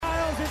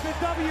the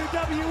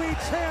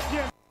WWE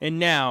Champion. And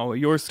now,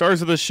 your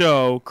stars of the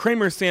show,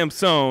 Kramer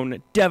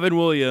Samson, Devin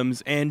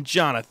Williams, and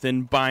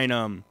Jonathan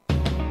Bynum.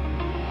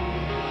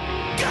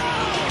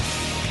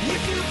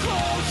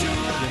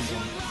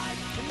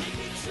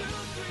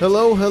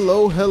 Hello,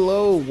 hello,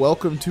 hello.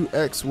 Welcome to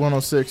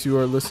X106. You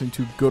are listening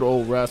to Good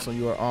Old Wrestling.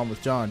 You are on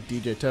with John,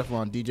 DJ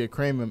Teflon, DJ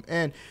Kramer,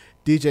 and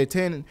DJ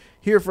Tannen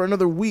here for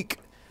another week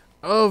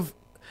of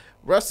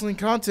wrestling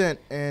content.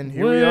 And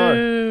here we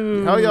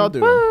are. How y'all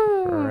doing?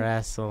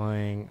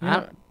 Wrestling.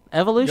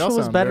 Evolution Y'all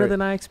was sound better very-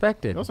 than I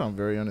expected. Y'all sound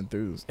very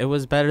unenthused. It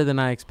was better than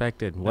I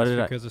expected. What That's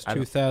did because it's I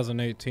don't-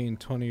 2018,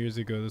 20 years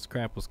ago, this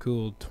crap was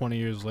cool. 20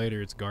 years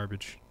later, it's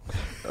garbage.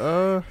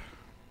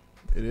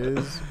 It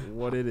is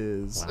what it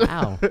is.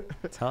 Wow.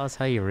 Tell us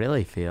how you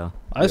really feel.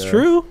 That's Yeah.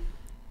 true.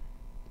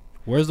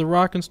 Where's The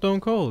Rock and Stone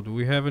Cold? Do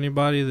we have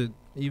anybody that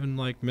even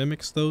like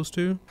mimics those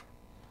two?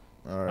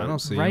 All right. I don't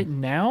see Right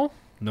 'em. now?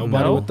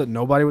 Nobody No. with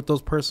nobody with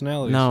those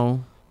personalities.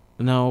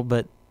 No,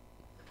 but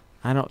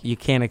you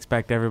can't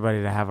expect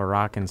everybody to have a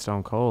Rock and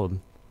Stone Cold.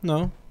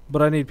 No,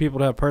 but I need people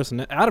to have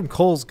personality. Adam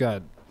Cole's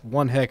got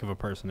one heck of a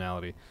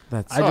personality.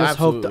 That's I just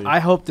hope absolutely. I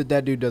hope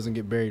that dude doesn't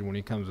get buried when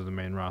he comes to the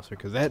main roster,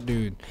 because that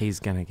dude, he's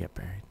gonna get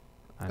buried.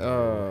 I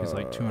know, he's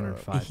like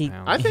 205 He-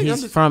 pounds. I think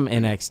He's from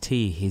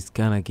NXT. He's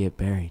gonna get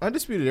buried.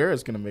 Undisputed Era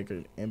is going to make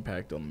an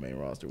impact on the main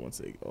roster once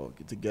they all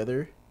get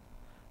together.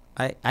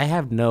 I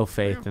have no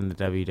faith in the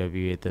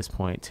WWE at this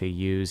point to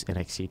use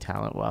NXT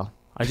talent well.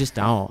 I just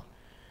don't.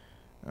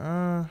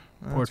 Poor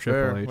That's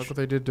Triple fair. H. Look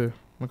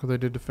what they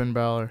did to Finn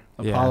Balor.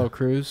 Apollo Yeah.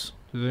 Crews.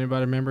 Does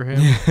anybody remember him?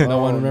 No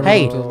one remembers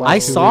Hey, him. I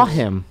saw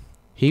him.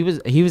 He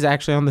was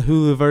actually on the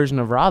Hulu version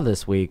of Raw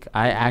this week.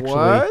 I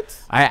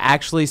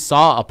actually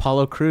saw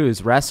Apollo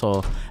Crews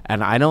wrestle,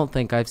 and I don't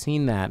think I've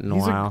seen that in a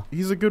while.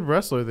 He's a good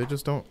wrestler. They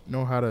just don't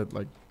know how to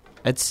like.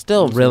 It's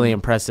still I've really seen-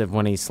 impressive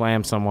when he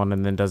slams someone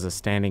and then does a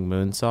standing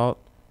moonsault.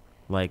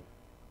 Like,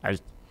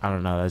 I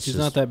don't know. That's He's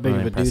just not that big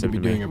really of a dude to be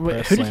impressive doing a Wait,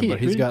 press who did slam, he- but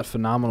who he's did- got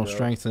phenomenal Yeah.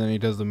 strength, and then he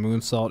does the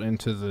moonsault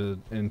into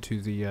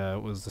the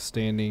was the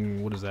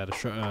standing, what is that,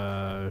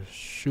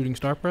 shooting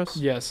star press?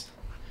 Yes.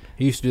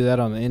 He used to do that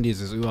on the Indies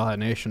as Uhaa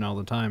Nation all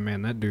the time,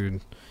 man. That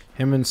dude,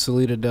 him and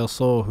Salida Del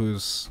Sol,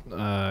 who's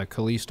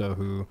Kalisto,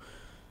 who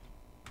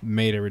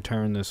made a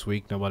return this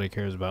week. Nobody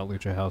cares about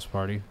Lucha House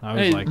Party. I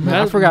was Hey, like, man, I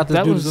that- forgot this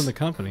that dude was was- in the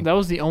company. That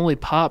was the only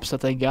pops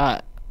that they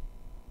got,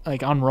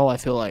 like, on Raw, I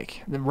feel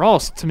like. The Raw,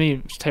 to me,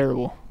 was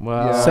terrible.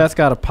 Well, Yeah. Seth's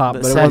got a pop,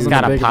 but it Seth's wasn't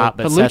got a big of pop,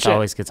 but But Seth Lucha-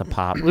 always gets a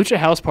pop. Lucha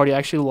House Party I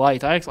actually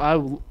liked. I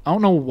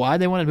don't know why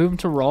they want to move them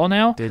to Raw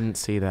now. Didn't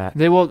see that.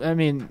 They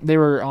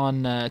were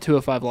on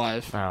 205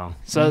 Live. Oh,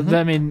 So,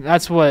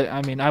 that's what,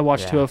 I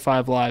watched Yeah.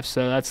 205 Live,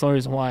 so that's the only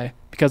reason why,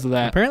 because of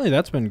that. Apparently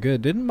that's been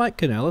good. Didn't Mike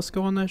Kanellis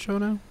go on that show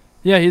now?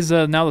 Yeah, he's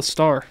now the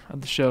star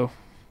of the show.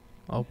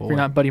 Oh, If boy. you're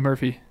not Buddy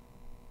Murphy.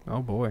 Oh,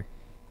 boy.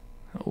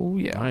 Oh,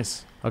 yeah.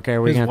 nice. Okay,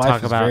 we're His gonna wife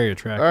talk is about very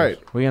attractive. All right,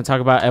 we're gonna talk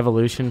about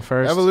Evolution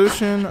first.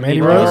 Evolution,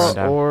 Mandy Raw Rose.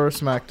 or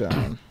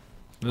SmackDown.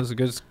 This is a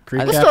good Let's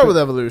Let's recap. start with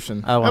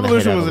Evolution. I wanna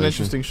Evolution hit was an Evolution.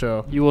 interesting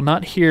show. You will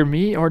not hear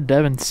me or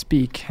Devin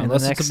speak in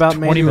Unless the it's next about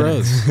 20 Mandy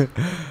minutes. Rose.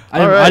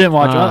 I didn't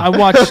watch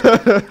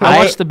it. I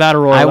watched the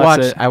Battle Royal.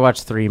 I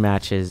watched 3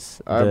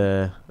 matches. I-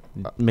 The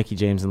Mickey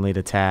James and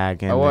Lita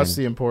tag, and I watched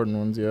then the important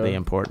ones. Yeah. the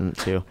important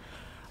too.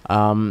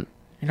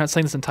 You're not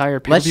saying this entire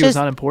Let's pay-per-view is just-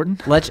 not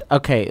important? Lita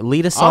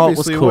Salt Obviously,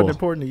 was it cool. wasn't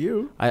important to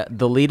you.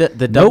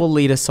 The double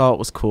Lita Salt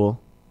was cool.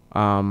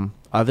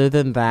 Other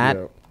than that,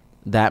 Yeah.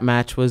 that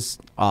match was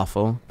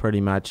awful,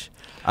 pretty much.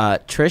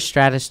 Trish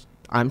Stratus,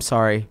 I'm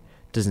sorry,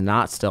 does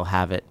not still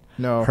have it.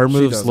 No, Her she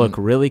moves doesn't. look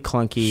really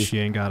clunky She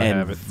ain't got to and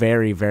have it.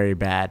 very, very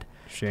bad.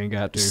 She ain't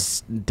got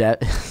to.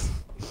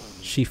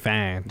 She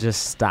fine.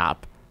 Just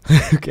stop.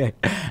 Okay.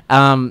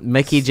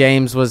 Mickey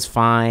James was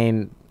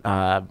fine.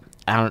 I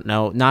don't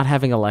know. Not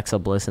having Alexa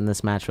Bliss in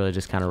this match really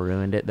just kind of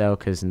ruined it, though,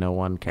 because no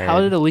one cared. How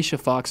did Alicia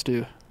Fox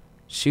do?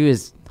 She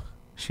was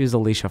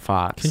Alicia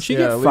Fox. Can she Yeah,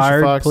 get Alicia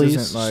fired, Fox please?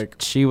 Isn't like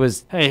She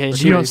was Hey,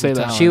 She you don't was say that.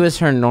 talented. she was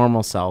her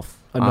normal self.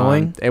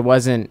 Annoying? It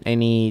wasn't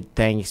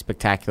anything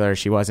spectacular.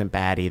 She wasn't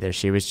bad either.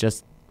 She was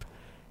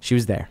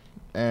there.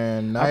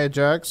 and Nia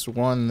Jax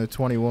won the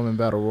 20-woman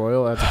battle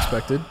royal as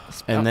expected.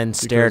 And then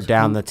because stared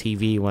down who- the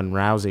TV when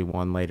Rousey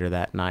won later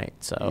that night.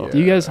 So Yeah. Do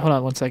you guys hold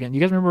on one second? You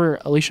guys remember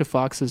Alicia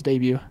Fox's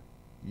debut?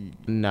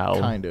 no.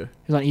 Kinda.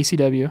 He was on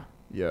ECW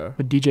Yeah.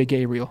 with DJ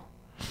Gabriel.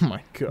 Oh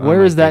my god. Where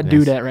my is that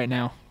goodness. dude at right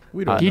now?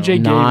 We don't DJ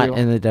know. Not Gabriel.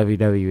 in the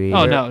WWE.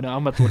 Oh no,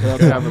 I'm about to look it up.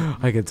 Have a,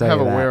 I can tell have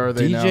you a that. where are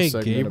they now DJ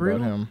segment Gabriel?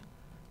 about him.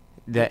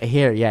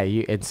 Here, yeah.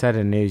 You instead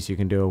of news, you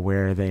can do a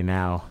where are they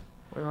now?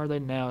 Where are they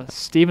now?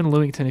 Stephen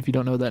Lewington, if you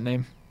don't know that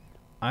name.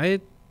 The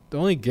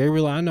only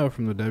Gabriel I know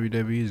from the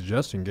WWE is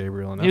Justin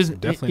Gabriel, and He that's was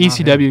definitely not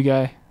him. ECW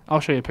guy. I'll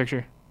show you a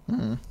picture.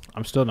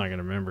 I'm still not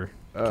gonna remember.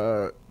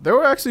 There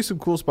were actually some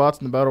cool spots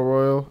in the battle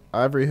royal.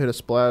 Ivory hit a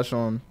splash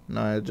on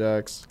Nia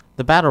Jax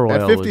The battle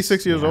royal at 56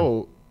 was, years yeah.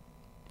 old.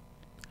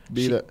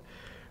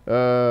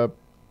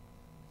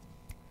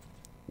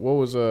 What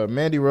was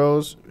Mandy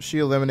Rose? She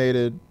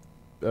eliminated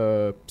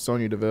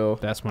Sonya Deville.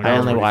 That's my I girl.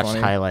 only pretty watched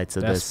funny. highlights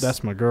of this.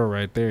 That's my girl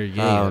right there.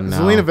 Yeah. Oh, no.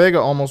 Zelina Vega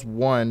almost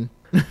won.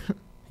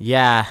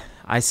 Yeah,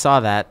 I saw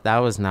that. That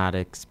was not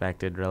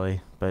expected,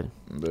 really. But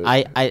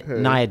Hey.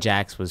 Nia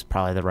Jax was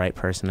probably the right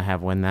person to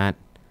have win that.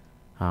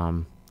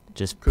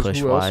 Just 'Cause push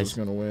who else wise. was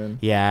gonna win?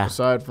 Yeah,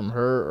 Aside from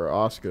her or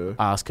Asuka.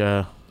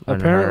 Asuka.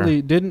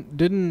 Apparently,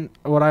 didn't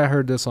what I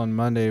heard this on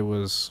Monday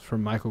was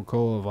from Michael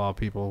Cole of all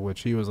people,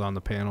 which he was on the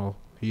panel.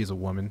 He's a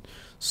woman,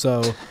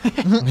 so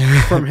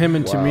from him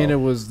and Wow.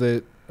 Tamina was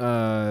that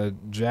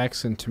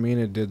Jackson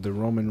Tamina did the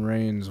Roman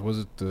Reigns. Was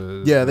it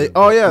the Yeah, they- the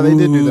oh, yeah, they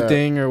did do ooh that.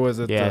 thing, or was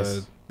it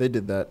Yes. They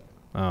did that.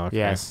 the? Oh, okay.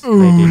 Yes, they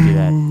did do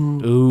that.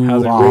 Ooh, How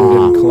the ah. ring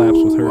didn't collapse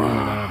with her in it,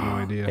 I have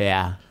no idea.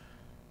 Yeah.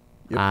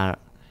 Yep.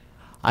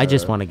 I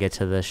just want to get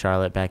to the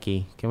Charlotte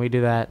Becky. Can we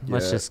do that?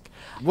 Let's Yeah. just.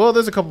 Well,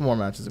 there's a couple more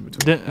matches in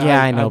between.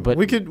 Yeah, I know, but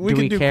we could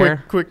do do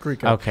care? quick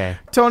recap. Okay.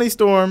 Toni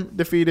Storm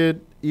defeated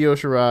Io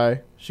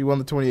Shirai. She won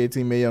the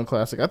 2018 Mae Young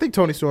Classic. I think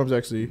Toni Storm's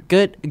actually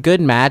Good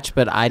match,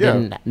 but I Yeah.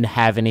 didn't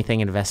have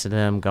anything invested in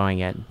them going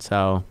in.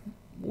 So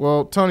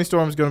well. Toni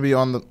Storm's going to be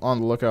on the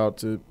lookout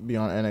to be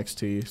on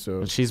NXT.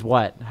 So she's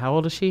what? How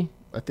old is she?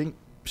 I think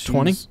she's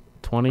 20?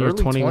 20 or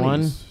early 21?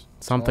 20s.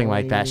 Something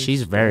like that. 20s,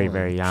 She's very, 21.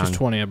 very young. She's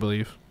 20, I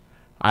believe.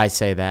 I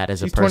say that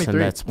as a She's person 23.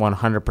 that's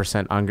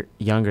 100%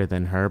 younger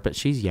than her, but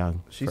she's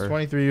young. She's for-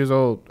 23 years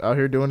old, out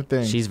here doing a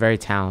thing. She's very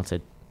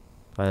talented.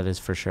 That is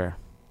for sure.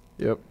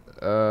 Yep.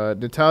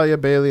 Natalia,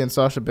 Bailey, and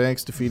Sasha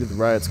Banks defeated the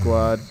Riot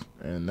Squad,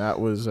 and that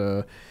was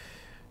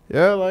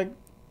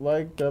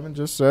like Devin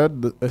just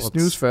said, a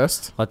snooze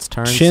fest. Let's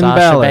turn Chin Sasha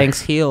Balor. Banks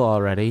heel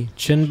already.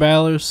 Chin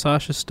Balor,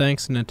 Sasha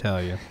Stanks, and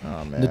Natalia.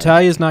 Oh man.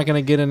 Natalia's not going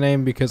to get a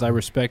name because I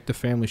respect the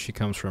family she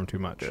comes from too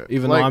much. Yeah.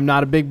 Even Like- though I'm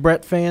not a big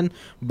Brett fan,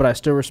 but I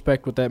still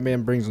respect what that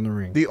man brings in the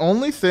ring. The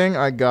only thing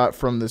I got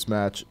from this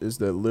match is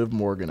that Liv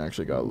Morgan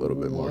actually got a little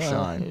bit more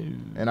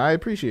shine, and I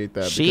appreciate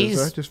that She's-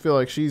 because I just feel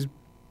like she's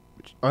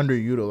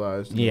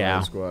underutilized in the Yeah.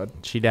 Riot Squad.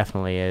 She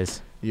definitely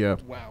is. Yeah,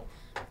 Wow.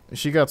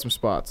 she got some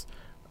spots.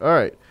 All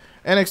right,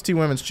 NXT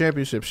Women's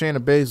Championship. Shayna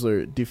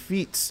Baszler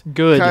defeats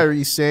Good.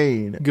 Kairi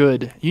Sane.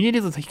 Good. You need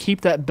to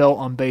keep that belt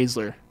on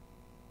Baszler.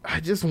 I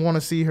just want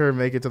to see her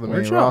make it to the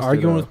Weren't main y'all roster.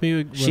 arguing though. with me?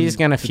 when She's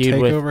going to the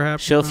feud with. takeover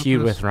happened She'll about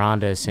feud this? with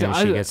Ronda as soon as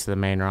she I- gets to the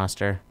main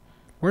roster.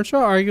 Weren't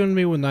y'all arguing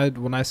with me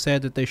when I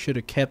said that they should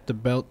have kept the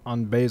belt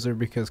on Baszler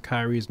because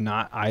Kyrie's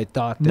not? I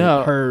thought that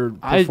No, her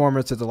I-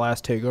 performance at the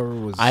last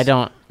takeover was I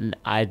don't.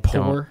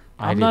 poor.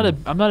 I'm not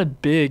a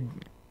big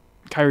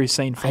Kairi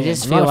Sane fan. I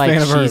just I'm feel not a like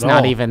fan of her she's at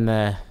not all. even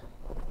the.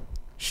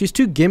 She's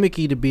too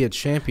gimmicky to be a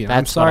champion. I'm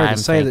That's what sorry I'm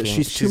to say that thinking.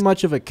 she's too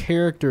much of a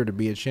character to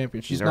be a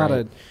champion. She's not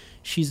Right. a.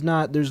 She's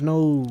not. There's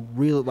no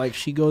real like.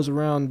 She goes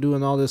around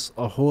doing all this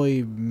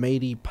ahoy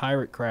matey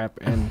pirate crap,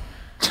 and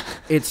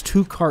it's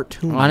too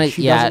cartoony.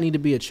 She yeah, doesn't need to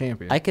be a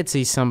champion. I could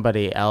see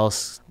somebody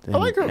else. In I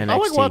like her. I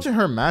like NXT. watching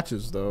her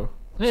matches though.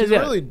 Yeah, She's yeah.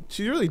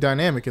 really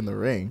dynamic in the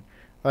ring.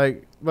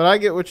 Like, but I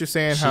get what you're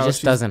saying. She how just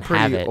she's doesn't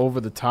pretty have it.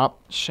 over the top.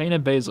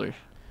 Shayna Baszler.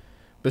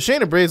 But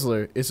Shayna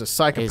Baszler is a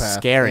psychopath. Is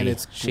scary. And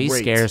it's She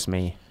great. scares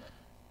me.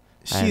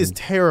 She is And-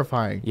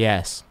 terrifying.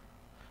 Yes,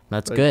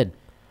 that's Like- good.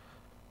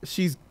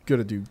 She's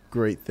gonna do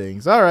great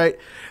things. All right,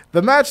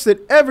 the match that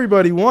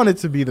everybody wanted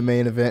to be the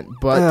main event,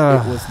 but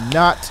it was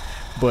not.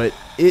 But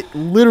it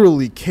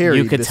literally carried.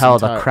 You could this tell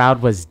entire- the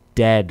crowd was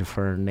dead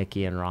for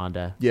Nikki and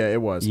Ronda. Yeah, it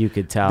was. You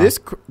could tell.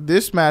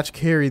 This match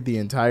carried the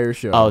entire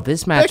show. Oh,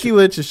 this match. Becky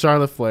Lynch and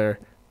Charlotte Flair.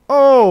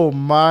 Oh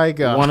my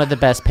god! One of the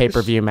best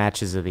pay-per-view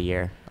matches of the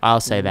year.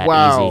 I'll say that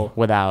Wow. easy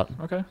without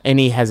Okay.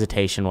 any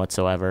hesitation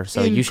whatsoever.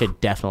 So you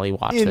should definitely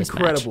watch this match.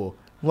 Incredible.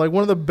 Like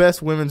one of the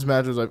best women's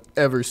matches I've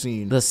ever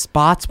seen. The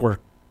spots were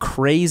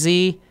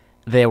crazy.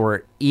 They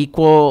were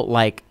equal.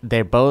 Like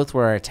they both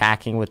were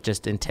attacking with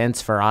just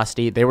intense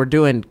ferocity. They were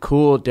doing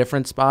cool,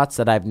 different spots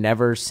that I've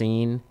never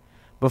seen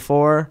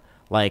before.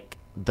 Like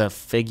the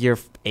figure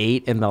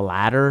 8 in the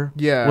ladder,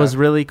 Yeah. was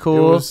really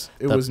cool. It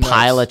the was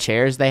pile nuts. of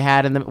chairs they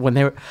had, and when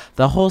they were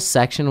the whole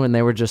section when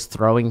they were just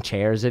throwing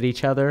chairs at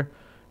each other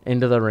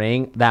into the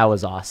ring, that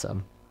was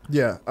awesome.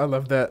 Yeah, I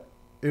love that.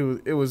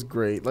 It was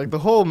great. Like the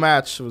whole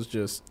match was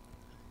just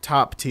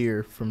top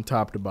tier from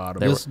top to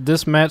bottom.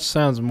 This match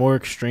sounds more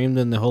extreme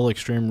than the whole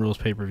Extreme Rules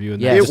pay per view.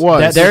 Yes. It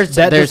was. That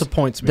There's-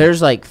 disappoints me.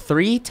 There's like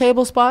 3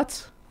 table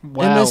spots in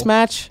this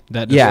match.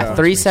 That Yeah,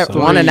 disappoints me so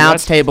one much.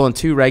 announce table and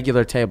 2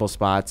 regular table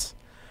spots.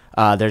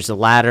 There's a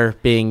ladder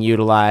being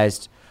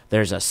utilized.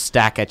 There's a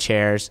stack of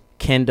chairs,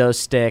 kendo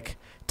stick,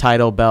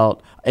 title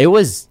belt. They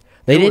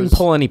didn't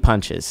pull any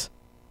punches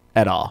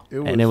at all,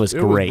 and it was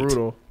great.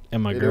 brutal.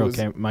 And my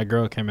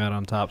girl came out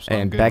on top. So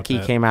I'm And good Becky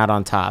with that. came out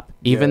on top,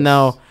 even Yes.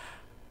 though.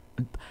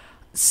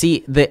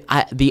 See,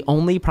 the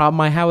only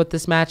problem I had with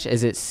this match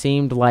is it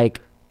seemed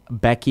like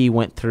Becky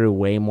went through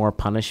way more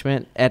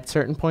punishment at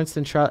certain points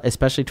than Charlotte,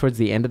 especially towards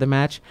the end of the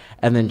match.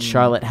 And then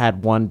Charlotte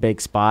had one big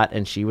spot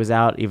and she was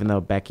out, even though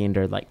Becky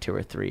endured like 2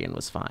 or 3 and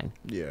was fine.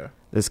 Yeah.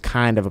 It's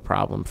kind of a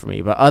problem for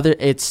me, but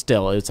it's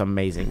an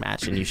amazing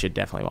match and you should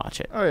definitely watch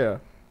it. Oh yeah.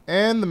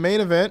 And the main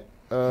event,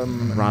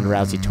 Ronda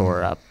Rousey tore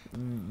her up.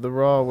 the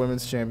Raw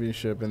Women's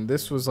Championship, and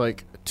this was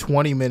like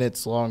 20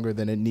 minutes longer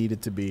than it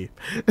needed to be.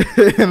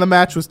 And the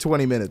match was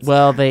 20 minutes.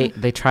 Well, they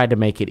tried to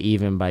make it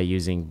even by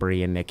using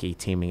Brie and Nikki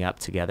teaming up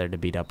together to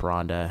beat up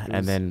Ronda,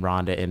 and then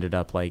Ronda ended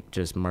up like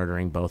just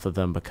murdering both of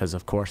them because,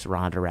 of course,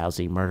 Ronda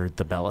Rousey murdered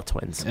the Bella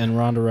Twins. And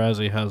Ronda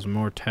Rousey has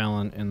more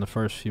talent in the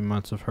first few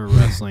months of her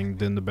wrestling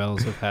than the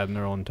Bellas have had in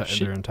their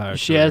entire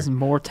She career. has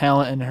more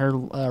talent in her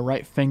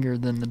right finger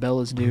than the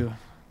Bellas do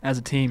as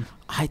a team.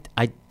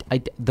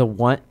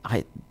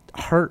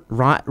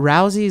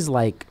 Rousey's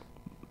like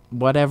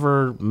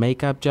whatever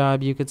makeup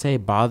job you could say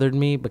bothered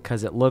me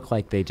because it looked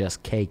like they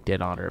just caked it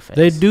on her face.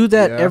 They do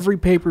that Yeah. every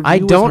pay-per-view. I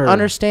with don't her.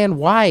 understand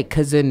why,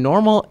 because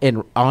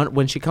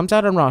when she comes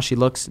out on Raw, she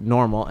looks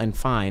normal and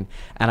fine,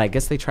 and I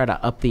guess they try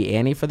to up the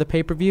ante for the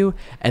pay-per-view,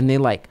 and they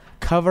like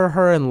cover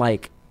her in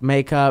like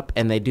makeup,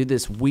 and they do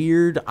this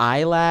weird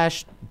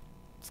eyelash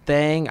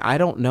thing. I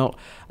don't know.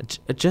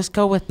 Just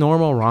go with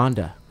normal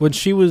Ronda. When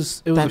it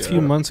was a That's-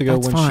 few months ago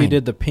that's when she fine.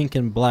 did the pink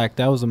and black.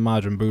 That was a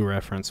Majin Buu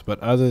reference, but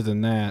other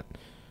than that,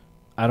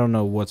 I don't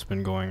know what's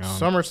been going on.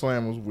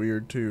 SummerSlam was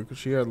weird too because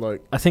she had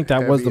like I think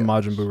that was the heavy-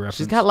 Majin Buu reference.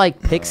 She's got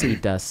like pixie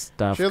dust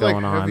stuff she had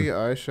going like heavy on.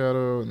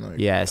 eyeshadow and like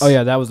Yes. Oh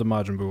yeah, that was the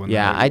Majin Buu one.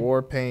 Yeah, like,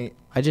 war paint.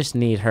 I just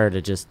need her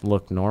to just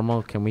look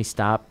normal. Can we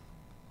stop?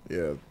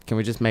 Yeah, Can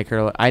we just make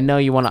her look? I know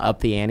you want to up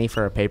the ante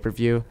for a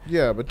pay-per-view,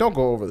 yeah, but don't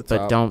go over the top.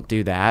 but don't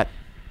do that.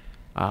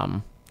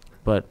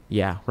 But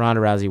yeah,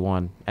 Ronda Rousey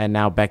won, and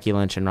now Becky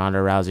Lynch and Ronda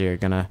Rousey are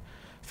gonna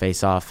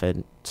face off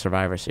in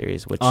Survivor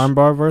Series. Which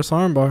armbar versus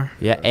armbar.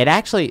 yeah,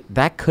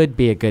 that could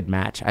be a good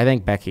match. I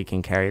think Becky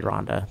can carry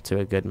Ronda to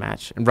a good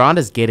match, and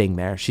Ronda's getting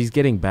there. She's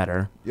getting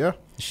better. Yeah,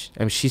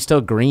 She's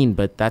still green,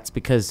 but that's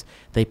because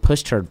they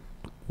pushed her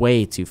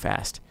way too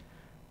fast.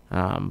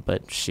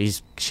 But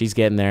she's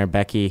getting there.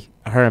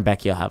 Her and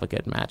Becky will have a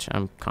good match.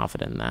 I'm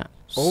confident in that.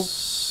 Oh.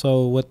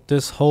 So what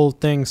this whole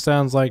thing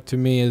sounds like to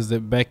me is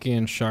that Becky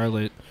and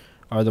Charlotte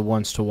are the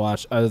ones to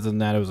watch. Other than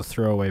that, it was a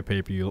throwaway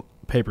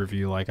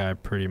pay-per-view like I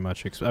pretty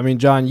much I mean,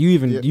 John, you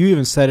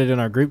even said it in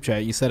our group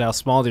chat. You said how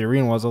small the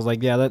arena was. I was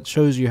like, yeah, that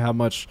shows you how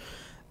much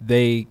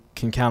they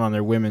can count on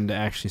their women to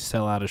actually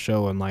sell out a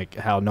show, and like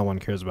how no one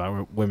cares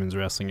about women's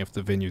wrestling if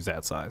the venue's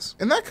that size.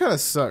 and that kind of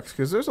sucks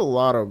because there's a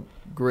lot of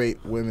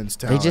great women's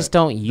talent. They just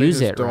don't use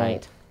just it don't.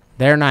 right.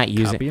 They're not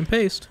using Copy and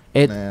paste.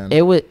 Man.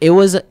 I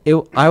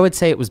would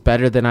say it was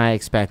better than I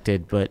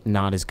expected, but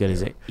not as good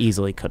as it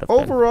easily could have been.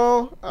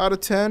 Overall, out of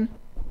 10,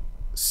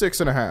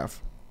 6.5,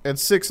 and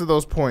 6 of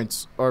those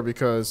points are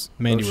because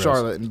Mandy of Rose.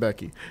 Charlotte and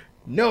Becky.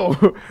 No,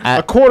 I-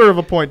 a quarter of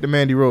a point to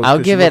Mandy Rose. I'll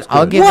 'cause give she it.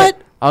 looks good.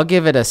 I'll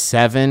give it a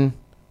 7,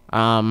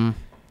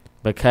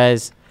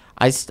 because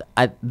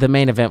the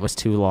main event was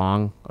too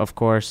long, of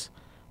course,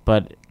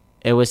 but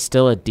it was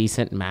still a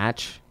decent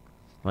match.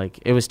 Like,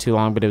 it was too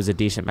long, but it was a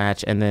decent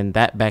match. And then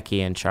that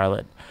Becky and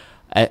Charlotte,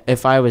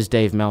 if I was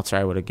Dave Meltzer,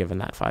 I would have given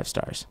that 5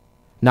 stars,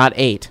 not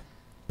 8,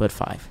 but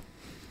 5.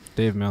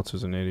 Dave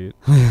Meltzer's an idiot.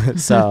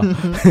 So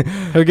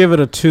He'll give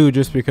it a 2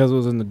 just because it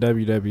was in the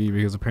WWE,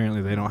 because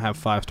apparently they don't have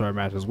 5-star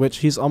matches, which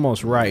he's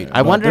almost right.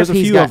 I but wonder there's if a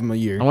he's few got. of them a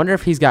year. I wonder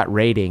if he's got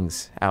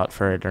ratings out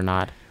for it or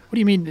not. What do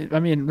you mean? I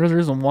mean, there's a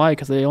reason why,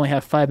 because they only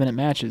have 5-minute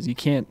matches. You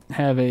can't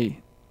have a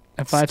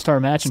 5-star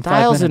match in 5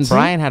 Styles and minutes.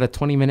 Bryan had a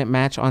 20-minute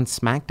match on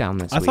SmackDown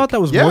this I week. thought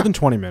that was Yeah. more than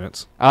 20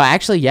 minutes. Oh,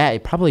 actually, yeah,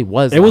 it probably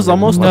was. It was longer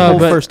than almost 20. the No, whole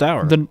but first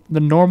hour. The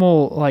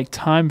normal like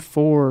time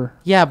for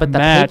Yeah, but the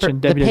match paper,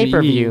 in the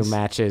pay-per-view WWE's.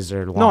 matches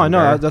are longer. No, I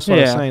know. That's what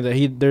I was Yeah. saying.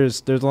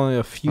 That there's only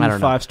a few I don't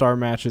know. 5-star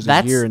matches a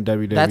That's- year in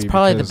WWE. That's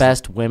probably the because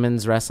best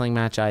women's wrestling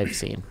match I've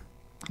seen.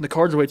 the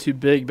cards are way too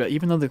big. But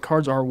even though the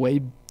cards are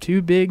way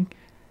too big,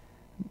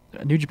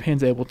 New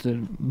Japan's able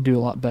to do a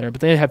lot better.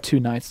 But they have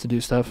 2 nights to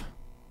do stuff.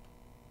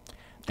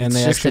 And It's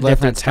they just actually a let their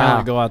different talent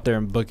style. go out there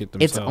and book it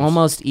themselves. It's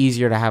almost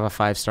easier to have a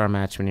 5-star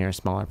match when you're a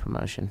smaller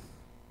promotion.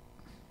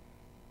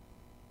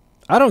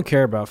 I don't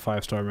care about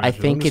 5-star matches.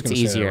 think I'm just it's gonna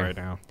say that easier. right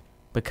now.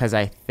 Because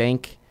I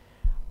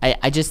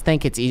just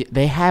think it's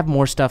they have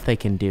more stuff they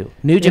can do.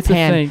 New It's the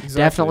Japan thing. Exactly.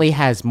 definitely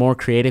has more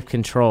creative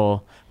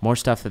control, more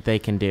stuff that they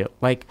can do.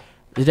 Like,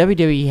 the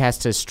WWE has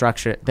to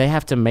structure. They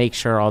have to make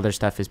sure all their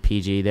stuff is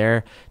PG.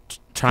 They're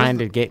trying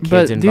to get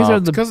But kids these are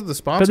involved. the because of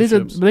the but these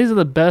sponsorships. are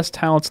the best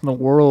talents in the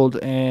world,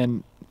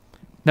 and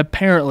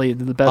apparently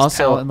they're the best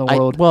talent in the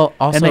world.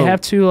 Also, and they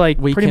have to like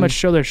we pretty can- much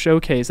show their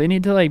showcase. They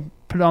need to like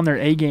put on their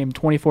A game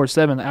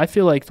 24/7. I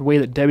feel like the way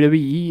that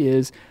WWE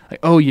is like,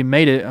 oh, you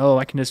made it. Oh,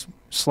 I can just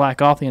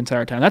slack off the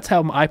entire time. That's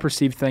how I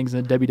perceive things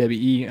in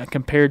WWE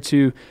compared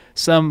to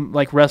some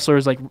like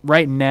wrestlers. Like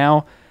right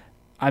now,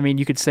 I mean,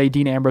 you could say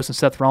Dean Ambrose and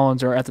Seth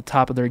Rollins are at the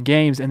top of their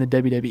games in the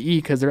WWE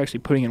because they're actually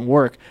putting in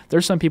work.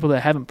 There's some people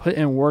that haven't put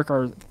in work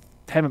or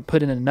haven't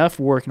put in enough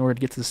work in order to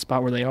get to the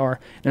spot where they are.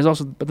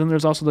 But then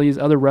there's also these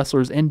other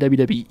wrestlers in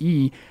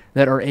WWE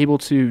that are able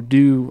to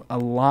do a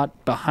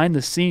lot behind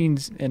the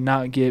scenes and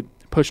not get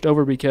pushed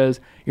over because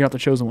you're not the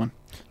chosen one.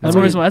 That's the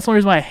only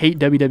reason why I hate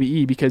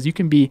WWE, because you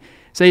can be,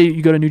 say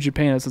you go to New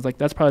Japan,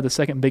 that's probably the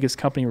second biggest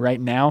company right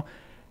now.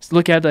 So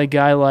look at a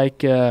guy like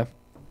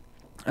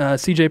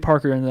CJ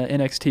Parker in the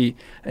NXT,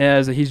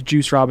 as he's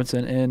Juice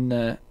Robinson,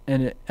 and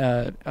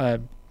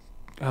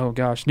oh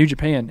gosh, New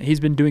Japan. He's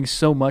been doing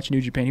so much in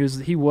New Japan.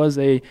 He was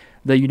the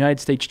United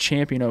States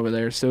champion over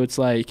there. So it's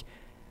like,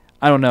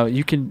 I don't know.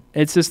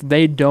 It's just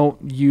they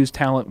don't use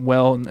talent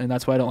well, and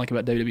that's what I don't like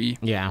about WWE.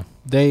 Yeah,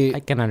 They I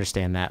can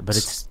understand that, but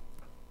it's.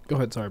 go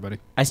ahead. Sorry, buddy.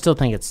 I still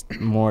think it's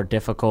more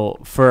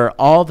difficult for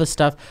all the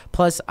stuff.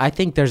 Plus, I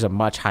think there's a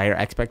much higher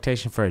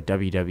expectation for a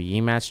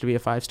WWE match to be a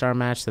 5-star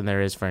match than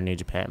there is for a New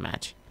Japan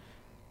match.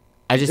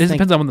 I just It think.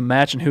 depends on the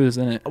match and who is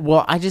in it.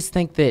 Well, I just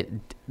think that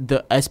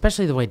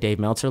especially the way Dave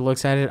Meltzer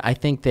looks at it, I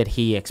think that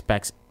he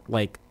expects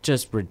like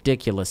just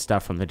ridiculous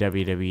stuff from the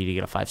WWE to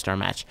get a 5-star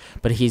match,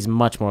 but he's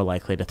much more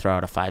likely to throw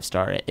out a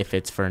 5-star if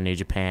it's for New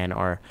Japan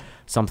or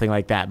something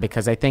like that,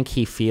 because I think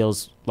he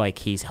feels like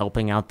he's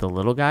helping out the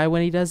little guy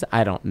when he does.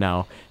 I don't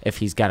know if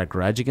he's got a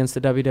grudge against the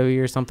WWE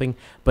or something,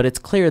 but it's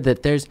clear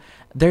that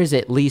there's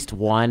at least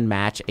one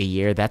match a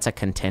year that's a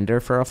contender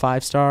for a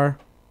 5-star.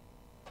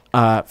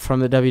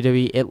 From the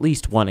WWE, at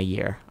least one a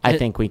year. I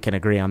think we can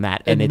agree on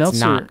that, and it's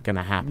Meltzer, not going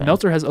to happen.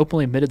 Meltzer has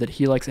openly admitted that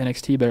he likes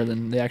NXT better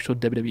than the actual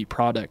WWE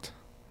product.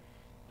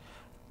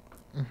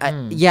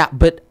 Yeah,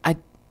 but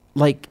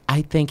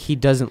I think he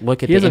doesn't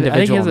look at the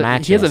individual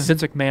matches. He has a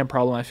Vince McMahon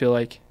problem, I feel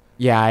like.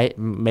 Yeah,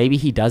 maybe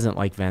he doesn't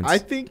like Vince. I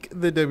think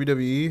the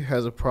WWE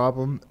has a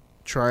problem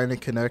trying to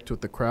connect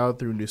with the crowd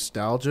through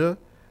nostalgia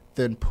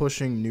than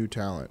pushing new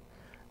talent.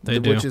 They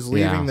do. Which is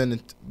leaving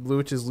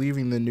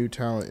the new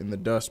talent in the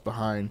dust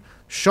behind.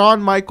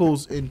 Shawn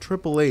Michaels and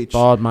Triple H.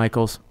 Bald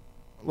Michaels.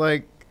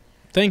 Like,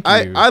 Thank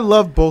you. I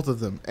love both of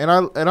them, and I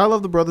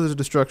love the Brothers of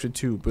Destruction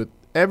too. But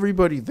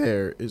everybody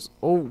there is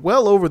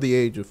well over the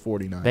age of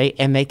 49.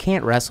 They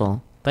can't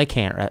wrestle. They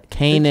can't.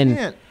 Kane They and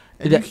can't.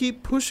 And you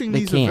keep pushing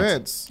they these can't.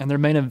 events. And they're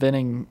main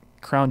eventing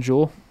Crown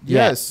Jewel.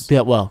 Yes. Yeah,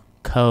 well,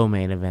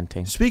 co-main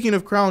eventing. Speaking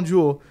of Crown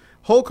Jewel,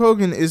 Hulk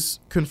Hogan is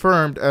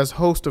confirmed as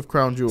host of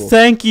Crown Jewel.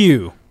 Thank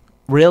you.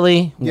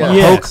 Really? Yeah. What,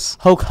 Yes.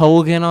 Hulk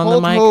Hogan on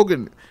Hulk the mic?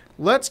 Hogan.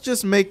 Let's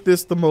just make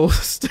this the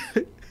most.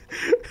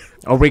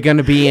 Are we going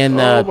to be in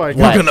the? Oh my what?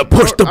 God. We're gonna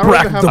push the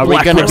bracket. Are we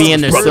going to be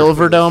in the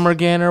Silverdome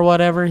again or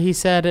whatever he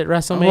said at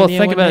WrestleMania Well, think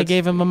when about they it.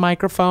 gave him a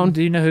microphone?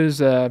 Do you know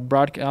who's on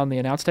the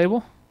announce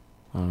table?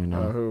 Oh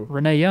no. Who?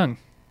 Renee Young.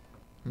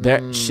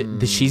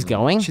 She's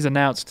going? She's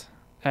announced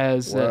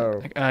as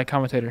Wow. a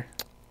commentator.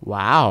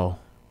 Wow.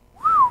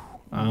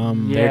 Yeah.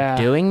 They're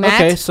doing that?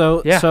 Okay,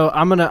 so Yeah.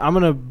 I'm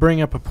gonna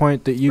bring up a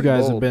point that you Pretty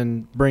guys have bold.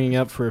 been bringing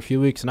up for a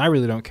few weeks, and I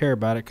really don't care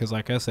about it because,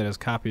 like I said, it's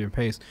copy and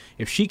paste.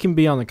 If she can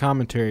be on the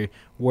commentary,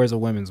 where's a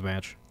women's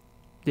match?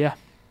 Yeah.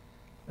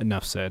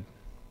 Enough said.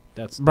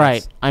 That's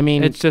Right. I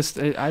mean, It's just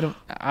I don't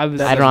I don't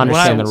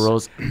understand the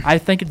rules. I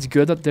think it's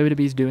good that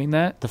WWE's doing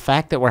that. The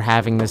fact that we're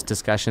having this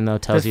discussion, though,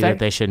 tells The you that fact-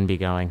 they shouldn't be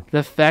going.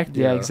 The fact,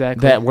 yeah, Yeah.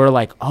 exactly. That we're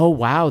like, oh,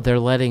 wow, they're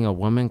letting a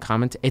woman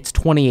comment. It's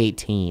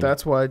 2018.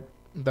 That's why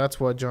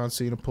John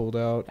Cena pulled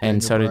out.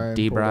 and Daniel so did Bryan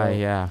D. pulled out. Bry,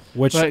 yeah.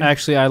 Which Like-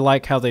 actually, I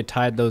like how they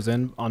tied those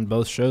in on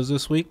both shows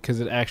this week because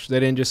they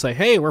didn't just say,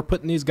 "Hey, we're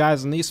putting these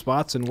guys in these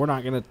spots, and we're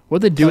not gonna."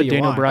 what they do tell with you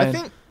Daniel why. Bryan? I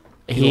think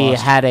He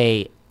lost. had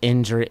a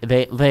injury.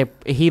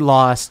 He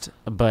lost,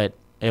 but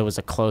it was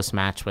a close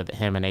match with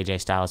him and AJ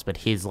Styles. But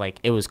he's like,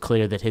 it was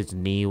clear that his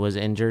knee was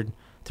injured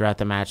throughout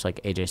the match.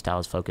 Like AJ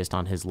Styles focused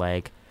on his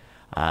leg.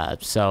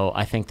 So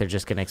I think they're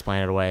just gonna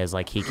explain it away as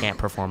like he can't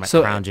perform at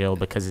So- Crown Jewel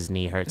because his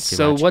knee hurts too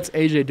So much. what's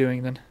AJ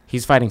doing then?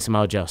 He's fighting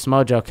Samoa Joe.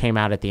 Samoa Joe came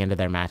out at the end of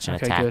their match and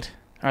Okay, attacked. good.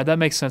 All right, that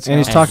makes sense. And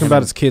he's now. talking him about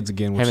and- his kids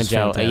again, which Him and is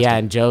Joe, fantastic. yeah,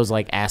 and Joe's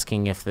like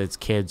asking if his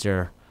kids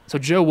are So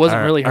Joe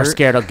wasn't really are hurt.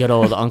 scared of good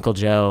old Uncle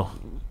Joe.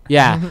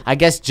 Yeah, I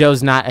guess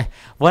Joe's not.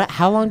 What?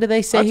 How long did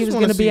they say I he just was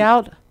wanna going to be see-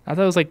 out? I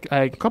thought it was like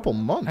a couple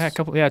months.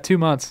 2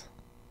 months.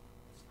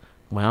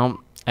 Well,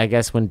 I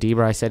guess when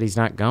D-Bry said he's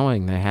not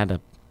going, they had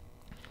to.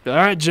 All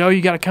right, Joe,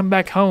 you got to come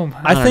back home.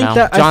 I don't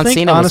know. I John think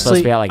Cena was supposed honestly,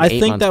 to be out like I 8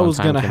 think months that one was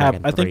time, gonna came back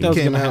happen. in I think 3. that was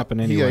Came going to out- happen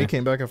Yeah, anyway. he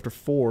came back after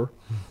 4.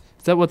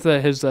 Is that what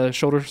his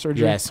shoulder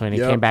surgery? Yes, when he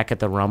Yep. came back at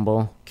the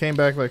Rumble, Came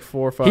back like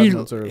 4 or 5 He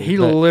months early. he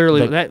The-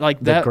 literally the- that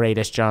the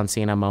greatest John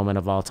Cena moment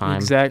of all time.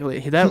 exactly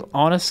that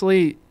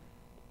honestly,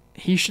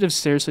 he should have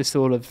seriously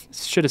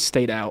should have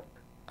stayed out.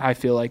 I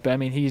feel like, but I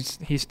mean he's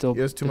still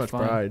He has too did much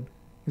fine. pride.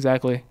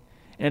 Exactly,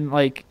 and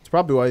like It's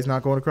probably why he's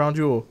not going to Crown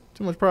Jewel.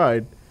 Too much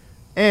pride.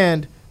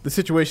 And the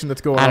situation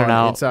that's going on I don't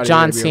know. in Saudi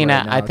John Arabia Cena,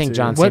 right now, I think too.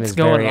 John What's Cena's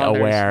going very on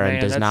there, aware and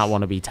man? does not That's-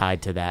 want to be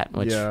tied to that,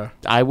 which Yeah.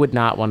 I would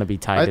not want to be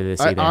tied to this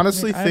I either.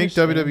 honestly I think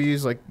understand. WWE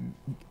is like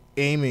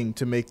aiming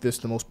to make this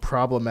the most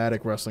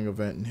problematic wrestling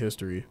event in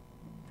history.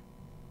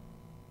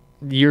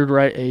 you're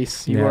right,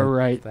 Ace. You Yeah. are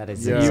right. That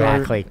is Yeah.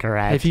 exactly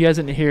correct. If you guys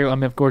didn't hear, I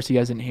mean, of course you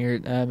guys didn't hear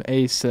it.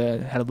 Ace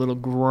had a little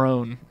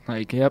groan.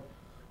 Like, yep.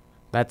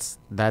 That's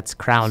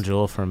Crown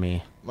Jewel for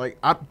me. Like,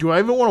 do I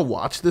even want to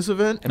watch this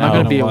event? And I'm No.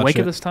 going to be Watch awake it.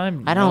 at this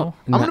time. I don't.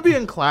 No. I'm going to be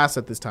in class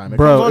at this time. It comes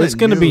Bro, on it's at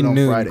going to be on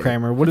noon, Friday.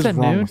 Kramer. What It's is at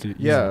wrong noon? with you?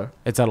 Yeah.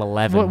 It's at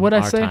 11 What'd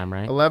I our say? time,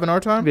 right? 11 our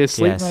time? Be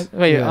asleep. Yes.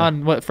 Wait, Yeah.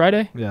 on what,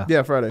 Friday? Yeah.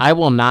 Yeah, Friday. I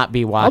will not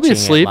be I'll be watching it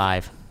asleep.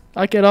 live.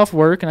 I get off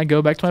work and I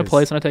go back to my 'Cause-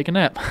 place and I take a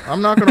nap.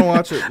 I'm not going to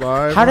watch it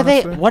live. How do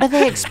they? honestly. What do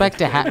they expect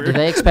to happen? Do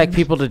they expect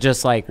people to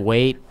just like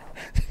wait?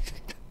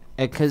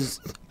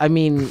 Because I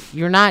mean,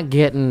 you're not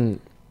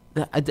getting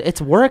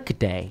it's work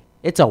day.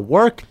 It's a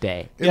work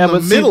day. In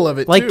the middle of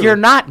it, Like too. you're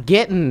not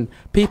getting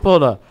people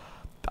to.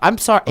 I'm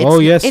sorry. Oh,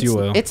 yes, you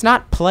will. It's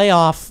not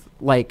playoff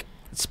like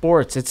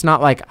sports. It's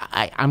not like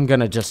I'm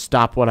gonna just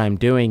stop what I'm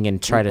doing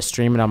and try to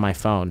stream it on my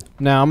phone.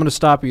 Now I'm going to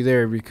stop you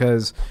there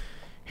because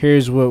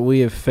here's what we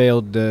have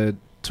failed to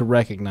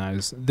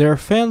recognize. There are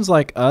fans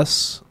like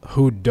us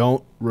who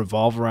don't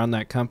revolve around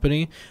that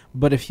company,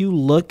 but if you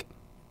look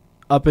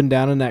up and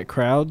down in that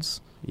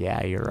crowds,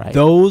 Yeah, you're right.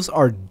 those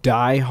are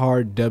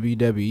diehard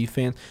WWE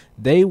fans.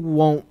 They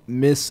won't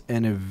miss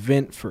an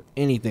event for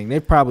anything. They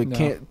probably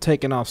can't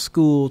taken off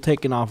school,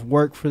 taken off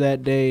work for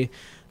that day.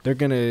 They're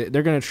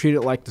gonna treat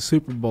it like the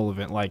Super Bowl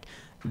event. Like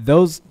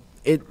those,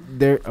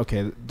 they're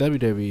okay. The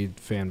WWE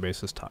fan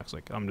base is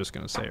toxic. I'm just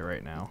gonna say it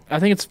right now. I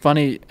think it's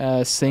funny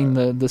seeing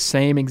the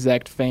same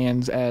exact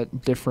fans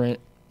at different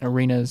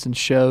arenas and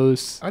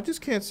shows. I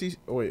just can't see.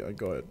 Oh, wait,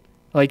 go ahead.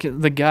 Like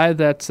the guy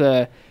that's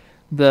the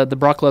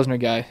Brock Lesnar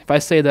guy. If I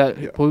say that,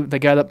 the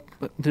guy that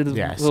did the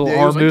Yes. little Yeah, he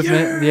arm was like,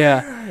 movement,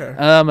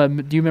 yeah.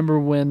 Do you remember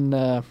when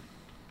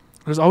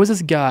there's always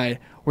this guy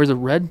wears a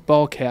red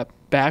ball cap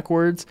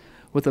backwards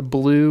with a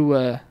blue,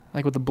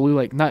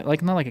 not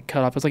like a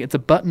cutoff. It's a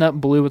button up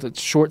blue with a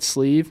short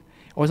sleeve.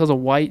 Always has a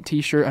white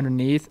T-shirt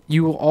underneath.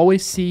 You will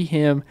always see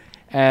him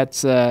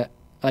at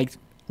like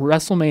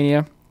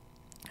WrestleMania,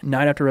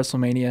 night after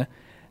WrestleMania,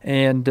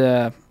 and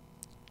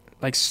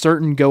like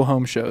certain go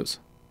home shows.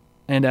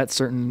 And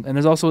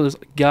there's also this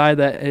guy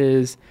that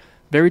is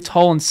very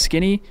tall and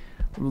skinny,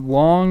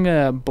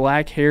 long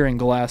black hair and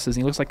glasses.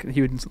 He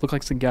would look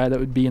like some guy that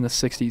would be in the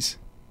 60s.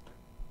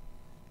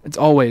 It's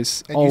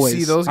always. And you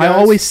see those I guys?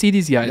 always see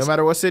these guys. No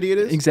matter what city it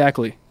is?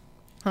 Exactly.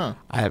 Huh.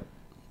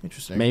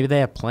 Interesting. Maybe they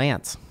have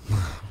plants.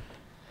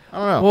 I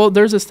don't know. Well,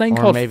 there's this thing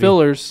Or called maybe-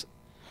 fillers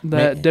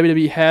that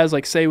WWE has.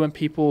 Like, say when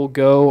people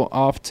go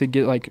off to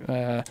get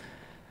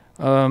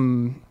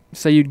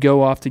say you'd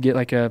go off to get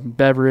like a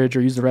beverage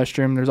or use the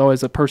restroom, there's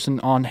always a person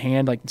on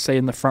hand, like say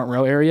in the front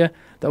row area,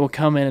 that will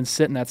come in and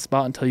sit in that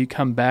spot until you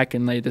come back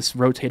and they just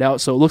rotate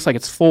out. So it looks like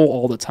it's full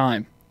all the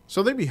time.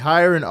 So they'd be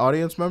hiring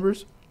audience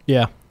members?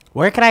 Yeah.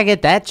 Where can I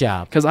get that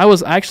job? Because I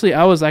was actually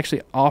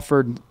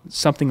offered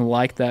something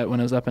like that when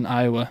I was up in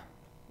Iowa.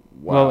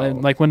 Wow. Well,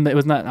 and like when it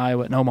was not in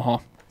Iowa, in Omaha.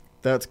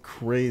 That's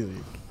crazy.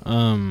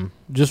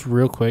 Just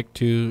real quick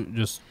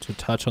just to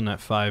touch on that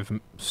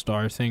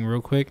 5-star thing real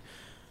quick.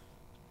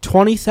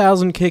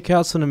 20,000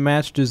 kickouts in a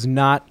match does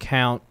not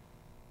count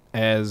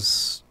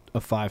as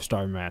a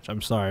 5-star match.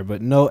 I'm sorry,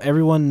 but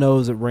everyone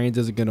knows that Reigns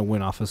isn't going to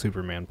win off a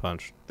Superman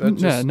punch. That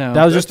just, No.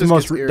 That was That just the just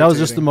most. gets That was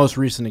just the irritating. most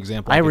recent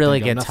example. I could really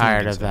think get Nothing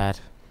tired against of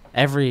that.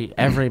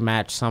 Every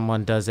match,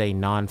 someone does a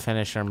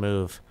non-finisher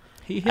move,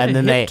 He hit and a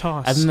then hip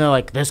toss. and then they're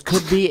like, "This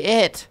could be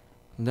it."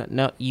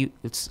 No,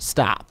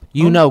 stop.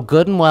 You know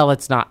good and well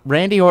it's not.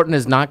 Randy Orton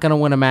is not going to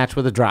win a match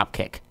with a drop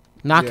kick.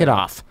 Knock it Yeah.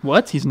 off.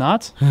 What? He's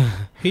not?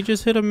 He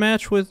just hit a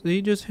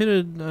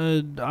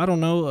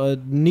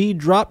knee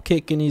drop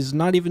kick, and he's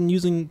not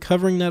even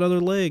covering that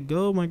other leg.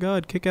 Oh my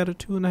God, kick out at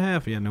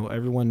 2.5. Yeah, no,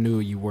 everyone knew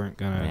you weren't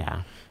gonna.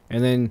 Yeah.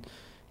 And then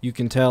you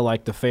can tell,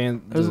 like the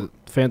fans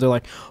are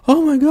like,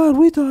 "Oh my God,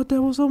 we thought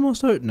that was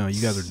almost out." No,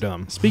 you guys are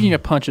dumb. Speaking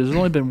of punches, there's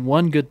only been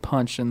one good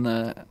punch in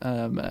the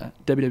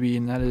WWE,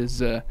 and that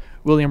is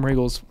William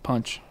Regal's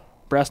punch.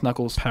 Brass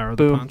knuckles. Power of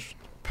Boom. the punch.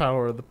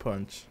 Power of the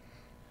punch.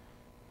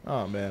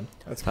 Oh, man.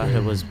 That's I great.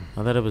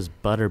 thought it was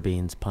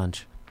Butterbean's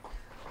punch.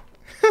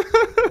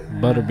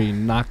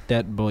 Butterbean knocked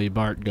that boy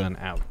Bart gun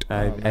out.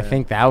 I man.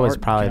 think that was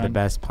Art probably the gun.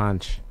 best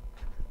punch.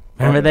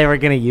 Remember they were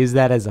going to use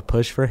that as a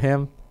push for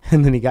him,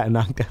 and then he got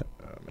knocked out.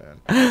 Oh,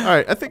 man. All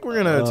right, I think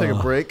we're going to take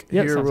a break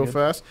Yep, here sounds real good.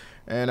 fast.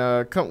 And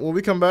when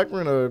we come back,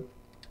 we're going to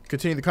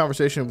continue the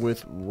conversation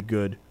with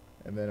good.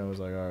 And then I was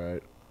like, all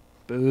right.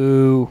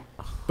 Boo.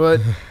 But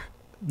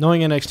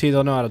Knowing NXT,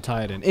 they'll know how to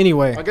tie it in.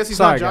 Anyway, I guess he's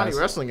sorry, not Johnny guys.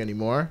 Wrestling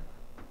anymore.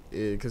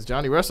 Because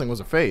Johnny Wrestling was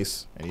a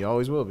face, and he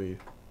always will be.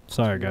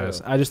 Sorry,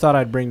 guys. Yeah. I just thought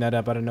I'd bring that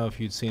up. I don't know if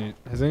you'd seen it.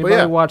 Has anybody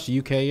yeah. watched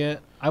UK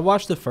yet? I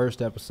watched the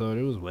first episode.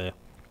 It was weird.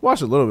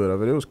 Watched a little bit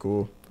of it. It was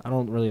cool. I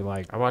don't really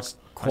like. I saw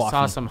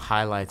Coffee. some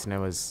highlights, and it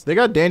was They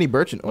got Danny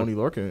Burch and Oni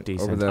Lorcan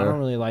Decent. over I there. don't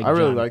really like. I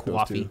really John like those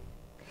Coffey two.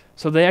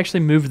 So they actually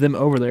moved them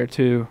over there,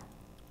 too.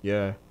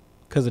 Yeah.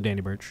 because of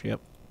Danny Burch. Yep.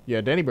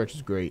 Yeah, Danny Burch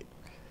is great.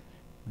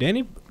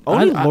 Oni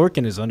I-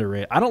 Lorcan is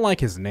underrated. I don't like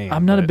his name.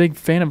 I'm not a but- big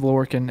fan of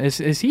Lorcan.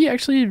 Is he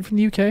actually from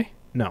the UK?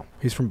 No,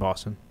 he's from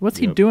Boston. What's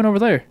he Yep. doing over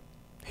there?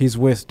 He's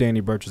with Danny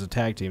Burch as a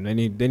tag team. They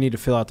need to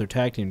fill out their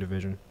tag team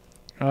division.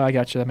 Oh, I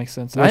got you. That makes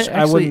sense. Which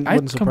wouldn't I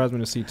surprise me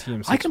to see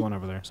TM61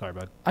 over there. Sorry,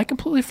 bud. I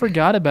completely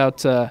forgot about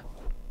the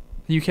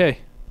UK.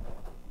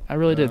 I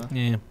really did.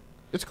 Yeah.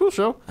 It's a cool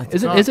show.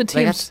 Isn't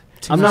They got TM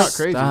too I'm much not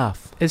crazy.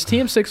 stuff. is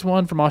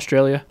TM61 from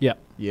Australia? Yeah.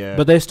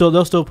 But they'll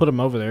still put him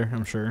over there,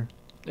 I'm sure.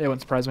 It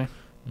wouldn't surprise me.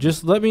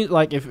 Just let me,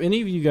 like, if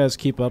any of you guys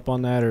keep up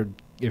on that, or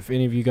if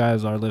any of you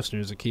guys are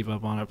listeners that keep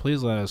up on it,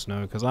 please let us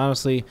know. Because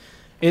honestly,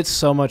 it's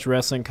so much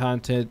wrestling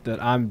content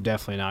that I'm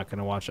definitely not going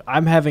to watch.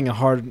 I'm having a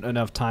hard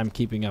enough time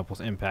keeping up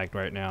with Impact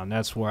right now, and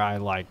that's where I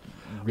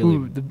really.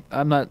 Ooh,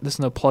 I'm not. This is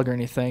no plug or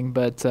anything,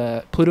 but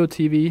Pluto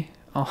TV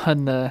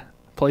on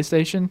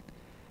PlayStation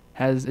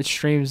it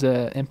streams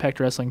Impact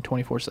Wrestling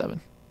 24/7,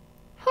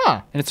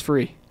 Huh. and it's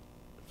free.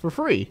 For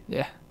free.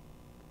 Yeah,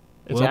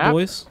 It's Well, an app?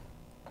 boys.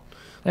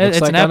 it's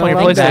like an I app know on your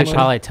I think that PlayStation.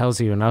 probably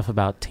tells you enough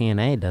about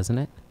TNA, doesn't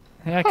it?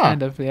 Yeah, Huh.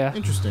 kind of. Yeah,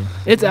 Interesting.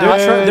 it's They're out.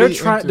 trying- they're Very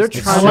trying- they're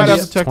interesting. trying I might to have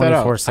get to check that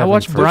out. 24/7 I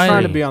watched for They're Brian-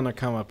 trying to free. be on the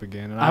come up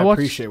again, and I I watched-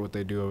 appreciate what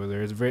they do over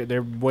there.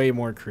 They're way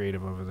more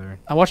creative over there.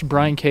 I watched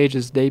Brian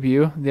Cage's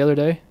debut the other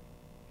day.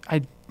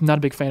 I'm not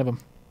a big fan of him.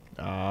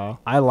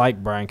 I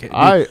like Brian Cage.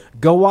 I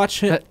Go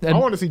watch it. That- I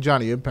want to see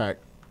Johnny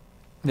Impact.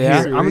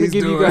 yeah, Here. I'm gonna he's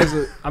give you doing. guys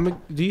a.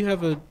 Do you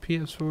have a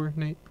PS4,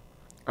 Nate?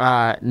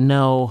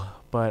 No,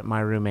 but my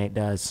roommate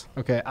does.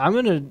 Okay, I'm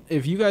gonna.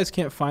 If you guys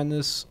can't find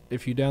this,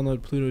 if you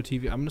download Pluto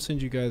TV, I'm gonna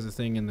send you guys a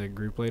thing in the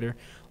group later.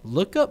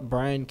 Look up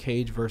Brian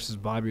Cage versus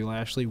Bobby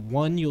Lashley.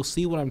 One, you'll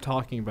see what I'm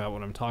talking about.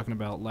 When I'm talking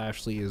about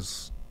Lashley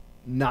is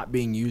not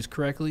being used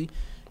correctly,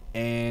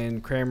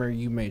 and Kramer,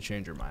 you may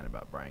change your mind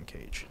about Brian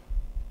Cage.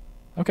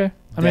 okay.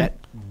 I mean,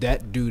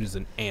 That dude is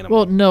an animal.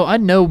 well, no, I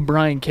know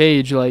Brian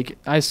Cage. Like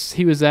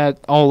he was at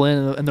All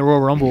In the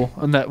Royal Rumble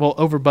on that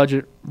over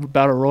budget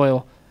Battle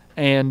Royal,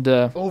 and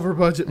Over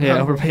budget.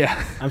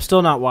 yeah. I'm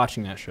still not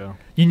watching that show.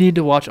 You need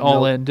to watch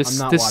All Nope, In. I'm Just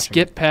not just watching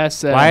skip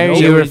past that. Why are Joey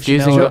you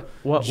refusing?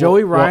 Janela.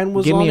 Joey Ryan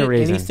was give on me a it.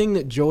 reason. Anything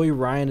that Joey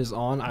Ryan is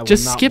on, I will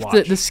Just not skip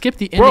watch. just skip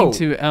the Bro, ending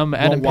to Adam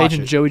watch Page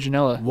and it. Joey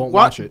Janela. Won't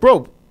watch it.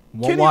 Bro,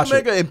 Won't Kenny watch it.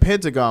 Omega and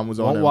Pentagon was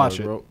on Won't there, watch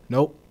it. bro.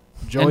 Nope.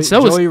 Joey, And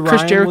so was Joey Chris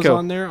Ryan Jericho. was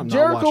on there. I'm not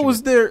Jericho watching was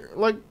it. there.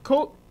 Like,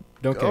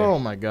 Don't care. oh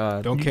my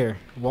God. Don't care.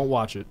 Won't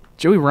watch it.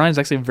 Joey Ryan's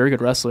actually a very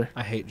good wrestler.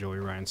 I hate Joey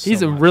Ryan so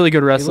He's a much. really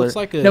good wrestler. looks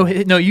like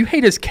a- no, you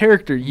hate his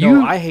character.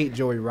 No, I hate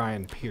Joey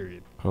Ryan,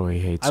 period. Oh, he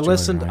hates. I Joey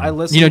listened. Ryan. I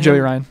listened. you know to Joey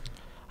him- Ryan.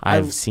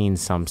 I've seen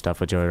some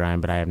stuff with Joey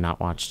Ryan, but I have not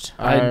watched.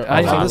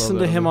 I listened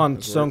to love him it. on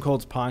It's Stone work.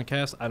 Cold's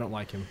podcast. I don't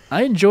like him.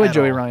 I enjoy at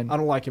Joey all. Ryan. I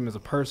don't like him as a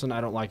person. I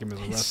don't like him as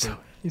a wrestler.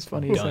 He's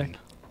funny. He's Done. like,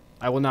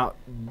 I will not.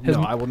 His-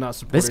 No, I will not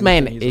support This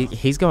man, anything he's on.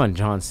 he's going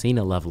John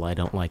Cena level. I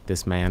don't like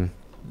this man.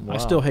 I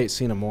still hate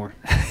Cena more.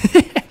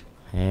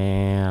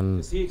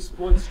 And He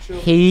exploits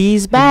children.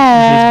 he's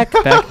back.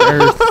 back to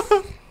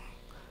earth.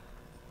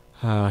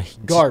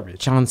 Garbage.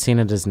 John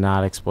Cena does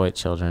not exploit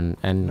children.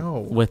 And No.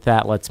 with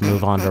that, let's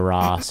move on to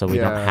Raw so we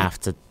don't Yeah. have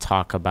to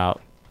talk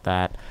about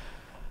that.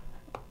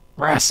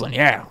 Wrestling,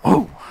 yeah.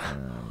 Woo. Oh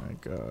my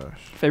gosh.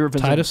 Favorite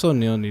Vince Titus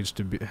O'Neil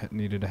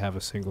needed to have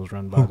a singles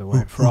run, by the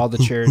way, for all the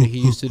charity he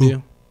used to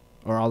do,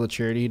 or all the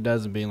charity he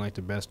does, and being like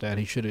the best dad.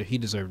 He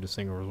deserved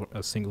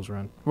a singles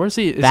run. Where's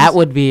he? That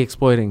would be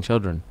exploiting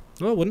children.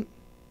 No, it wouldn't.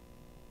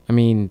 I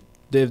mean,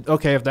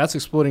 If that's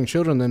exploiting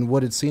children, then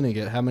what did Cena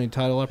get? How many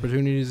title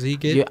opportunities did he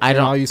get? Yeah, I And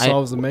don't- all you saw I-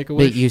 was the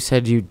Make-A-Wish? but you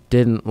said you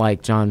didn't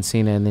like John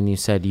Cena, and then you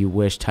said you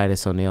wish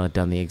Titus O'Neil had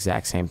done the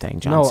exact same thing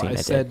John no, Cena I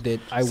did. said that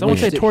I Someone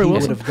wish say that Torrie he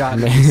would Wilson? have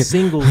gotten a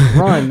singles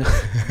run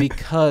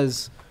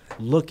because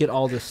look at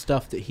all the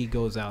stuff that he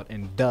goes out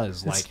and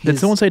does. Like, Did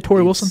someone say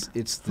Torrie Wilson?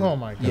 It's the, Oh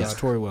my yes,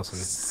 God. Torrie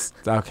Wilson.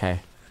 Okay.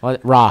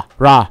 Raw.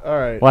 All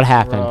right. What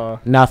happened? Raw.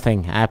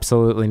 Nothing.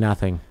 Absolutely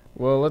nothing.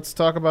 Well, let's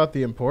talk about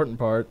the important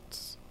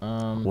parts.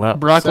 Well,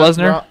 Brock Seth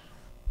Lesnar.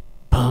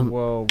 Ro-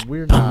 well,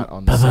 we're not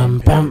on the same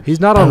page.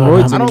 He's not on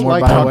roids I don't anymore,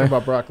 like by the talking way.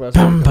 about Brock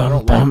Lesnar. Because I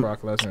don't like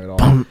Brock Lesnar at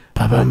all.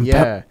 But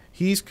yeah,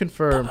 he's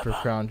confirmed for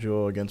Crown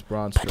Jewel against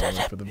Braun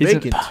Strowman for the He's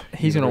vacant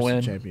he's gonna Universal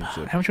win.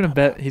 Championship. How much you gonna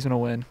bet he's gonna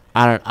win? he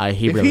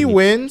If really he needs,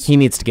 wins, he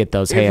needs to get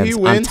those hands. if he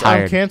wins, I'm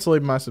tired.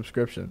 canceling my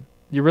subscription.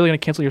 You're really gonna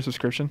cancel your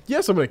subscription?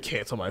 Yes, I'm gonna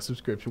cancel my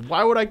subscription.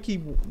 Why would I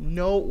keep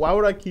Why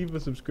would I keep a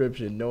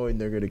subscription knowing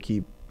they're gonna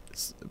keep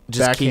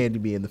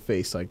backhanding me in the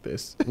face like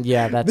this?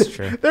 Yeah, that's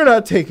true. They're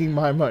not taking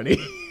my money.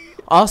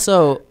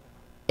 Also,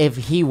 if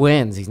he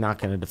wins, he's not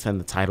going to defend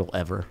the title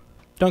ever.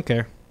 Don't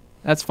care.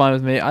 That's fine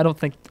with me. I don't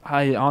think.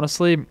 I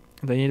honestly,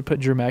 they need to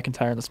put Drew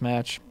McIntyre in this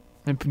match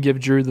and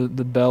give Drew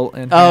the belt.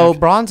 And Oh,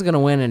 Braun's going to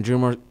win, and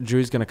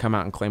Drew's going to come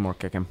out and Claymore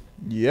kick him.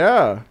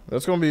 Yeah,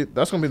 that's gonna be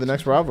the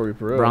next rivalry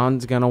for real.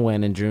 Braun's going to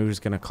win, and Drew's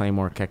going to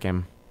Claymore kick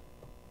him.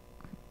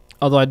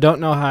 Although I don't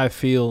know how I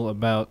feel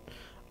about.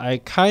 I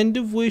kind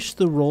of wish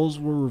the roles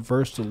were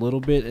reversed a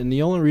little bit, and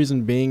the only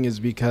reason being is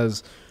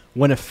because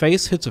when a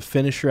face hits a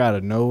finisher out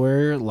of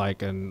nowhere,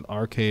 like an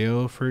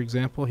RKO, for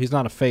example, he's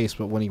not a face,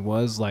 but when he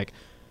was, like,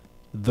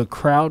 the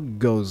crowd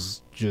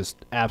goes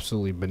just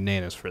absolutely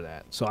bananas for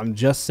that. So I'm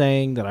just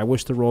saying that I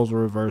wish the roles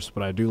were reversed,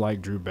 but I do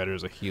like Drew better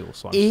as a heel,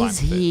 so I'm fine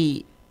Is with it.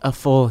 he a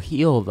full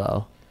heel,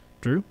 though?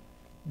 Drew?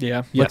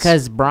 yeah, Yes.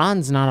 Because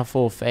Braun's not a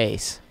full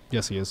face.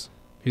 Yes, he is.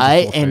 He's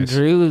a full And face.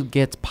 Drew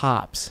gets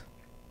pops.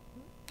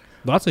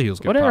 Lots of heels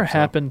get whatever pops, though.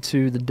 happened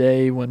to the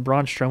day when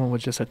Braun Strowman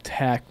would just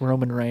attack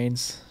Roman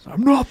Reigns?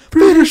 I'm not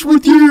finished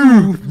with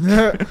you.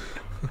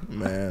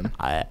 Man,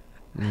 That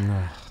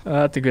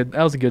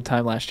was a good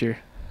time last year.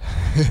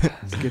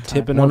 It's a good time.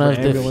 Tipping One over of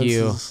the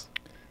ambulances.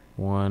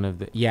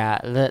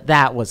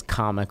 that was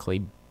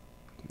comically.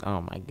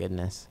 Oh my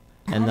goodness!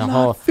 And the I'm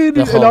whole not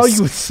finished, and all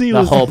you would see the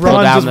was whole pull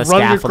Braun down just the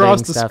running across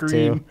scaffolding the stuff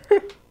screen.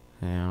 too.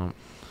 Yeah.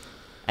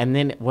 And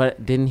then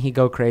what? Didn't he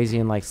go crazy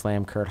and like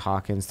slam Kurt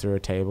Hawkins through a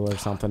table or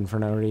something for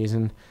no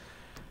reason?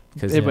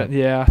 Because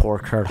yeah. poor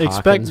Kurt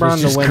Expect Hawkins Braun was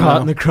to just win, caught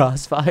though. in the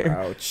crossfire.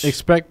 Ouch.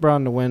 Expect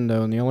Braun to win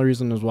though, and the only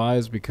reason is why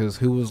is because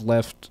who was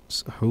left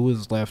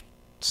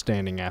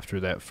standing after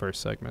that first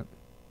segment?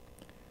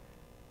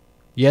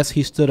 Yes,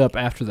 he stood up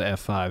after the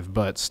F5,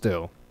 but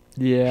still,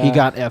 Yeah. he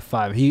got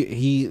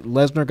F5.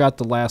 Lesnar got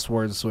the last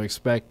word, so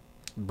expect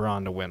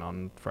Braun to win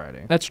on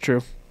Friday. That's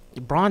true.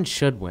 Braun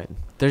should win.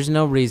 There's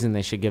no reason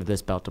they should give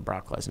this belt to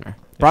Brock Lesnar.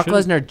 Brock should.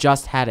 Lesnar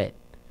just had it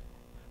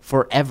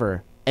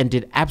forever and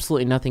did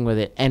absolutely nothing with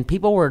it. And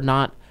people were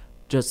not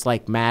just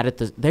like mad at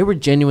the. They were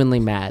genuinely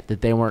mad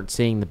that they weren't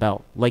seeing the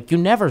belt. Like you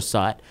never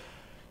saw it.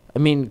 I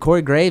mean,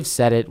 Corey Graves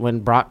said it when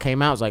Brock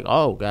came out. It was like,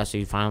 oh, guess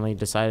he finally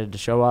decided to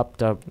show up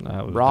to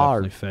That was Raw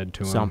or definitely fed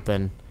to him.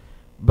 something.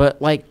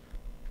 But like,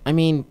 I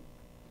mean,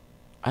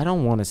 I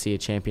don't want to see a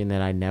champion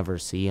that I never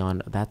see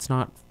on. That's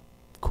not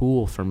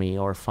cool for me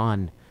or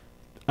fun.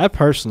 I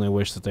personally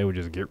wish that they would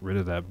just get rid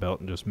of that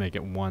belt and just make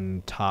it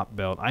one top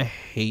belt. I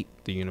hate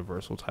the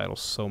Universal title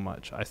so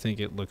much. I think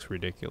it looks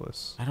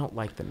ridiculous. I don't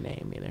like the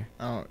name either.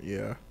 Oh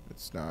yeah,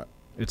 it's not.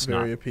 It's Very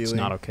not. It's appealing.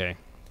 not okay.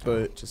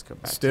 But Just go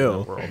back still,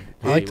 to the world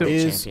I like the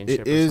heavyweight it is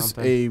championship or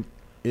something.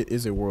 it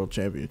is a world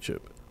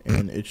championship,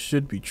 and it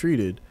should be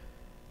treated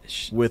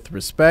with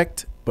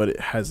respect. But it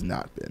has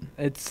not been.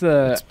 It's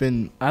It's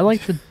been. I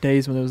like the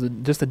days when there was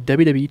just a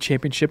WWE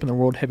Championship and the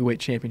World Heavyweight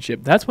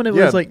Championship. That's when it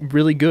Yeah. was like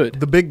really good.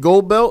 The big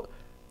gold belt,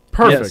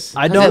 perfect. Yes.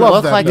 I Does don't it love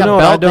look that like belt. a You know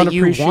what I belt don't that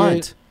you appreciate?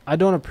 want. I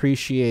don't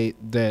appreciate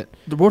that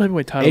The World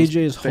Heavyweight title. AJ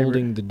is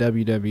holding the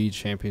WWE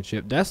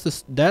Championship. That's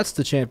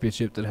the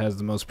championship that has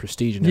the most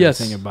prestige and Yes.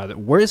 everything about it.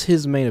 Where's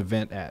his main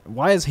event at?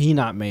 Why is he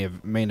not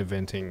main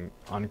eventing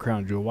on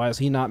Crown Jewel? Why is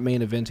he not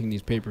main eventing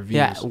these pay-per-views?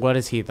 Yeah, what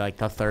is he, like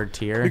the third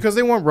tier? Because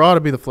they want Raw to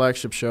be the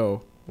flagship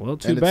show. Well,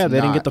 too and it's bad they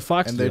didn't not, get the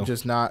Fox and deal. they're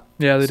just not.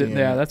 Yeah, they seeing did.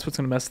 Yeah, it. that's what's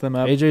gonna mess them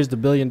up. AJ's the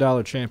 $1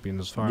 billion champion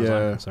as far as Yeah.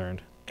 I'm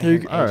concerned.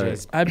 And All right.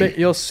 AJ's I bet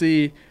you'll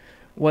see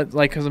what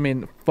because I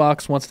mean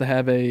Fox wants to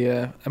have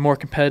a more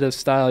competitive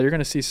style. You're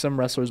gonna see some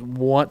wrestlers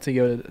want to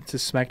go to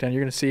SmackDown.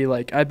 You're gonna see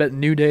like I bet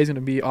New Day's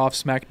gonna be off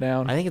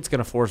SmackDown. I think it's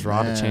gonna force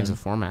Raw to change the Man.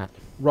 format.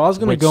 Raw's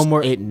going to which go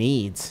more. It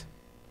needs.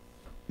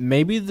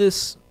 Maybe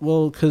this.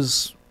 Well,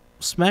 because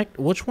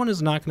which one is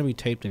not going to be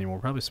taped anymore?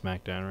 Probably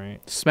SmackDown, right?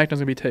 SmackDown's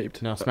gonna be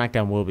taped. No,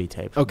 SmackDown will be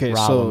taped. Okay,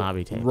 Raw so will not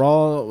be taped.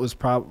 Raw is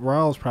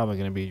probably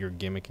going to be your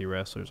gimmicky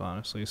wrestlers,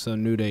 honestly. So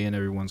New Day and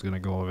everyone's going to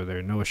go over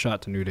there. No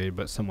shot to New Day,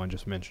 but someone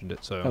just mentioned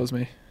it. So That was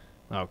me.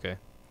 okay.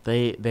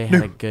 They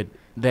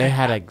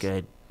had a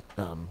good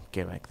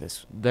gimmick.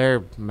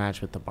 Their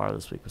match with the Bar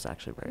this week was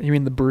actually very. You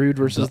mean the Brood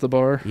versus the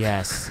Bar?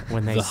 Yes,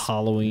 when The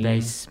Halloween. they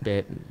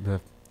spit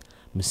the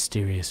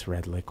mysterious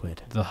red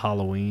liquid. The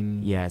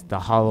Halloween. Yes,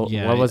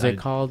 Yeah, what was I- it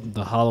called?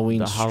 The Halloween,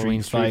 The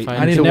Halloween street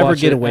fight. I need You to can never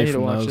watch get it. away I need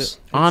from to watch those. it.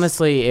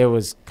 Honestly, it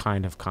was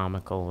kind of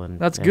comical and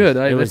That's and good.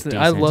 It was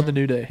I love decent. the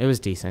New Day. It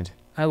was decent.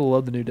 I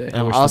love the New Day.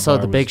 I wish the Also,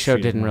 Bar the was Big Show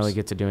treated didn't really more-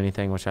 get to do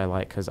anything, which I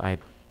like because I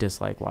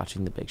dislike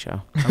watching the Big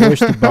Show. I wish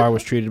the Bar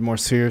was treated more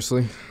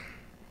seriously.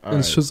 All And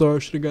right. Cesaro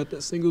should have got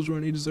that singles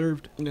run he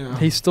deserved.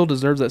 He still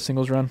deserves that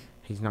singles run.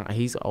 He's not.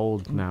 He's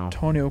old now.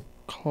 Antonio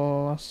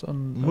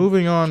Clausen.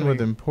 Moving on Sorry.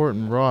 with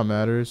important Raw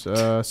matters.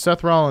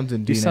 Seth Rollins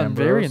and You Dean sound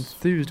very Ambrose.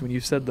 enthused when you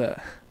said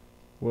that.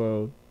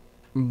 Well,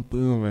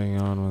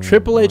 Moving on. With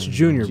Triple H one.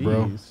 Jr.,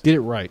 bro. Jeez. Get it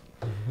right.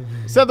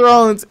 Seth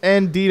Rollins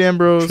and Dean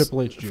Ambrose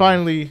Triple H Jr.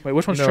 finally. Wait,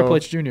 which one's you know- Triple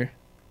H Jr.?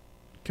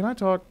 Can I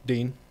talk?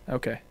 Dean.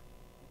 Okay.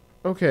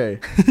 Okay.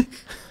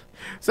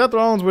 Seth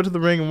Rollins went to the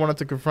ring and wanted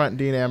to confront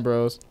Dean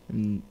Ambrose,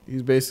 and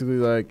he's basically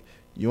like,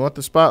 "You want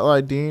the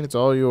spotlight, Dean? It's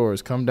all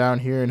yours. Come down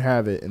here and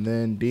have it." And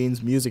then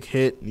Dean's music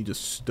hit, and he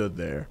just stood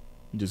there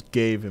and just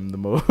gave him the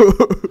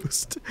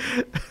most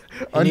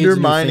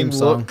undermining theme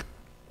song. look.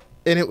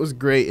 And it was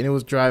great, and it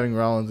was driving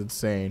Rollins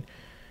insane.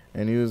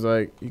 And he was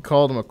like, he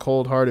called him a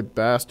cold-hearted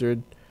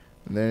bastard,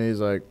 and then he's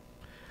like,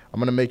 "I'm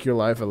gonna make your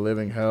life a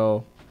living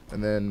hell."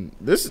 And then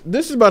this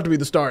is about to be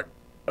the start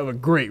of a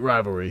great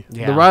rivalry.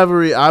 Yeah. The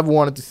rivalry I've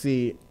wanted to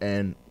see,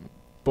 and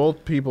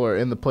both people are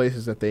in the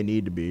places that they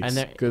need to be. And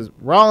they're- Because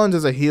Rollins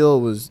as a heel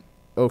was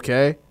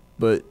okay,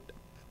 but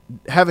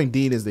having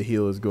Dean as the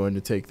heel is going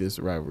to take this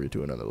rivalry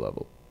to another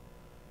level.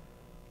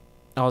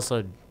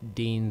 Also,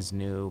 Dean's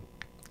new.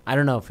 I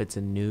don't know if it's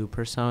a new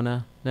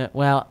persona.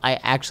 Well,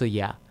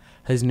 yeah,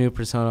 his new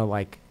persona,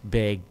 like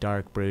big,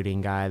 dark,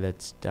 brooding guy.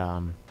 That's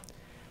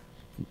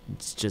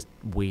it's just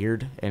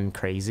weird and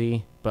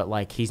crazy. But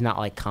like, he's not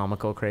like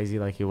comical crazy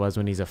like he was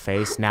when he's a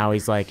face. Now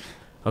he's like,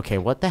 okay,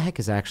 what the heck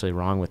is actually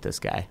wrong with this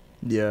guy?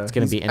 Yeah, It's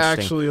gonna he's be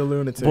interesting. actually a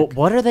lunatic. But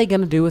what are they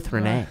gonna do with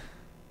Renee?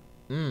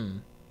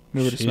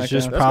 Move it to She's SmackDown.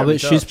 just That's probably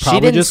gonna be she's tough. She probably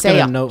didn't just say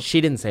gonna know. she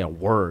didn't say a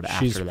word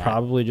She's after that.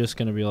 probably just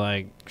gonna be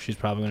like. She's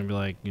probably gonna be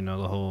like, you know,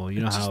 the whole.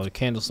 You know how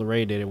Candice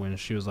LeRae did it when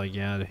she was like,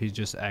 yeah, he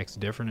just acts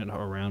different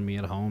around me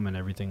at home and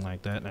everything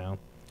like that now.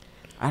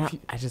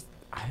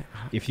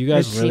 If you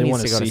guys She really needs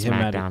want to to go to see him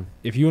SmackDown.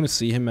 if you want to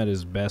see him at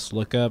his best,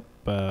 look up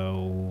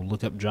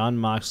John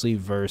Moxley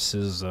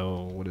versus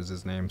what is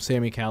his name,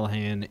 Sami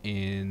Callihan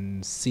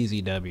in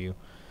CZW.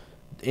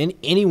 In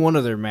any one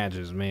of their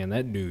matches, man,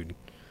 that dude,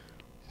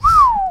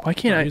 Why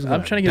can't He's I?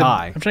 gonna I'm trying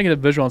to get a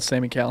visual on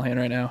Sami Callihan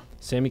right now.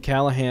 Sami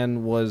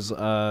Callihan was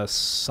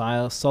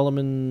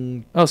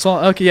Solomon. Oh, so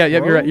okay, yeah,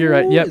 yep, you're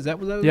right. Yep, Is that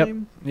was that his Yep.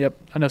 name? yep.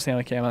 I know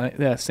Sami Callihan.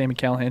 Yeah, Sami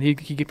Callihan. He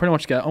pretty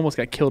much almost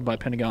got killed by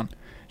Pentagon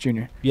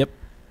Jr.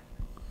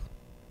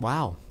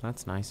 Wow,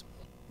 that's nice.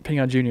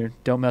 Pentagon Jr.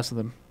 Don't mess with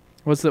him.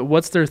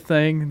 What's their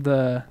thing?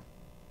 Their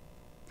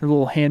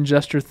little hand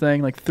gesture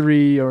thing, like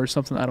 3 or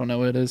something. I don't know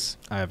what it is.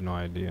 I have no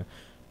idea.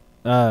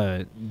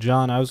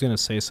 John, I was gonna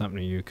say something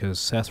to you because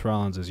Seth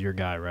Rollins is your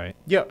guy, right?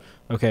 Yep.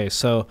 Okay,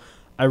 so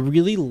I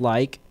really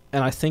like,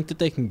 and I think that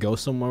they can go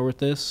somewhere with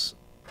this.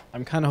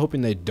 I'm kind of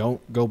hoping they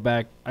don't go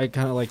back. I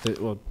kind of like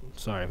the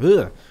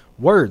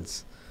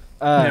words.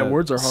 Yeah,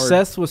 words are hard.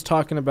 Seth was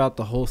talking about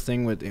the whole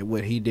thing with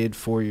what he did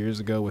 4 years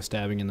ago with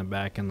stabbing in the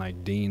back and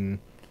like Dean,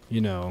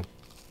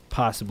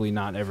 possibly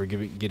not ever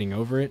getting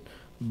over it.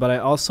 But I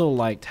also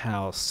liked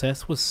how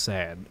Seth was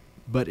sad,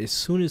 but as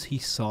soon as he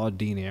saw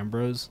Dean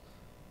Ambrose,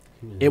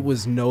 it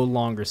was no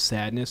longer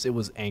sadness, it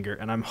was anger.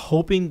 And I'm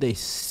hoping they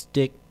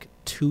stick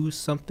to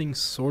something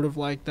sort of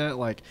like that.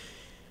 Like,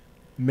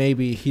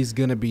 maybe he's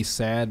going to be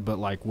sad, but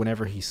like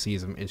whenever he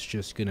sees him, it's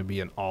just going to be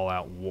an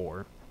all-out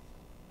war.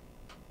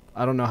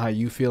 I don't know how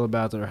you feel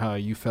about it or how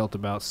you felt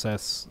about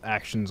Seth's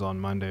actions on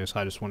Monday, so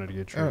I just wanted to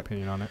get your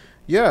opinion on it.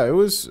 Yeah, it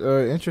was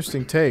an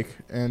interesting take.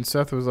 And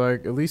Seth was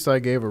like, at least I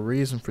gave a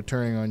reason for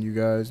turning on you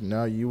guys.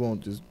 Now you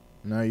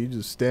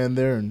just stand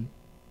there and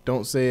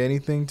don't say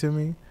anything to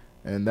me.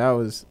 And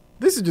this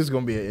is just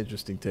going to be an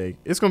interesting take.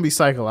 It's going to be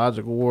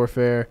psychological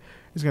warfare.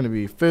 It's going to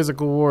be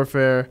physical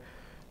warfare.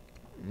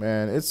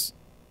 Man, this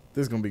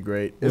is going to be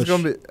great.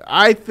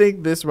 I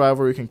think this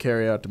rivalry can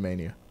carry out to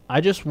Mania. I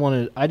just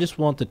want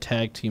the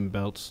tag team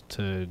belts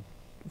to,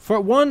 for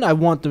one, I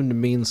want them to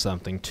mean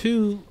something.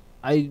 2,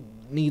 I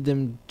need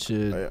them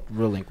to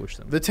relinquish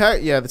them. The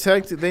tag,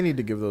 they need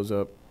to give those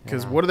up.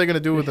 Because what are they going to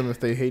do with them if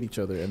they hate each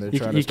other and they're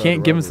trying to You start can't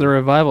a give them to the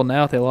rivalry? Revival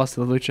now if they lost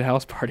to the Lucha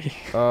House Party.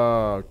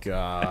 Oh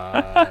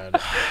God!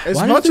 As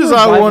Why much does as the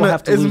I Revival want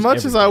have to as lose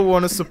much as I everything?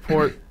 want to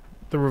support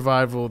the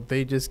Revival,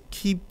 they just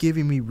keep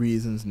giving me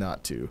reasons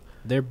not to.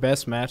 Their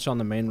best match on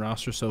the main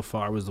roster so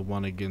far was the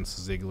one against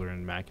Ziggler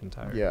and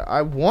McIntyre. Yeah,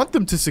 I want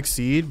them to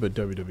succeed, but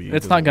WWE.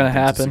 It's doesn't not gonna want them to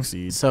happen.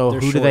 succeed. So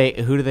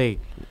They're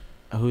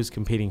who's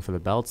competing for the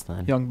belts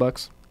then? Young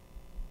Bucks.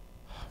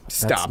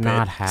 Stop it!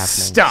 not happening.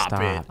 Stop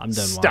Stop. it! I'm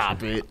done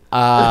Stop watching.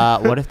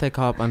 it! What if they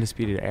call up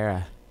Undisputed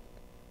Era?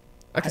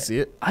 I can see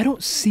it. I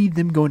don't see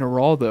them going to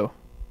Raw though.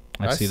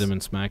 I see them in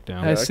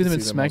SmackDown. I I see can them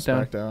in on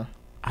SmackDown.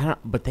 I don't.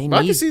 But they But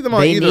I need. can see them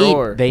on they either need,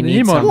 or. They They need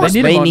need them on- some,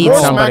 they need They them on need Or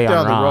Raw. somebody SmackDown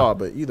on to Raw. Raw,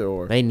 but either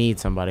or. They need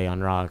somebody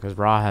on Raw because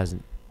Raw has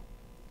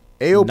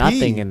AOP.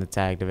 nothing in the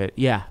tag division.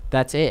 Yeah,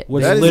 that's it.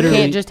 Was That is you literally-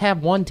 can't just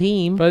have one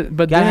team. But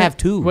gotta then- have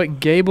 2. What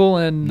Gable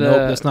and Nope,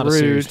 that's not a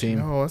series Rude. team.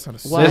 No, that's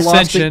not a Well, series.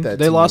 Ascension. That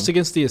They team. lost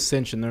against the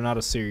Ascension. They're not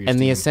a series And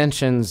team. the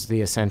Ascension's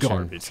the Ascension.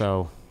 Garbage.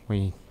 So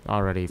we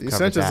already The covered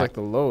Ascension's that. like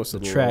the lowest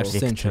of The the trash low.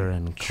 thing. Victor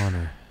and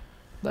Connor.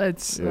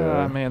 That's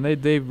Yeah. man,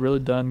 they've really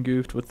done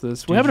goofed with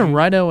this. What Did happened to you-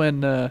 Rhino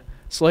and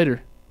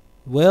Slater?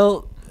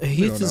 Well, don't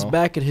Heath is know.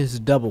 back at his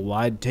double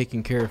wide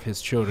taking care of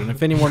his children.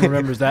 If anyone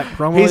remembers that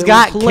promo, He's it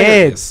got was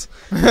hilarious.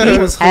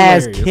 It was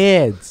As hilarious.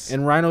 kids.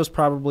 And Rhino's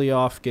probably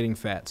off getting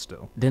fat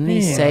still. Didn't he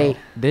Yeah. say?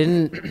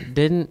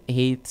 Didn't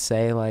he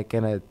say like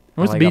in a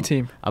What's like the B a,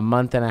 team? a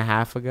month and a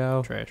half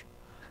ago Trash.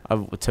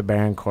 to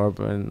Baron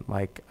Corbin?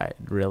 Like I'd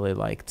really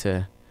like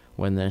to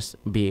win this,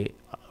 be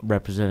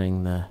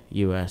representing the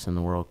U.S. in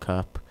the World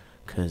Cup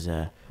because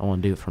I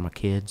want to do it for my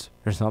kids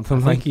or something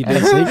I like think he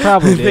that. did. He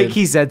probably I think did.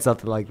 he said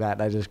something like that.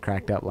 And I just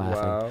cracked up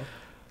laughing. Wow. All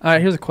right,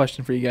 here's a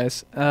question for you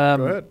guys. Go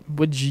ahead.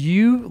 Would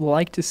you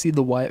like to see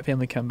the Wyatt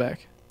family come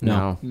back?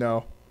 No.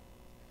 No.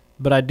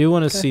 But I do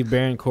want to Okay. see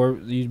Baron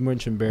Corbin. You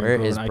mentioned Baron Where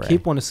Corbin. is I Bray?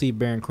 keep wanting to see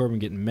Baron Corbin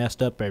getting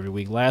messed up every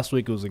week. Last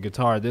week it was a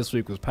guitar. This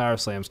week was power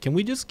slams. Can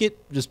we just get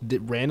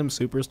random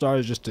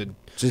superstars just to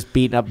Just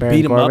beating up Baron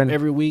beat him Corbin. up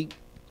every week?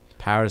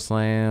 Power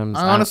slams.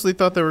 I honestly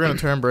thought they were going to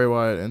turn Bray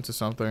Wyatt into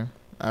something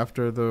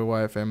after the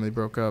Wyatt family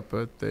broke up,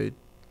 but they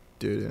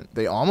didn't.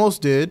 They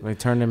almost did. They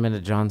turned him into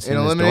John In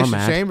Cena's Elimination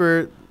doormat.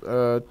 Chamber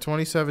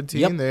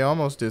 2017, Yep. they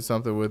almost did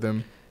something with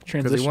him because he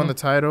Transition won the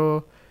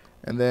title,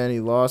 and then he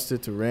lost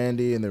it to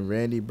Randy, and then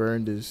Randy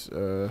burned his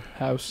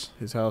house.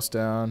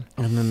 down.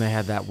 And then they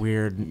had that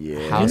weird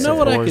Yeah. House You know of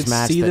what I Horrors could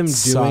match see that them doing?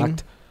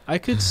 sucked. I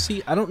could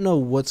see. I don't know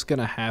what's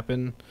gonna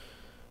happen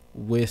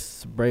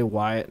with Bray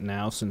Wyatt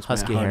now since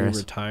Husky Matt Hardy Harris.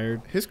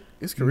 retired. His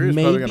career is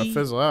probably going to Maybe-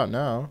 fizzle out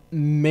now.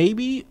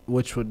 Maybe,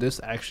 which would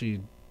this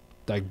actually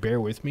like bear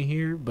with me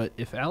here? But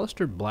if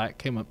Aleister Black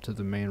came up to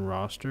the main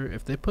roster,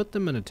 if they put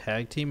them in a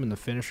tag team and the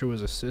finisher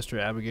was a Sister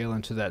Abigail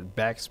into that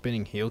back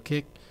spinning heel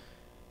kick,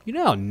 you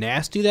know how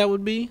nasty that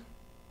would be.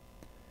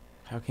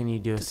 How can you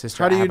do a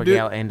Sister How do you do-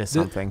 Abigail into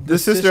something? The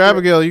Sister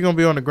Abigail, you're going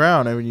to be on the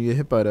ground and when you get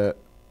hit by that.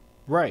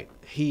 Right.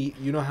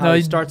 You know how No, he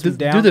you starts do- him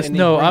down. do this. And he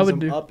No, I brings would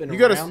him do- up and You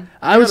gotta around?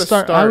 I would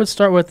gotta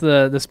start with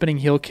the spinning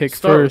heel kick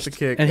Start with first, the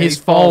kick, and and he's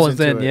he falls falling.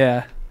 Then into it.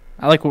 yeah,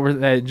 I like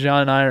what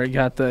John and I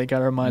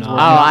got our minds No. Oh,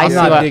 working. I I'm see.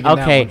 not What, digging that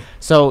okay, one.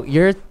 so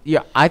you're.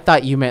 I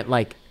thought you meant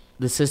like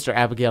the Sister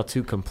Abigail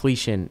to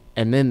completion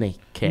and then they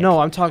kick. No,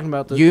 I'm talking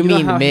about the. You know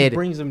mean how mid. He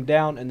brings him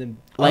down and then.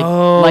 like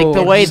Oh,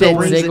 the way so that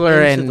brings it Ziggler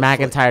into and the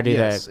foot. McIntyre do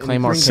Yes, the and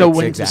Claymore brings- kicks. So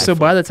when exactly. so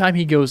by the time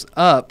he goes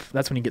up,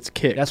 that's when he gets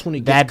kicked. That's when he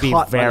gets That'd be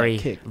caught by very-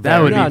 that kick.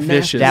 That would be nasty.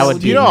 vicious. That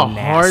would be You know how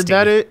hard nasty.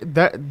 that is.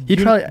 That He'd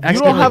you, probably you don't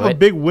accidentally have a wait.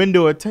 big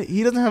window.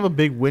 He doesn't have a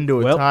big window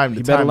of Well, time he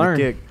to better time learn.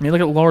 the kick. I mean,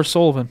 look at Lars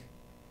Sullivan.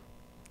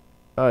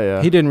 Oh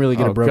yeah, He didn't really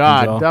get oh a broken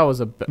God, jaw. that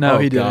was a No, oh,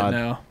 he God.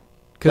 didn't. No.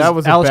 That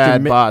was a Alistair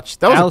bad mi- botch.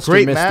 That was Alistair a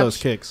great missed match. those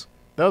kicks.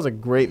 That was a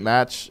great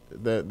match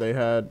that they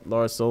had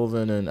Lars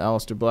Sullivan and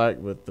Aleister Black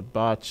with the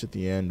botch at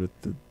the end with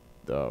the.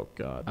 Oh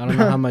God. I don't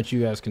know how much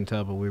you guys can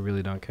tell, but we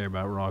really don't care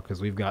about Raw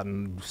because we've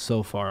gotten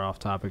so far off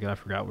topic. I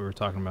forgot we were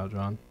talking about,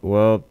 John.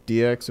 Well,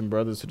 DX and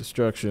Brothers of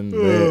Destruction.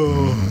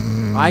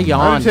 I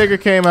yawned Undertaker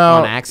came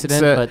out on accident,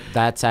 said- but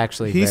that's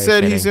actually he very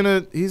said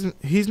fitting.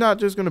 he's not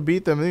just gonna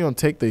beat them. He's gonna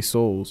take their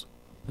souls.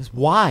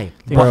 Why?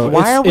 Bro,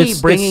 Why are we it's-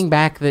 bringing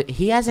back the?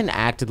 He hasn't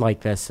acted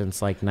like this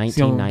since like gonna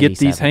 1997. get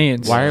these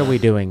hands. Why are we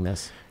doing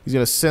this? He's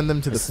gonna send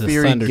them to the It's the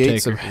fiery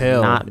gates of Thundertaker.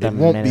 hell. Not the It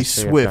won't be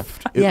Ministry of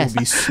swift. It Yes. will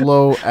be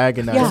slow,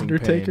 agonizing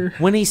Undertaker. pain.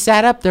 When he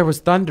sat up, there was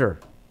thunder.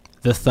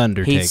 The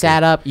Thundertaker. He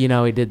sat up. You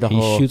know, he did the He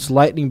whole. shoots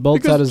lightning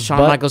bolts Because out his Shawn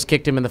butt. Michaels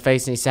kicked him in the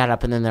face, and he sat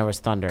up, and then there was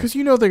thunder. Because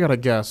you know they gotta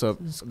gas up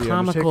the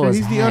comical Undertaker. as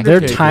He's the heck. Undertaker.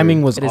 Their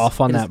timing was It is- off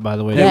on it is- that, by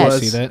the way. It Did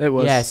Yes. you see that? It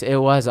was. Yes, it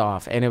was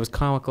off, and it was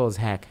comical as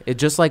heck. It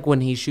just like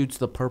when he shoots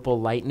the purple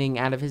lightning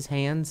out of his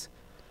hands.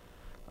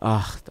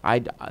 Ugh,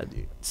 I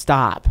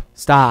stop.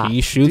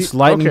 He shoots Do-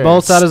 lightning okay.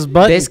 bolts out his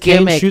butt. This and Kane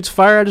gimmick- shoots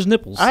fire out his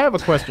nipples. I have a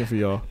question for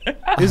y'all.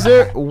 Is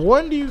there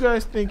when do you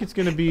guys think it's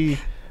gonna be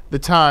the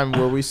time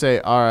where we say,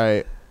 all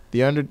right,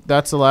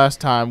 that's the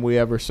last time we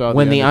ever saw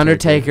When the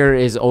Undertaker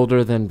is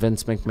older than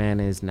Vince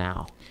McMahon is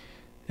now.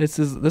 This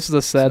is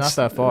a sad. not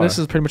that far. This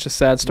is pretty much a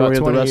sad story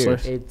of the 20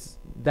 wrestler. years.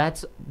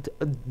 That's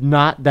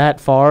not that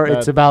far.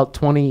 It's That- about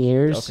 20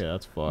 years. Okay,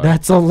 that's far.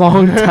 That's a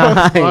long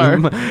That's far.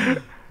 time.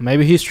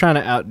 Maybe he's trying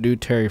to outdo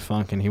Terry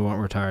Funk and he won't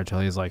retire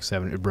until he's like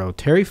 70. Bro,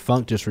 Terry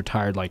Funk just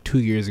retired like 2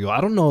 years ago. I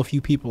don't know if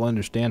you people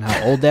understand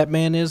how old that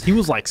man is. He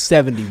was like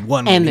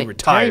 71 when And he Terry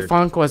retired.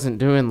 Funk wasn't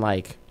doing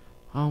like,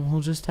 oh,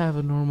 we'll just have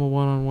a normal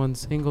one-on-one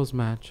singles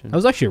match. And That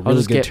was actually a I'll really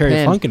just good get Terry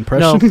pinned. Funk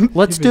impression.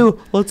 No,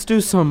 let's do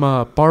some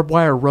barbed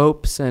wire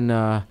ropes and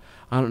I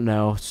don't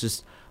know, it's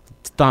just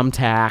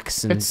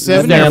thumbtacks and It's is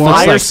there 71.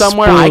 fire Like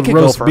somewhere? I spoiled could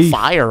go roast for beef.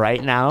 fire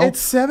right now. It's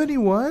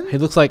 71. He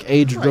looks like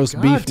aged Oh my roast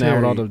God, beef now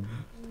with all Terry. the.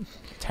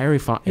 Terry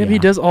Funk. If yeah. he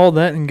does all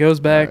that and goes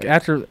back Right.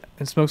 after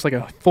and smokes like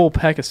a full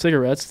pack of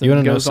cigarettes, then You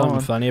want to know goes something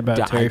on. funny about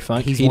Yeah, Terry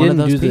Funk? he's he one of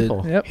didn't those do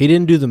people. Yep. He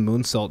didn't do the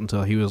moonsault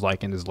until he was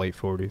like in his late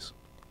 40s.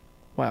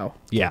 Wow.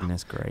 Yeah.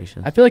 Goodness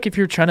gracious. I feel like if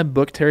you're trying to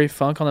book Terry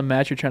Funk on a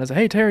match, you're trying to say,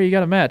 "Hey Terry, you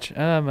got a match?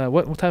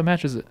 What type of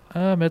match is it?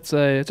 It's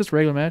just a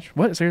regular match.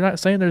 What? So you're not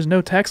saying there's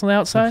no tax on the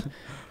outside?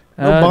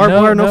 No barbed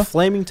wire, no no.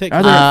 flaming tick.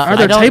 Are there- I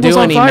there don't tables do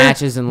on any fire?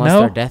 matches unless No?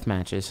 they're death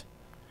matches.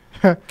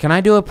 Can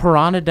I do a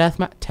piranha death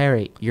match?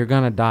 Terry, you're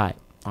gonna die.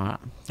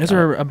 Is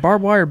there a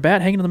barbed wire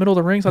bat hanging in the middle of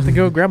the ring so I have to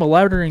go grab a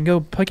ladder and go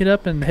pick it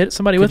up and hit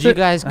somebody Could with you it?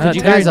 guys,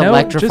 Terry, no?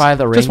 electrify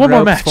the ring just one more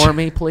ropes match. for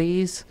me,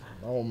 please?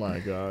 Oh my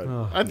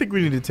God. I think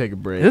we need to take a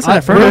break. This is real,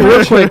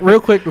 affirmative. real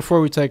quick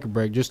before we take a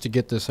break, just to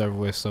get this over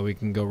with so we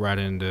can go right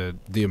into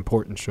the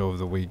important show of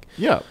the week.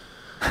 Yeah.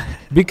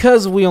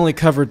 Because we only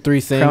covered 3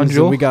 Crown things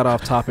Jewel? and we got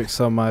off topic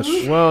so much.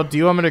 Well, do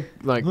you want me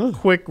to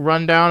quick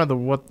rundown of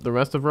the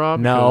rest of Raw?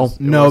 No. Because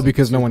it No, wasn't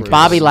because no one super-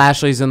 cares. Bobby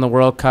Lashley's in the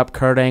World Cup.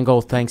 Kurt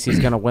Angle thinks he's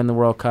going to win the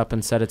World Cup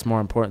and said it's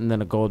more important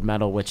than a gold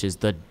medal, which is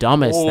the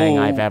dumbest thing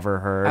I've ever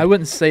heard. I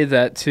wouldn't say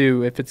that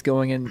too if it's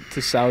going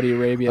into Saudi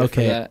Arabia for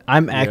Okay, that.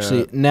 I'm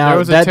actually There now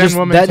was a that just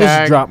 10-woman that just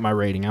tag. dropped my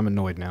rating. I'm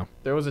annoyed now.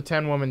 There was a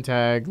 10-woman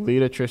tag.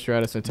 Lita, Trish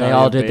Stratus, Natalia,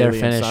 all did their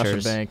Bayley, and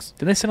finishers. Sasha Banks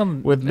Did they send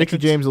on with Mickey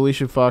entrance? James,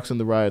 Alicia Fox, and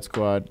the Riot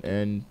Squad,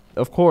 and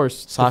of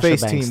course Sasha the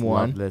face Banks team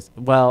loved won. this.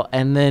 Well,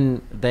 and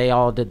then they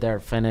all did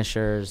their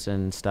finishers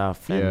and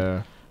stuff. And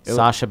Yeah.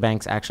 Sasha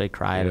Banks actually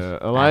cried. Yeah.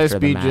 Elias after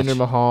the beat match. Jinder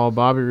Mahal.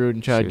 Bobby Roode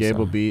and Chad She was,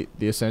 Gable beat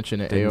The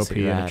Ascension and didn't see AOP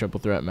in a that. triple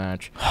threat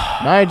match.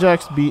 Nia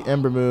Jax beat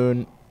Ember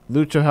Moon.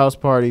 Lucha House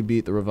Party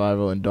beat The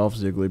Revival, and Dolph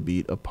Ziggler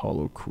beat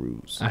Apollo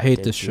Crews. I hate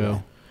did this see show.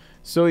 that.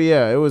 So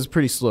yeah, it was a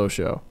pretty slow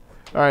show.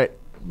 All right,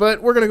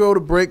 but we're gonna go to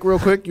break real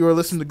quick. You are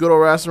listening to Good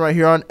Old Wrestling right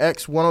here on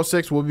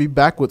X106. We'll be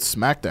back with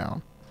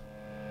SmackDown.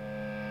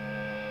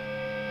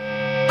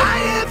 I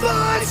hear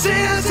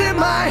voices in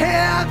my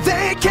head,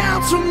 they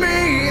counsel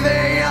me,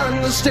 they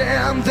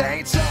understand,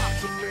 they talk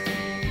to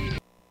me.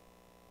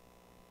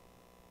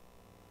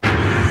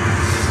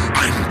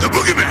 I'm the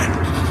boogeyman,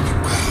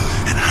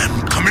 and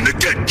I'm coming to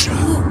get you.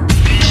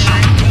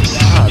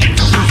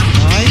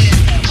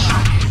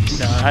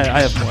 No,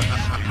 I have more.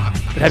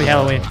 Happy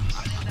Halloween.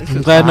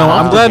 I'm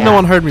glad no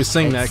one heard me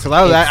sing that because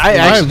I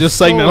actually just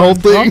sang that whole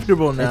thing.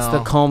 Comfortable now. It's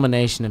the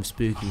culmination of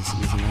spooky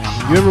season.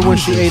 Man. You remember when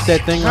she ate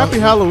that thing? Happy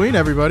Halloween,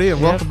 everybody,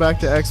 and welcome back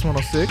to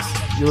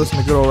X106. You're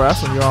listening to Good Old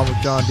Wrestling. You're on with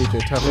John,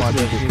 DJ Teflon,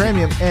 DJ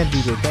Premium, and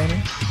DJ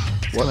Thane.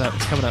 It's coming up.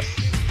 It's coming up.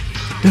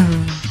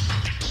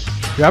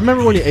 Yeah, I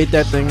remember when you ate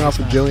that thing off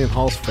of Jillian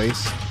Hall's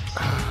face.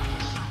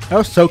 That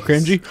was so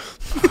cringy.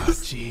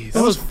 Jeez.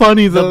 That was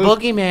funny, The though.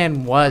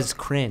 boogeyman was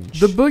cringe.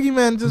 The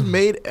boogeyman just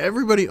made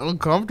everybody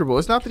uncomfortable.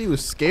 It's not that he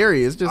was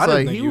scary. It's just I didn't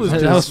like think he he was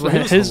was- just. He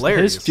was his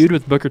hilarious. feud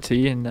with Booker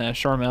T and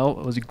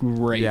Sharmell was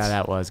great. yeah,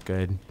 that was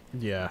good.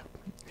 Yeah.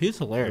 He's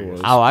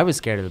hilarious. Oh, I was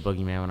scared of the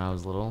boogeyman when I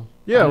was little.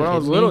 Yeah, Are you when I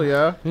was kidding little, me?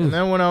 yeah. Ooh. And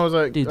then when I was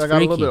like, Dude's I got a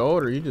little freaky. bit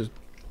older, he just.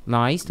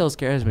 No, he still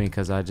scares me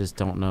because I just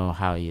don't know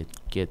how you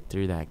get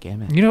through that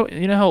gimmick. You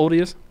know how old he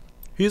is?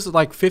 He's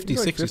like 50, He's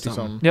like 60 50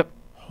 something. Yep.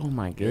 Oh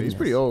my goodness. Yeah, he's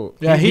pretty old.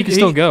 Yeah, he can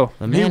still go.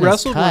 The He man is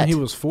wrestled when cut. he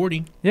was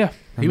 40. Yeah.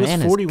 The he was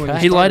man is 40 when he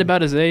cut. He lied started.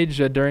 about his age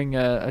during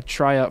a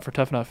tryout for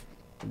Tough Enough.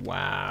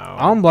 Wow.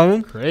 I don't blame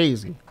him.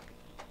 Crazy.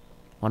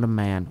 What a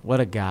man. What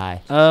a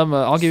guy.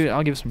 I'll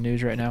give some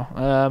news right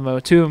now.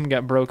 Two of them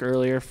got broke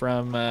earlier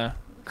from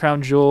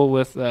Crown Jewel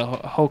with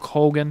Hulk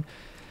Hogan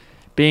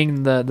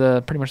being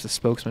the pretty much the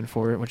spokesman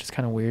for it, which is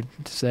kind of weird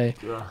to say.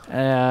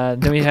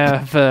 Then we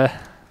have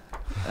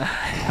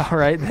all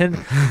right.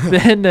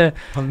 Then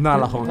I'm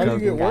not a Hulk How do you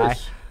Hogan get guy.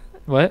 worse?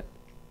 what?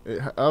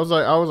 I was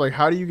like,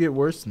 how do you get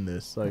worse than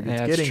this? Like, Yeah,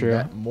 it's that's getting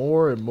true.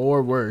 more and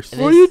more worse.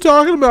 And What are you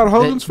talking about?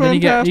 Hogan's Then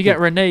you fantastic. got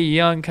Renee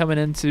Young coming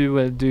in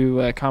to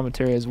do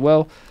commentary as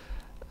well.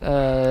 Ty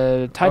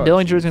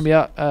Dillinger is jeez. going to be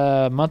out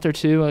a month or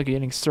two,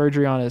 getting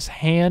surgery on his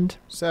hand.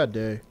 Sad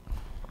day.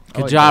 I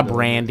Good like job, that, though.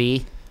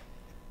 Randy.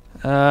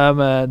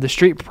 The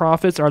Street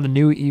Profits are the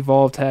new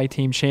Evolve Tag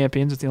Team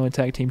Champions. It's the only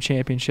tag team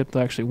championship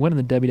they'll actually win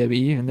in the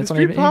WWE, and The that's not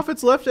Street even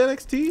Profits left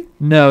NXT?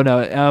 no.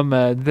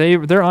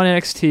 They're on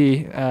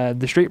NXT.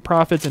 The Street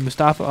Profits and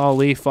Mustafa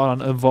Ali fought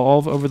on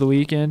Evolve over the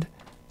weekend,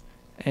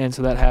 and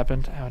so that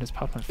happened. Oh, it just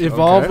popped my phone.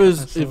 Evolve Okay.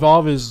 is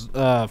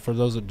for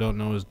those that don't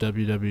know, is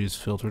WWE's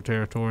filter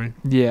territory.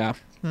 Yeah,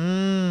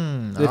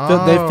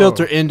 They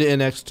filter into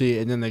NXT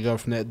and then they go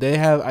from there. They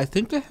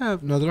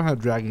don't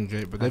have Dragon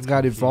Gate, but they've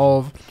got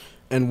Evolve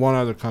and one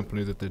other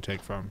company that they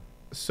take from.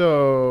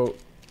 So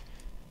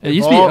it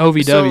used to be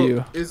OVW.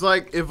 So is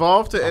like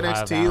Evolve to Ohio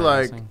NXT Valley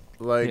like Wrestling.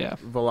 like Yeah.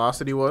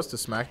 Velocity was to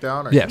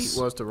SmackDown or Yes.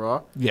 Heat was to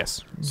Raw.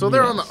 Yes. So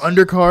they're on the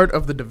undercard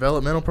of the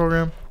developmental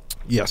program.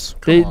 Yes.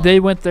 They Come on. they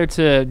went there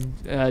to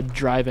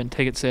drive in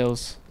ticket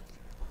sales.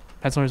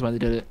 That's the only reason why they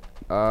did it.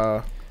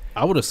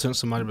 I would have sent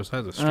somebody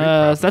besides the Street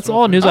Profits. That's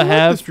all news I like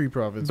have. the Street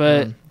Profits,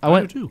 But man. I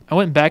do too.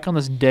 went back on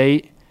this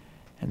date,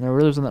 and there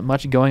really wasn't that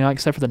much going on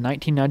except for the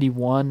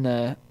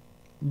 1991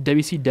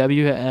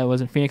 WCW was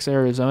in Phoenix,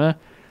 Arizona.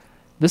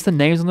 The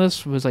names on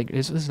this was like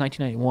this is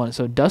 1991.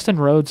 So Dustin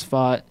Rhodes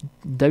fought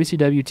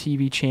WCW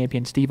TV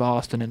champion Steve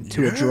Austin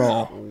to a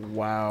draw.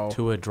 Wow.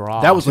 To a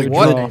draw. That was like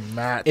What good. a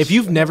match. If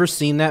you've never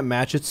seen that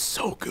match, it's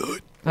so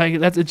good. Like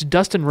it's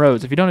Dustin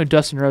Rhodes. If you don't know who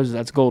Dustin Rhodes is,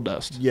 that's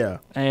Goldust, Yeah.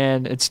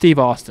 and it's Steve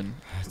Austin.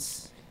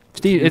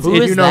 Steve, Who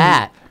is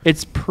that?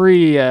 It's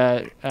pre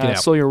out.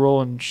 Slow Your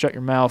Roll and Shut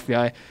Your Mouth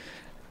guy.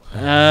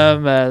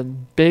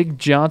 Big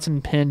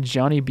Johnson pinned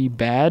Johnny B.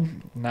 Bad.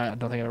 I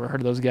don't think I've ever heard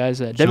of those guys.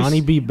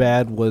 Johnny B.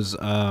 Bad was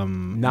Not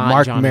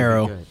Mark Johnny B.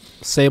 Marrow, Good.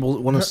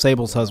 Sable, one of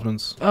Sable's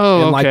husbands.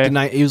 Oh, In, like,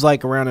 okay. he was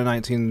like around in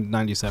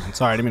 1997.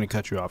 Sorry, I didn't mean to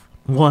cut you off.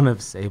 One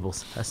of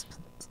Sable's husbands.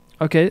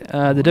 Okay,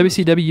 the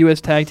WCW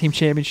US Tag Team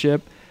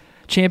Championship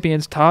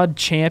champions Todd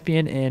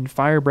Champion and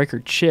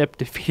Firebreaker Chip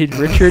defeated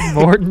Richard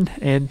Morton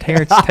and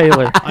Terrence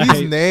Taylor.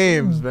 These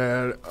names,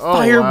 man. Oh,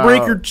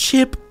 Firebreaker wow.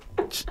 Chip.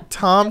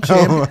 Tom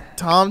Champion.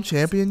 Tom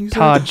Champion, you said?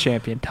 Todd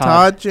Champion.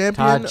 Todd Champion?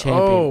 Todd Champion.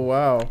 Oh,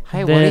 wow.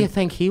 Hey, what do Then- you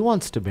think he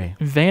wants to be?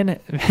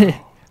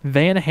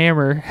 Van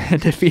Hammer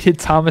defeated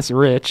Thomas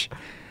Rich.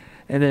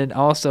 And then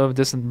also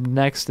this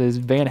next is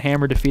Van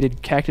Hammer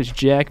defeated Cactus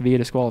Jack via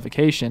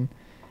disqualification.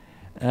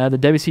 The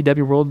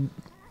WCW World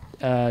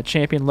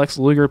Champion Lex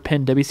Luger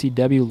pinned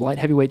WCW Light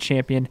Heavyweight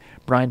Champion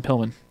Brian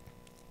Pillman.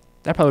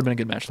 That probably would have been a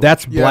good match. to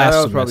That's Yeah, blasphemous.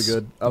 that was probably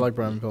good. I like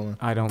Brian Pillman.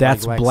 I don't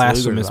That's like Lex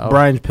blasphemous. Luger, though.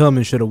 Brian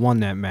Pillman should have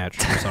won that match.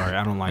 I'm sorry,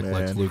 I don't like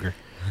Lex Man. Luger.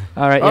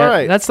 All right, All yeah,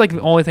 right. that's like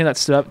the only thing that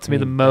stood up to me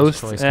the Best most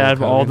choice, out of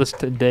Hulk all Hogan. this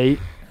to date.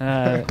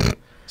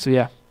 So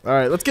yeah, All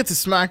right, let's get to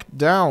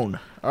SmackDown.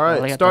 All Well,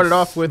 they right, got started the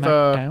off with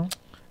SmackDown.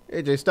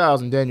 AJ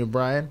Styles and Daniel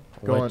Bryan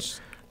Which-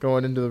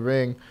 going into the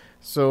ring.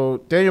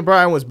 So Daniel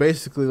Bryan was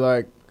basically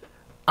like,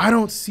 I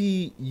don't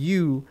see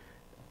you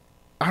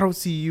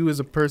as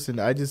a person.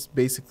 I just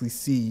basically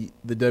see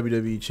the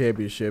WWE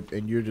Championship,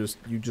 and you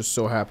just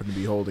so happen to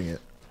be holding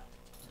it.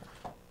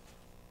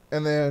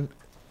 And then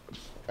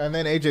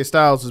AJ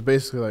Styles was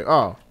basically like,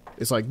 oh,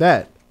 it's like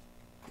that.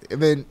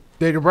 And then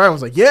Daniel Bryan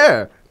was like,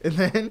 yeah.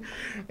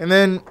 And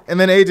then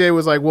AJ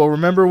was like, well,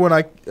 remember when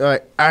I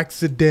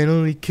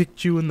accidentally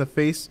kicked you in the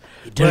face?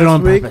 He did it last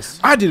on week? purpose.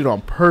 I did it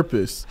on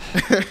purpose.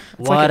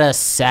 What a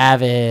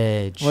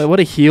savage. What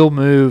a heel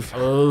move.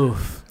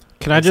 Oof.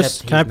 Can I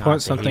Except he's not point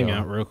the something heel.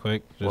 out real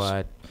quick?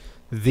 What?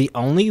 The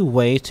only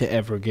way to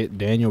ever get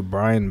Daniel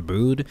Bryan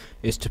booed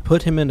is to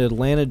put him in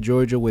Atlanta,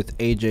 Georgia with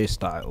AJ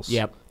Styles.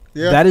 Yep.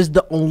 Yeah. That is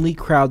the only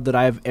crowd that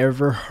I've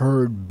ever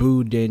heard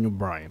boo Daniel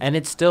Bryan. And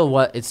it still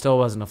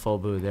wasn't a full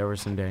boo. There were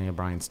some Daniel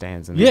Bryan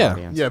stands in the Yeah.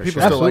 audience. Yeah, for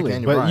people sure. still like Absolutely.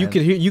 Daniel But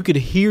Bryan. you could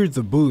hear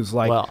the boos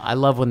like Well, I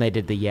love when they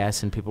did the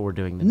yes and people were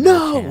doing the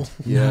no. chant.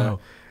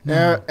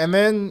 Yeah. And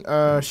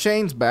then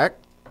Shane's back.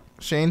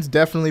 Shane's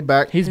definitely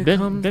back. He's Here been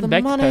comes back the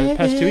the money.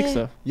 past 2 weeks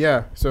though.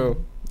 Yeah, so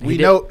we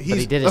did- know but he's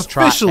he did his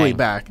trot officially thing.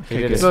 back. He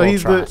did his So full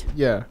he's trot.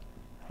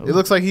 It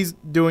looks like he's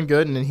doing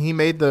good, and he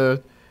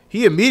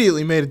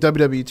immediately made a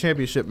WWE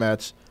Championship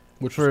match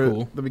Which for was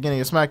cool. the beginning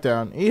of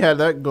SmackDown. He had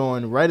that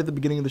going right at the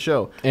beginning of the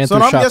show. And so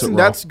threw I'm shots at guessing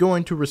Raw. that's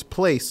going to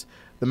replace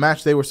the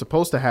match they were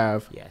supposed to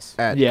have Yes.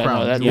 at Yeah, no,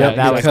 Crown that- Jewel. yeah,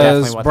 that was definitely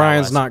Because what that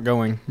Brian's was. not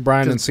going.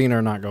 Brian and 'Cause- Cena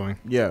are not going.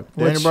 Yeah,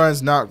 Which- Daniel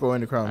Bryan's not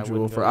going to I Crown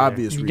Jewel wouldn't for go either.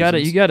 obvious You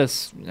reasons.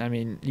 gotta. I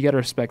mean, you gotta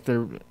respect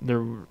their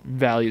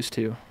values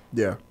too.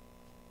 Yeah,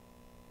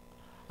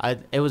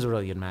 It was a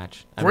really good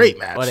match. Great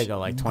match. What did it go,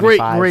 like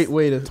 25? great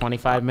way to.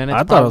 25 minutes?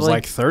 I thought it was probably?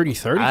 like 30,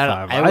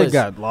 35. I I was-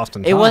 got lost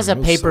in time. It was a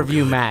so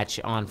pay-per-view good. match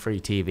on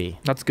free TV.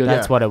 That's good.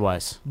 That's Yeah. what it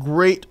was.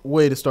 Great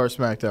way to start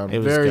SmackDown. It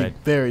was Very, good.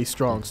 very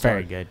strong start.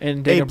 Very good.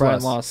 And Daniel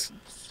Bryan A+. lost.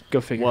 Go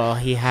figure. Well,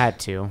 he had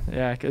to.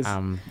 Yeah, because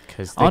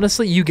Because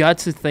honestly, you got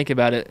to think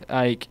about it.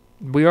 Like,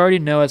 we already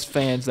know as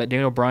fans that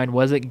Daniel Bryan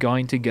wasn't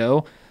going to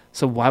go,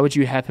 so why would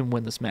you have him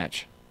win this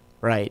match?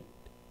 right.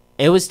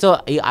 It was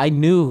still. I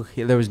knew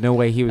there was no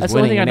way he was That's the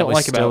only winning, thing I and it don't was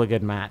like still about a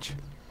good match.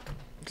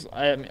 'Cause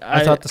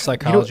I thought the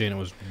psychology in it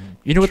was.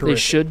 You know what they terrific.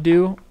 should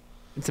do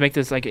to make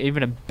this like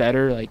even a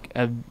better like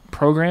a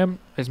program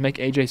is make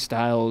AJ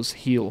Styles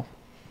heel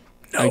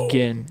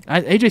again.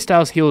 AJ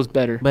Styles heel is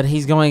better. But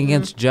he's going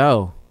against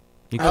Joe.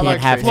 You I can't like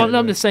have Shane. Well, him. no,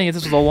 I'm just saying if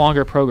this was a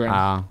longer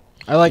program.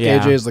 I like Yeah.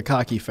 AJ as the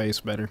cocky face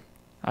better.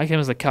 I like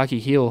him as a cocky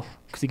heel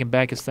because he can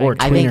back his thing. Or he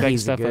I can think back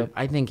he's a stuff good. up.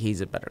 I think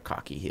he's a better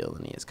cocky heel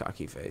than he is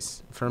cocky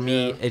face. For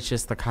me, Yeah. it's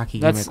just the cocky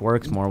That's- gimmick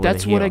works more with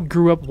That's a heel. what I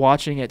grew up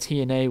watching at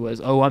TNA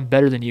was, oh, I'm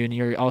better than you, and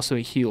you're also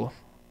a heel.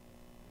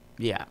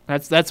 Yeah.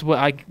 That's what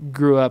I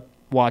grew up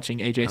watching.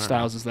 AJ Alright.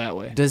 Styles is that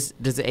way. Does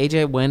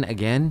AJ win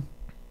again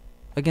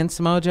against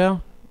Samoa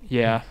Joe?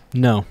 Yeah.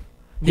 No.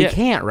 He Yeah.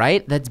 can't,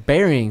 right? That's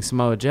burying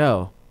Samoa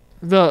Joe.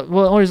 The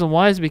only reason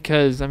why is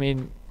because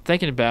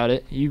thinking about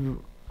it,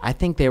 I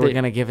think they were They-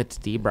 gonna give it to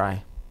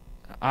D-Bry.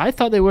 I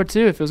thought they would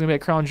too. If it was gonna be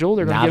at Crown Jewel,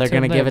 they're gonna Now give they're it to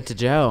him gonna give then. it to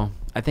Joe.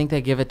 I think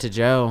they give it to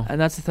Joe.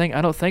 And that's the thing.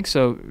 I don't think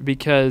so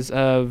because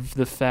of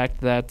the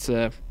fact that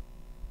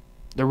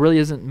there really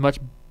isn't much.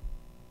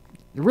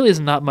 There really is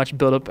not much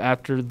build up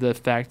after the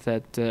fact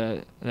that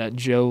that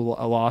Joe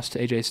lost to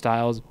AJ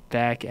Styles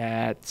back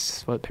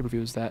at what pay per view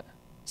was that?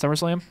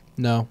 SummerSlam.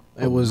 No.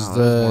 It Oh, was no, that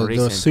was more the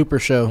recent. Super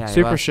Show. Yeah, he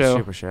Super lost the Show.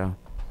 Super Show.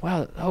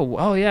 Wow.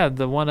 Oh yeah,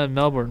 the one in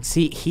Melbourne.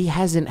 See, he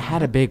hasn't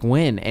had a big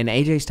win, and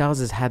AJ Styles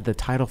has had the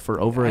title for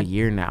over a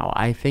year now.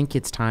 I think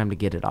it's time to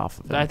get it off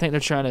of him. I think they're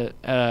trying to.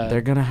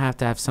 They're gonna have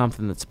to have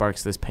something that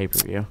sparks this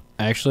pay-per-view.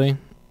 Actually,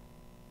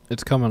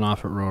 it's coming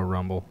off at Royal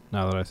Rumble,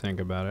 now that I think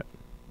about it.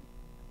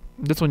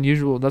 That's when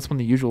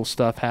the usual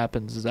stuff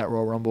happens. Is that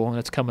Royal Rumble, and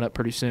it's coming up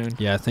pretty soon.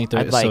 Yeah, I think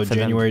I'd that like so for them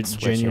January to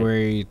switch it.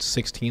 January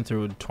 16th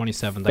or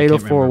 27th. Fatal I can't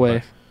remember, four-way.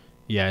 but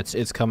Yeah,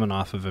 it's coming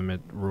off of him at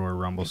Royal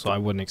Rumble, so I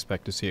wouldn't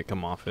expect to see it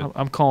come off it.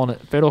 I'm calling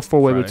it Fatal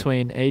four-way Friday.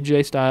 between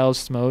AJ Styles,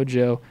 Samoa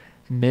Joe,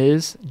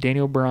 Miz,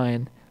 Daniel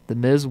Bryan. The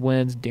Miz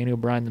wins. Daniel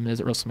Bryan, the Miz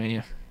at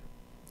WrestleMania.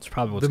 It's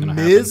probably what's The going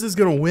to Miz happen. is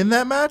going to win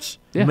that match?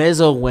 Yeah.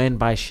 Miz will win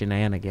by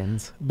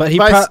shenanigans. But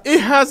It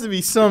has to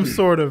be some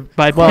sort of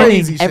By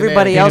crazy pinning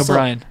everybody shenanigans. Daniel else-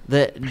 Bryan.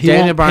 The He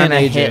Daniel won't Bryan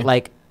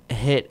pin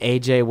hit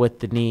AJ with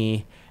the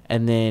knee,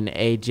 and then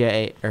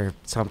AJ or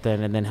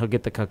something, and then he'll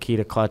get the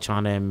Coquita clutch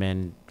on him,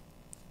 and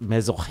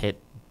Miz will hit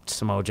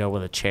Samoa Joe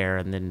with a chair,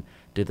 and then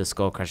do the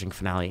skull crushing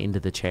finale into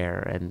the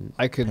chair and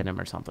I could- pin him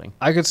or something.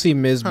 I could see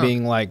Miz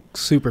being like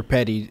super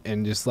petty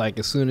and just like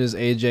as soon as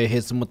AJ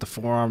hits him with the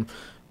forearm,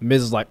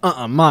 Miz is like,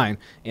 mine,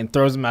 and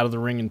throws him out of the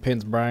ring and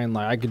pins Bryan.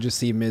 Like I could just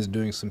see Miz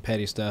doing some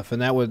petty stuff,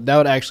 and that would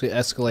actually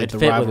escalate It'd the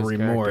fit with his rivalry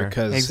more character.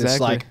 because it's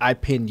Exactly. like I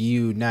pinned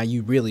you, now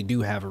you really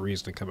do have a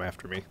reason to come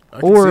after me. I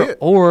can see it.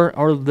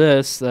 Or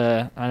this.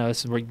 I know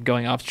this is we're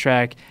going off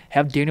track.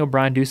 Have Daniel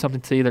Bryan do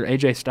something to either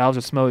AJ Styles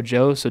or Samoa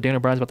Joe. So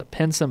Daniel Bryan's about to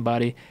pin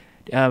somebody.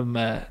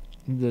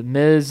 The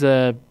Miz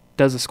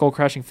does a skull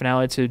crushing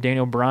finale to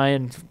Daniel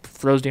Bryan,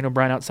 throws Daniel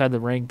Bryan outside the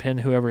ring, pin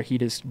whoever he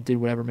just did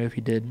whatever move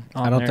he did.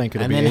 On I don't there. think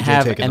it'll And be then AJ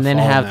taking the fall in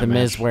the that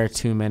Miz match. wear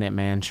 2-minute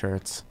man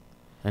shirts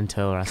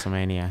until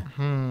WrestleMania.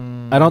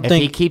 I don't If he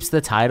think keeps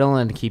the title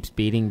and keeps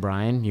beating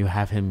Bryan, you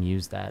have him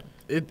use that.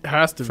 It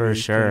has to For be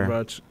sure. pretty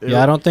much.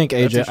 Yeah, I don't think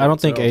That's AJ. a I don't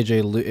think show.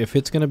 AJ. If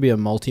it's going to be a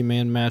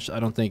multi-man match, I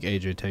don't think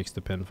AJ takes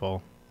the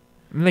pinfall.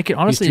 Make it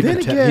honestly he's, too Then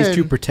prote- he's too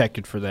again-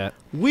 protected for that.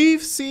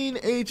 We've seen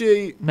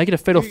AJ. make it a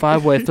fatal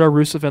five-way. Throw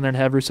Rusev in there and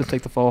have Rusev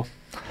take the fall.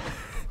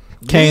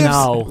 Kane,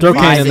 No. throw we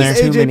Kane have in seen there.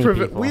 Too AJ many preve-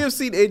 people. we have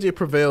seen AJ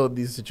prevail in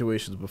these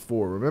situations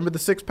before. Remember the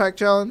six-pack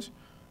challenge?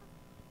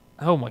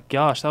 Oh my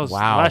gosh, that was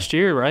Wow. last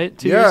year, right?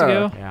 2 years Yeah.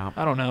 ago. Yeah.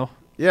 I don't know.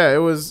 Yeah, it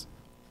was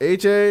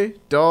AJ,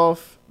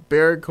 Dolph,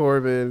 Baron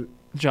Corbin,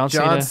 John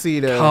John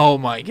Cena. Cena. Oh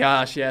my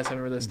gosh, yes, I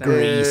remember this now.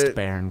 Greased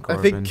Baron I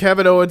Corbin. think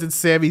Kevin Owens and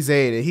Sami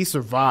Zayn, and he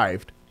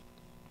survived.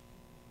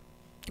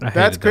 I hated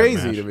That's that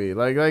crazy match. to me.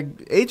 Like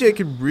AJ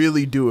can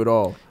really do it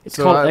all. It's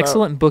So called I-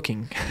 excellent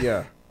booking.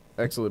 Yeah,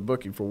 excellent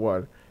booking for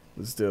one,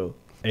 but still.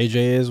 AJ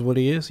is what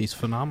he is. He's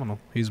phenomenal.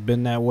 He's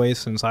been that way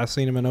since I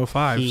seen him in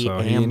 05. He So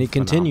am he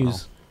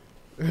continues.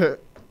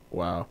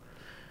 Wow.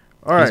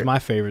 All right. He's my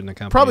favorite in the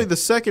company. Probably the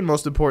second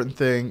most important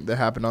thing that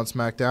happened on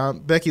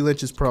SmackDown, Becky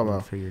Lynch's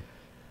promo. For your,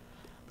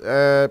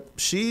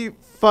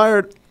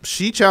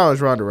 She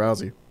challenged Ronda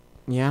Rousey.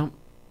 yeah.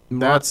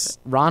 That's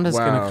Ronda's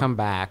wow. gonna come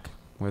back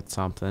with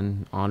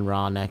something on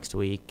Raw next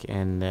week,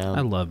 and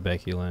I love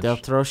Becky Lynch. they'll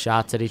throw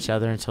shots at each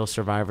other until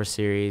Survivor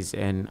Series.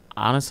 And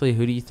honestly,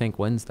 who do you think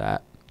wins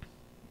that?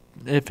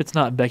 If it's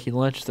not Becky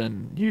Lynch,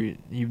 then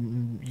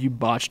you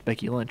botched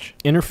Becky Lynch.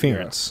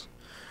 Interference.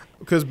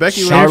 because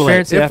Becky Charlotte.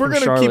 Lynch. Yeah, If we're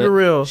from gonna keep it Charlotte.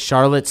 real,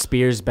 Charlotte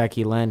Spears,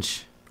 Becky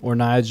Lynch. Or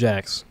Nia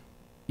Jax.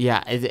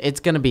 Yeah, it's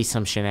gonna be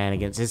some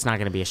shenanigans. It's not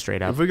gonna be a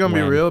straight up. if we're gonna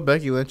be win. real,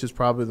 Becky Lynch is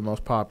probably the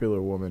most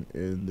popular woman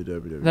in the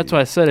WWE. That's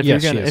why I said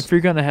Yes, she is. if you're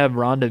gonna have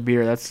Ronda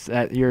beer, that's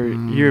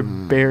you're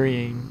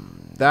burying.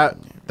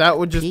 that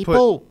would just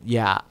People,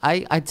 yeah,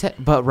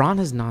 but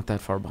Ronda's not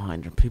that far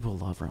behind her. People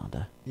love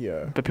Ronda.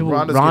 yeah. But people-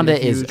 Ronda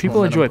getting is- huge People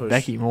momentum enjoy push.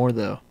 Becky more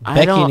though.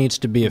 Becky needs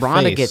to be a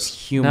Ronda face. gets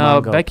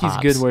humongous. No, Becky's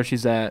pops. good where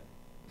she's at.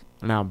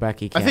 No,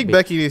 Becky I can't. think be.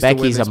 Becky needs to win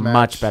Becky's this a match.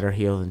 much better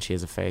heel than she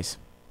is a face,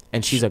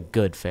 and she's a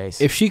good face.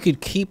 If she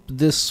could keep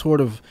this sort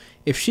of,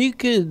 if she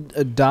could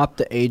adopt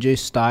the AJ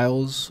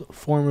Styles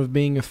form of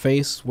being a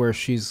face, where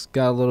she's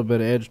got a little bit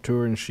of edge to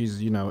her and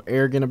she's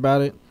arrogant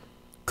about it,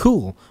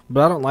 cool.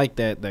 But I don't like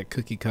that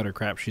cookie cutter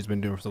crap she's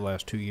been doing for the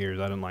last 2 years.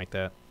 I didn't like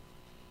that.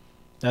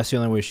 That's the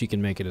only way she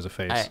can make it as a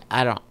face.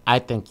 I don't. I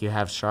think you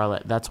have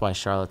Charlotte. That's why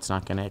Charlotte's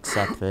not going to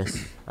accept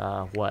this.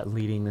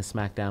 Leading the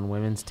SmackDown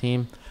Women's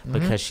team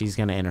because she's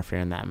going to interfere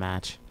in that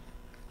match.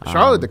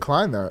 Charlotte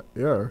declined that.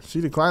 Yeah,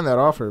 she declined that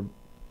offer.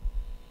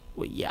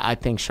 Well, yeah, I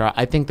think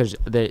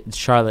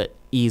Charlotte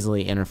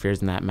easily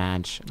interferes in that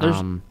match.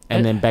 And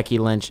then Becky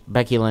Lynch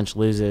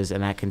loses,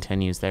 and that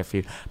continues their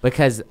feud.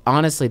 Because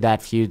honestly,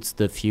 that feud's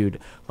the feud.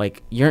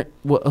 Like,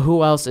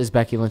 who else is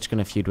Becky Lynch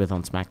going to feud with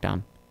on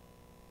SmackDown?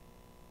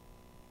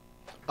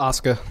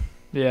 Asuka.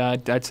 Yeah,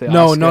 I'd say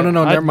No,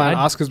 Asuka. Never mind.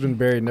 Asuka's been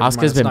buried. Never mind.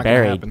 Asuka's It's been not gonna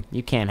buried. happen.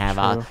 You can't have.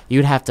 True.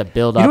 You'd have to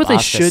build You up know what they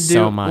Asuka should do?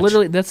 so much.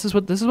 Literally, this is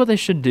what they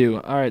should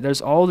do. All right,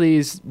 there's all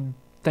these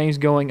things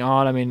going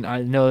on. I mean,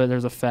 I know that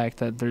there's a fact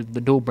that the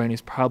dual branding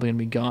is probably going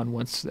to be gone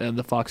once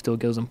the Fox deal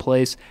goes in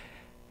place.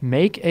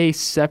 Make a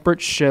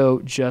separate show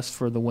just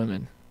for the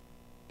women.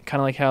 Kind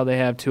of like how they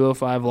have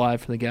 205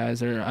 Live for the guys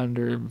that are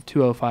under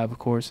 205, of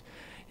course.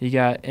 You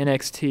got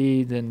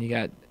NXT, then you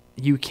got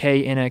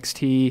UK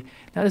NXT.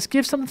 Now just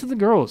give something to the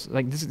girls.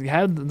 Like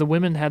have the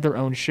women have their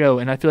own show,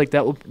 and I feel like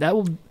that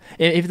will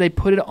if they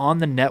put it on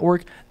the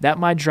network, that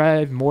might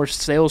drive more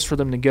sales for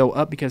them to go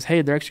up because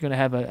hey, they're actually going to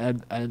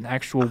have an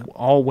actual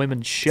all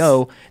women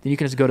show. Then you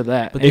can just go to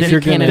that. But And if then,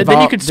 you're gonna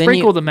then you can then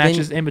sprinkle you- the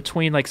matches then- in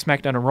between like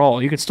SmackDown and Raw.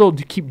 You can still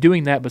keep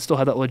doing that, but still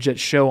have that legit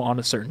show on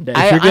a certain day.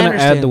 If you're gonna add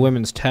understand. the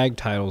women's tag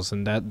titles,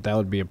 then that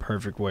would be a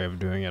perfect way of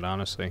doing it.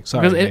 Honestly,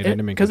 sorry, Nate, I didn't mean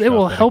to because cut it you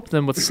will off there. help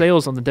them with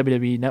sales on the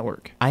WWE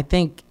network. I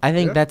think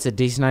Yeah. that's a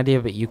decent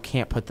idea, but you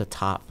can't put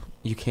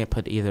you can't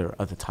put either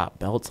of the top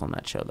belts on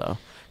that show though,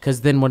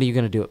 because then what are you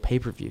going to do at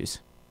pay-per-views?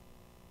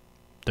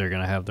 They're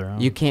gonna have their own.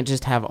 You can't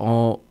just have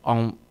all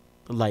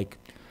like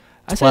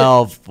I said-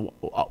 12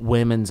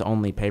 women's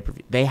only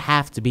pay-per-view. They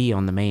have to be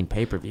on the main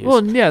pay-per-views.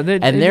 Well, yeah,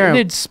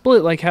 they'd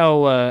split like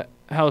how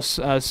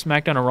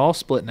SmackDown and Raw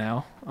split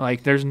now.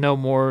 Like, there's no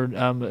more.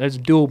 It's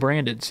dual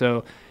branded,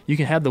 so you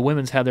can have the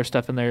women's have their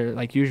stuff in there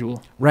like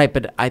usual. right,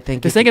 but I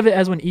think Just think of it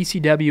as when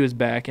ECW is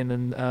back, and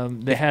then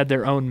they had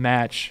their own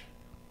match.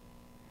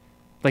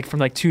 Like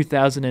from like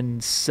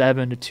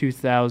 2007 to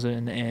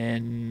 2000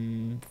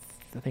 and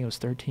I think it was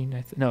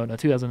 13. No,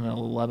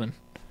 2011.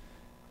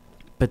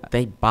 but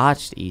they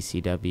botched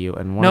ECW,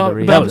 and one No, of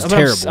the but, reasons.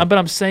 was terrible. but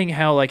I'm saying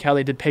how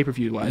they did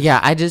pay-per-view wise. Yeah,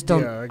 I just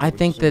don't. Yeah, I get I what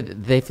think you're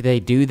that if they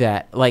do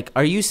that, like,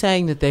 are you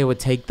saying that they would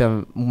take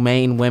the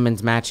main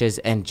women's matches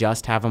and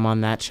just have them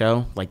on that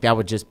show? Like, that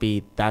would just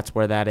be that's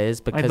where that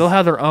is because Like they'll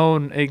have their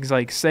own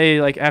like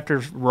say like after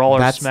Raw or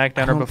That's- SmackDown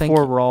I or don't think-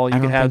 before Raw, you I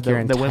can don't have think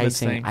you're the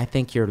women's enticing. thing. I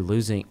think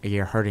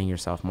you're hurting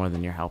yourself more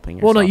than you're helping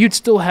Well, yourself. no, you'd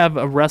still have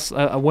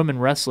a women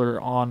wrestler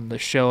on the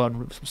show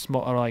on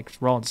or like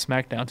Raw and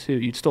SmackDown too.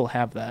 You'd still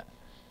have that.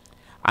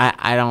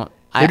 I don't.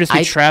 They'd just be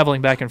I,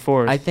 traveling back and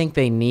forth. I think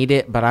they need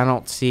it, but I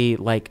don't see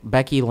like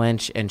Becky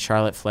Lynch and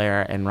Charlotte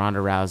Flair and Ronda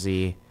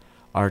Rousey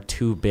are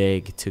too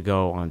big to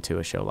go onto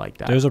a show like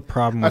that. There's a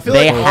problem I with feel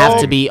They like have all-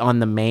 to be on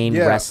the main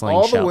Yeah, wrestling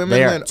all the show. women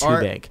They are that too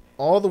aren't- big.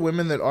 All the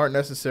women that aren't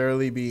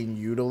necessarily being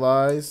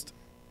utilized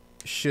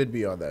should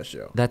be on that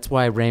show. That's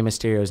why Rey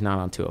Mysterio is not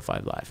on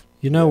 205 Live.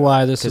 You know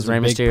why this Because is a Rey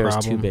big Mysterio is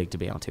problem? too big to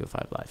be on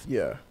 205 Live.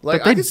 Yeah, like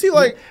But I they- can see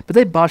like but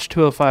they botched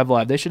 205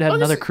 Live. They should have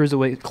another Honestly-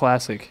 Cruiserweight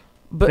Classic.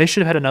 But- They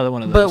should have had another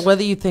one of those. But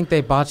whether you think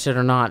they botched it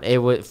or not, it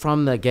was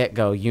from the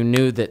get-go. You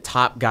knew that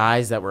top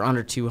guys that were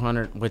under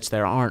 200, which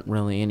there aren't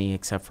really any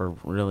except for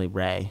really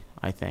Ray,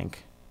 I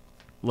think.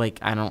 Like,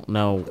 I don't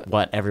know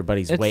what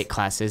everybody's It's- weight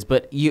class is,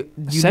 but you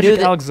knew Cedric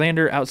that,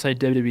 Alexander outside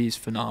WWE is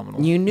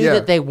phenomenal. you knew Yeah.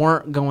 that they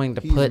weren't going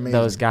to He's put amazing.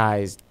 those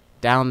guys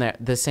down there.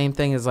 The same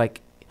thing is like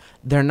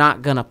they're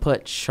not going to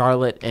put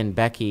Charlotte and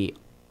Becky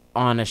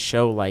on a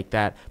show like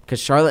that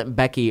because Charlotte and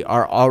Becky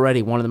are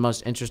already one of the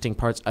most interesting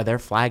parts of their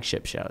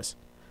flagship shows.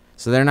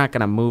 So they're not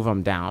going to move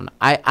them down.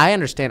 I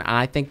understand, and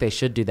I think they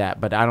should do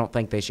that, but I don't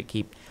think they should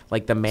keep,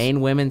 like, the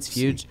main women's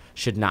feuds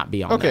should not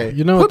be on there. Okay,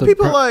 You know what put the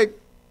people like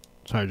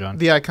Sorry, John.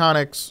 the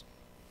Iconics,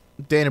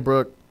 Dana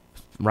Brooke,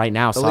 Right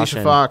now,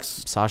 Alicia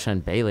Fox, Sasha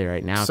and Bailey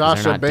right now. 'cause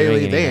Sasha they're not Bailey.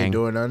 doing They anything. ain't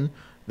doing nothing.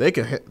 They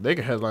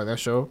could headline that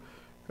show.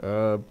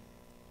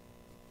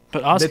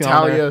 But Asuka on there.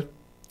 Natalia.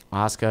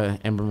 Asuka,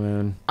 Ember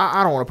Moon.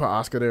 I don't want to put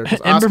Asuka there.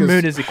 'Cause Ember Asuka's-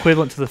 Moon is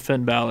equivalent to the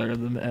Finn Balor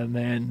of the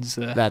men's.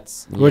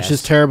 That's Which yes.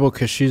 is terrible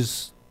because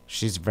she's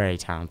very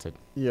talented.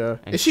 Yeah,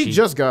 And and she she-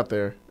 just got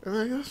there.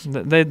 I guess.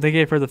 They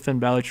gave her the Finn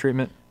Balor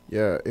treatment.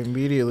 Yeah,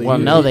 immediately. Well,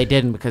 no, they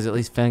didn't because at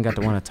least Finn got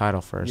to win a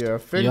title first. Yeah,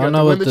 Finn y'all got know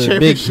to win what the the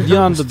big championship.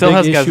 the Still big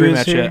hasn't got a issue is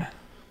rematch here. yet.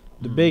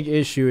 The big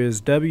issue is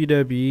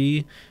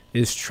WWE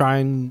is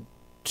trying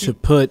to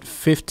put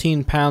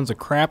 15 pounds of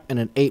crap in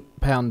an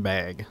 8-pound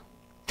bag.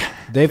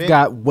 They've Vin-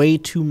 got way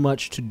too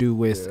much to do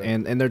with, Yeah.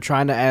 and they're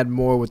trying to add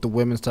more with the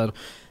women's title.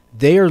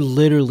 They are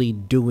literally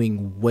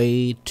doing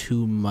way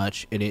too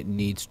much, and it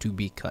needs to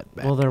be cut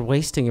back. Well, they're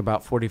wasting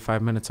about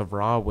 45 minutes of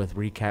Raw with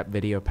recap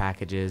video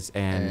packages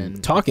and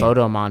And talking.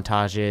 photo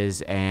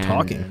montages and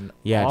Talking.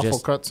 Yeah, Awful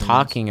just cutscenes.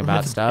 talking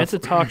about stuff. It's a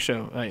talk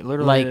show. Like,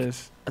 literally Like,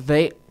 is.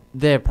 They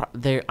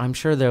I'm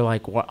sure they're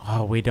like, what?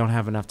 Oh, we don't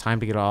have enough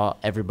time to get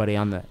everybody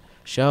on the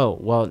show.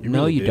 Well, You no,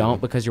 really you do. don't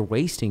because you're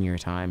wasting your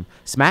time.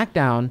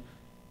 SmackDown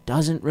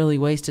doesn't really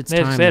waste its They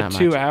time have that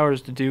 2 much.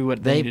 hours to do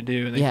what they need to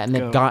do. And yeah, and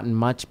they've gotten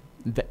much.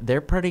 They're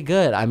pretty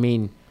good. I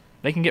mean,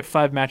 They can get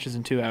 5 matches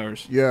in 2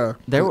 hours. Yeah,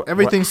 There were-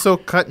 everything's so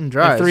cut and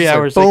dry. In 3 It's just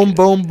hours, Like, they boom,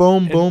 boom,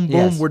 boom, boom, boom.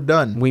 yes. We're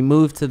done. we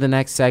move to the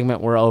next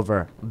segment. We're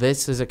over.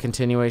 This is a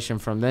continuation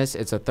from this.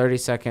 It's a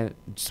 30-second.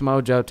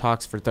 Smojo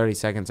talks for 30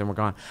 seconds and we're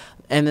gone.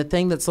 And the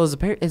thing that slows the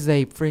pair is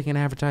they freaking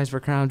advertise for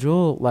Crown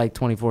Jewel like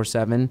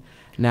 24/7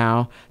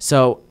 now.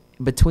 So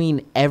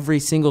between every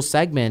single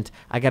segment,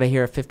 I got to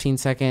hear a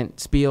 15-second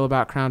spiel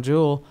about Crown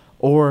Jewel,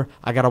 or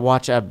I got to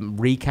watch a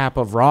recap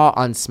of Raw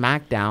on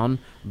SmackDown,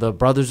 the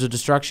Brothers of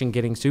Destruction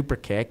getting super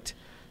kicked,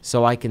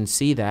 so I can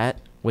see that.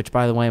 Which,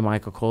 by the way,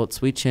 Michael Cole, it's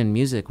Sweet Chin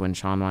Music when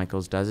Shawn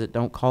Michaels does it.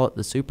 Don't call it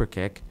the super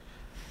kick.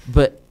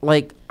 But,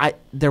 like,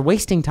 they're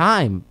wasting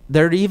time.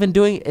 They're even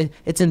doing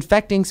it's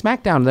infecting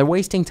SmackDown. They're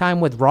wasting time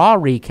with Raw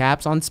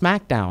recaps on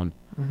SmackDown.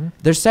 Mm-hmm.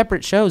 They're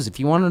separate shows. If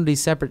you want them to be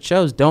separate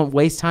shows, don't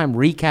waste time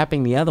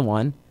recapping the other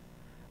one.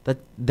 That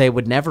they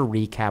would never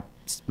recap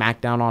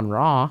SmackDown on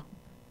Raw.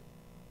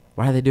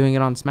 Why are they doing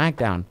it on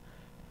SmackDown?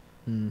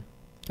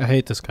 I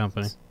hate this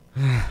company.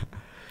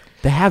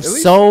 They have At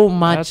least so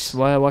much That's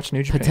why I watch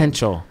New Japan.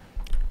 potential,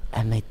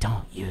 and they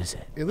don't use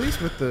it. At least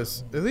with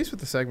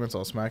the segments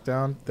on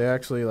SmackDown, they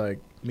actually like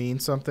mean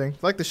something.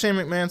 Like the Shane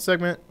McMahon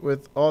segment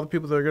with all the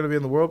people that are going to be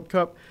in the World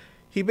Cup,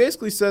 he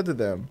basically said to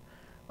them,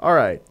 "All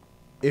right,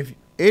 if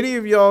any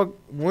of y'all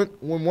when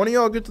one of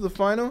y'all get to the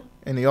final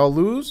and y'all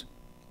lose,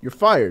 you're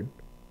fired.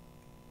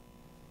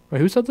 Wait,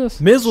 who said this?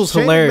 Miz was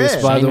Shane hilarious,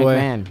 McMahon. by Shane the way.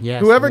 McMahon,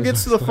 yes. Whoever Miz gets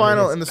was to the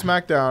final hilarious. in the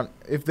SmackDown,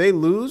 if they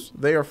lose,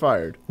 they are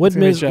fired." What It's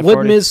gonna be Miz? Jeff What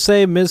Hardy. Miz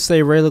say? Miz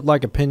say Ray looked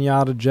like a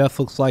pinata. Jeff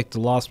looks like the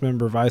lost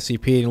member of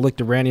ICP. And he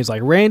looked at Randy. He's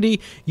like, Randy,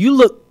 you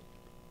look,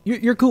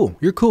 you're cool.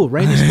 You're cool.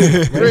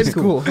 Randy's cool. Randy's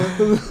cool.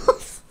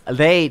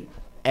 They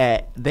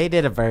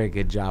did a very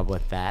good job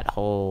with that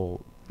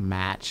whole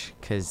match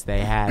because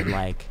they had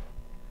like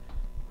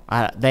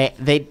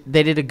they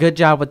did a good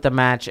job with the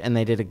match and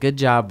they did a good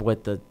job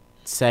with the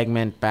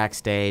segment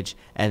backstage,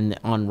 and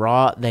on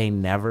Raw they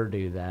never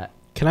do that.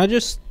 Can I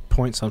just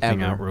point something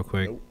Ever. out real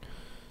quick?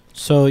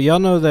 So y'all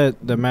know that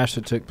the match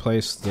that took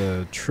place,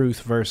 the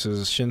Truth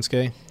versus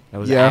Shinsuke. It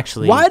was Yeah.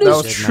 actually Why a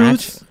does good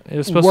Truth It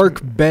was supposed work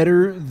to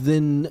better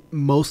than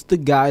most the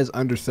guys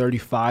under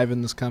 35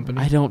 in this company?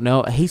 I don't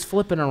know. He's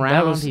flipping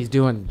around. was- He's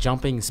doing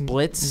jumping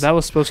splits. that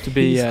was supposed to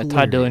be He's Ty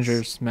hilarious.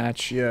 Dillinger's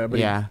match. Yeah, but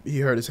Yeah. he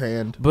hurt his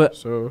hand. But-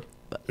 so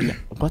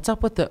What's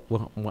up with the?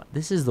 Well,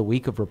 this is the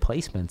week of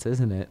replacements,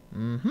 isn't it?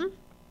 mm-hmm.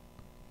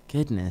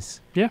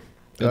 Goodness.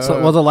 It's Uh,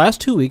 well, the last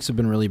 2 weeks have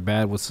been really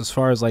bad with as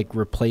far as like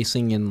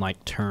replacing in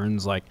like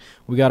turns. Like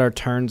we got our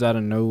turns out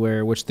of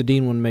nowhere, which the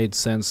Dean one made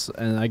sense,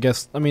 and I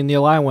guess the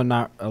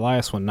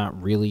Elias one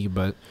not really,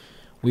 but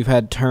we've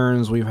had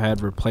turns, we've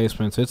had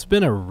replacements. It's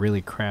been a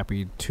really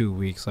crappy 2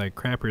 weeks, like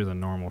crappier than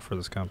normal for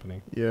this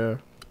company. Yeah.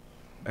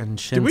 And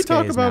Did we Shinsuke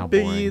talk is now about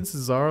Big boring. E and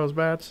Cesaro's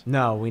match?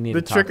 No, we need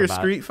The to talk Trick or about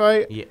Street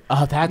fight. Yeah.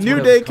 Oh, that's New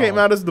what it Day was came called.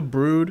 out as the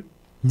Brood.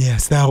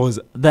 Yes, that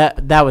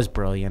was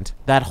brilliant.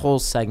 That whole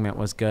segment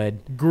was good.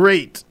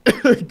 Great.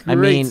 Great I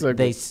mean, segment.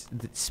 they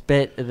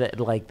spit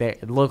like they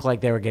it looked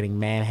like they were getting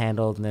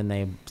manhandled, and then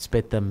they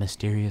spit the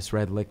mysterious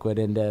red liquid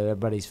into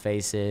everybody's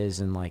faces,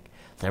 and like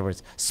there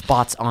was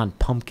spots on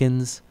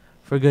pumpkins.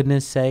 For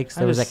goodness sakes,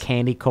 there was a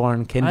candy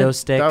corn kendo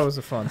stick. That was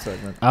a fun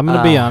segment. I'm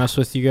gonna be Uh, honest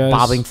with you guys.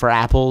 bobbing for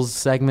apples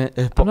segment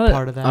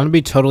part of that. I'm gonna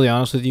be totally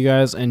honest with you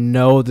guys, and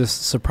no, this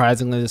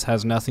surprisingly this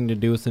has nothing to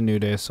do with the New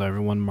Day. So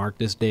everyone, mark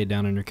this day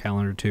down in your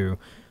calendar too.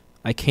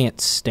 I can't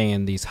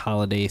stand these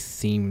holiday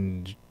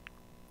themed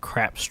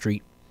crap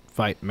street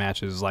fight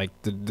matches, like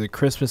the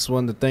Christmas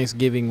one, the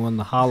Thanksgiving one,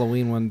 the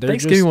Halloween one.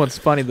 Thanksgiving one's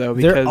funny though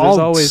because they're there's all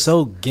always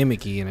so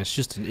gimmicky, and it's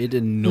just it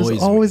annoys there's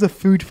me. always a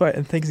food fight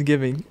in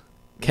Thanksgiving.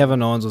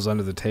 Kevin Owens was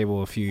under the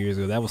table a few years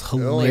ago. That was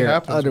only hilarious.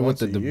 happens Under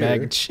once with a the bag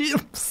year. of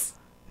chips.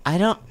 I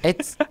don't.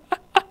 It's,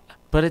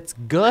 but it's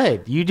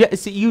good. You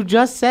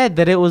just said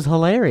that it was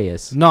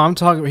hilarious. No, I'm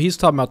talking. He's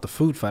talking about the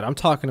food fight. I'm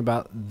talking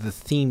about the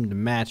themed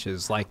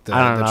matches, like the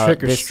I don't know.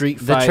 trick or street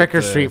fight. The trick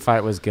or street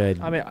fight was good.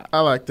 I mean,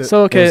 I liked it.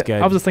 so okay. was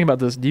good. I was just thinking about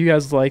this. Do you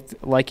guys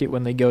like it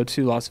when they go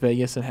to Las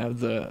Vegas and have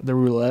the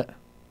roulette?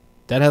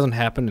 That hasn't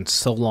happened in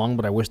so long,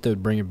 but I wish they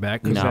would bring it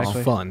back because No. it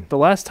was fun. The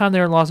last time they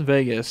were in Las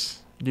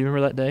Vegas, do you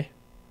remember that day?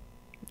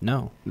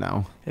 No.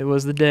 No. It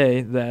was the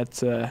day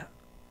that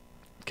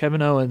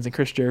Kevin Owens and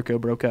Chris Jericho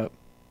broke up.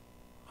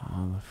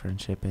 Oh, the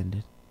friendship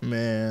ended.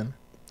 Man.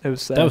 It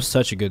was sad. That was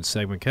such a good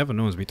segment. Kevin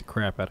Owens beat the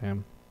crap out of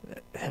him.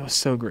 It was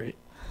so great.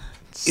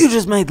 You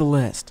just made the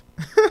list.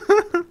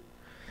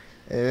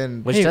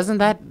 And Which Hey, doesn't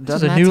that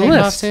is a that new take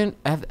off list. soon?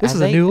 This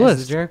is a new Is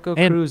list. the Jericho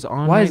And Cruise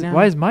on Why right is now?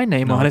 why is my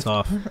name No, on it's it?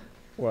 off.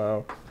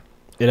 wow.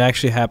 It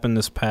actually happened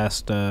this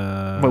past.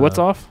 Wait, what's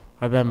off?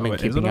 I've been wait,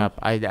 is keeping it on? up.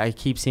 I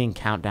keep seeing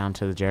countdown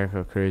to the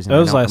Jericho Cruise. And That I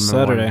was don't last remember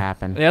when Saturday. it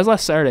happened. Yeah, it was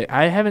last Saturday.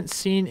 I haven't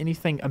seen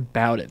anything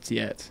about it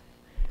yet.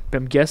 But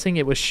I'm guessing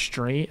it was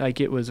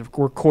it was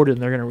recorded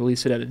and they're going to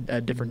release it at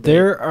a different date.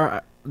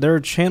 There are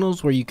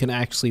channels where you can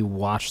actually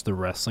watch the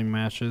wrestling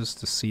matches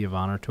to Sea of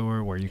Honor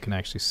tour, where you can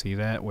actually see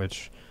that,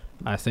 which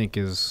I think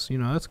is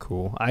that's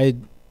cool. I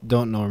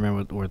don't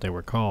remember what they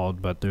were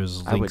called, but there's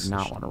links. I would and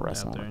not shit want to out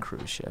wrestle on there. a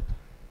cruise ship.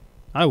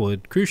 I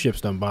would. Cruise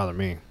ships don't bother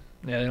me.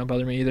 Yeah, they don't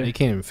bother me either. You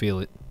can't even feel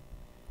it.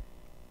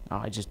 Oh,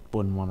 I just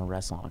wouldn't want to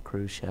wrestle on a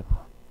cruise ship.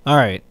 All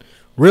right,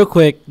 real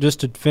quick,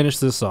 just to finish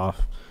this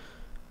off.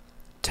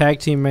 Tag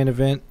team main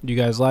event. Do you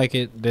guys like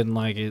it? Didn't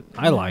like it?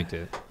 I liked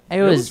it.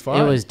 It was was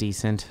fine. it was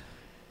decent.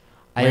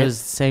 It Right. was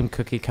the same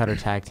cookie cutter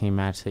tag team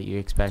match that you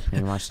expect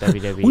when you watch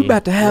WWE.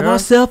 to have Yeah.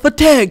 ourselves a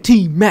tag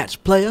team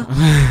match, player.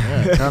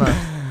 Yeah, kind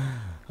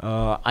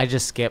of. I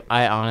just skipped.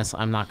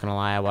 I'm not gonna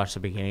lie. I watched the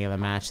beginning of the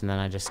match and then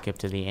I just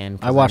skipped to the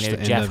end. 'cause I watched knew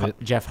the end of it.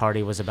 Jeff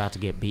Hardy was about to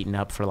get beaten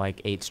up for like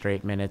 8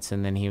 straight minutes,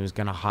 and then he was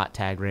gonna hot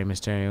tag Rey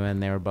Mysterio,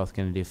 and they were both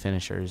gonna do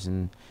finishers,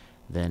 and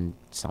then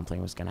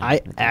something was gonna I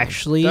happen. at the end.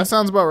 actually, That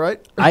sounds about right.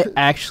 I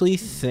actually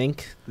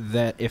think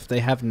that if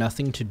they have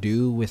nothing to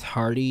do with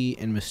Hardy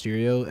and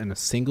Mysterio in a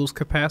singles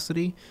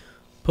capacity,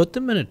 put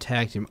them in a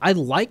tag team. I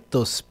like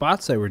those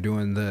spots they were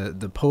doing,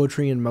 the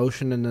poetry in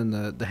motion, and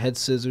then the head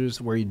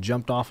scissors where he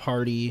jumped off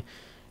Hardy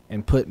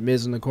and put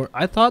Miz in the corner.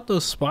 I thought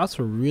those spots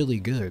were really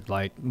good.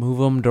 Like, Move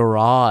them to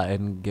Raw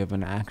and give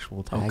an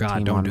actual tag oh god,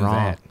 team don't on do Raw.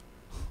 that.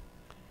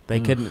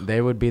 They couldn't.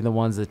 They would be the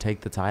ones that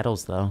take the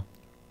titles, though.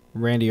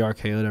 Randy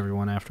RKO'd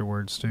everyone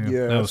afterwards too.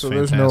 Yeah, that was so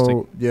fantastic.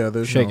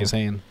 there's Shake no his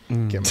hand.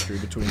 chemistry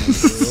between them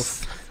two.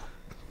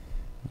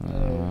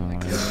 Oh my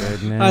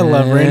goodness. I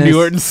love Randy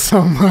Orton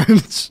so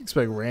much.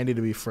 Expect Randy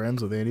to be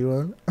friends with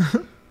anyone?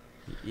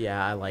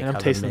 Yeah, I like And I'm how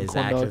the tasting Miz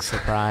corn acted dogs.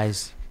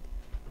 surprised.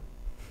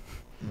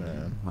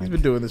 Man, he's Like,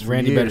 been doing this for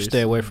Randy years. better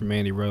stay away from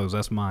Mandy Rose.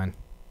 That's mine.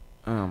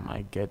 Oh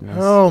my goodness.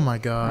 Oh my All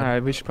god.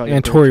 right, we should probably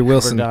And go Tori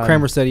Wilson. done.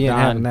 Kramer said he ain't Done.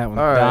 having that one.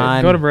 All right.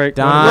 Done. Go to break.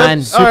 Done.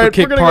 Let's- Super all right,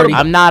 kick we're gonna party. Go to,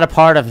 I'm not a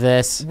part of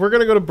this. we're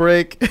gonna go to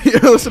break.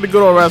 You're listening to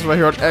Good Old Wrestling right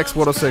here on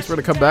X106. We're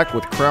gonna come back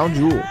with Crown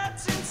Jewel.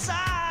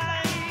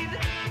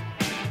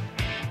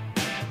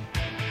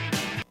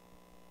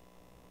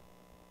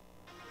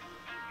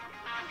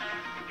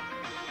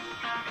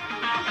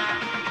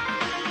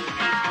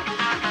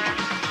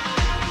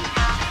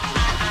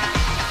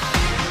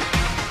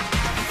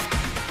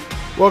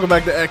 Welcome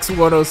back to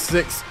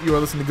X106. You are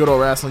listening to Good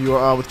Old Wrestling. You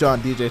are on with John,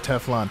 DJ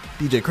Teflon,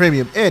 DJ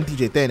Cramium, and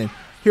DJ Thanen.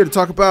 Here to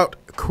talk about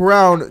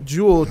Crown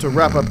Jewel to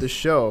wrap up this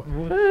show.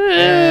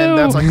 And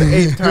that's like the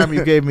 8th time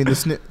you gave me the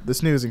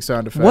snoozing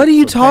sound effect. What are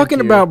you so thank talking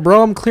about,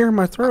 bro? I'm clearing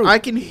my throat. I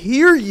can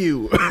hear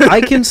you.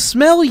 I can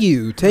smell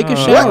you. Take a Oh.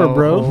 shower,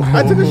 bro.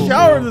 I took a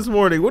shower this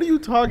morning. What are you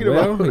talking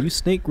Well, about? you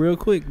stink real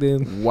quick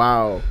then.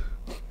 Wow.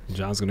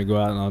 John's gonna go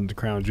out on the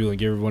Crown Jewel and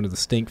give everyone the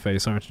stink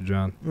face, aren't you,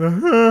 John? Can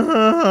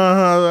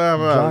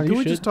you we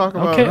should. just talk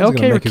about Okay, John's gonna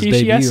okay, make his Rikishi,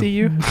 I debut. see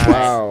you.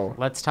 Wow.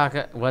 Let's talk.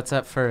 What's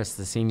up first?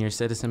 The Senior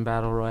Citizen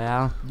Battle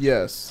Royale.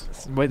 Yes.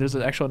 Wait, there's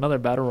actually another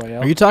battle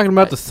royale. Are you talking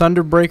about the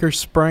Thunderbreaker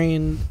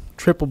spraying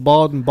triple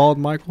bald and bald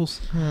Michaels?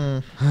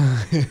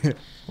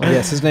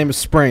 Yes, his name is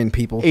Sprain,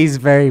 people. He's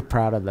very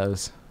proud of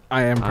those.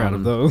 I am proud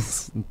of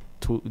those.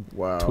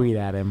 Wow. Tweet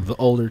at him. The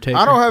older taker.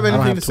 I don't have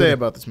anything to say Twitter.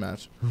 about this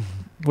match.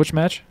 Which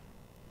match?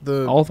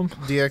 The All of them?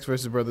 DX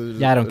versus Brothers.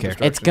 Yeah, I don't of care.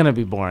 Destruction. It's gonna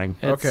be boring.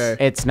 Okay.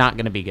 It's not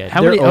gonna be good.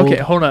 How They're many? old.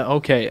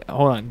 Okay,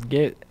 hold on.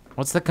 Get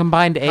What's the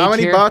combined age How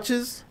many here?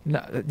 botches?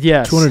 no,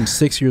 yes.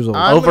 206 years old.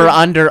 I'm Over gonna-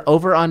 under.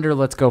 Over under.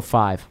 Let's go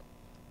 5.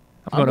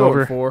 I'm going going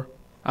over. 4.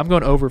 I'm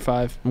going over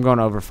 5. I'm going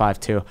over 5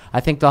 too.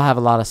 I think they'll have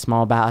a lot of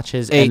small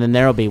batches, 8. and then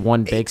there'll be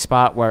one big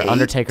spot where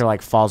Undertaker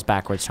like falls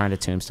backwards trying to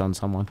tombstone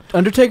someone.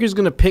 Undertaker's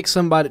gonna pick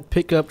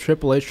up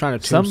Triple H trying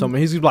to tomb someone.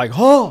 He's gonna be like,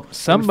 oh,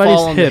 Somebody's and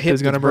fall on the hip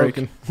is going to that's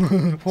break.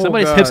 broken.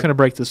 Somebody's God. hip's going to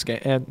break this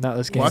game. Not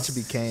this game. Watch it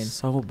be Kane.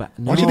 So bad.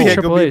 Watch No. it be Can't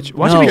Triple go be- H.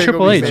 Watch No. it be Can't go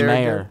Triple be H. The fair.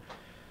 mayor.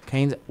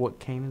 Kane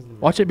is the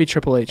Watch it be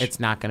Triple H. It's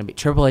not going to be.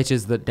 Triple H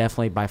is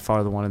definitely by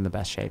far the one in the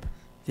best shape.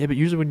 Yeah, but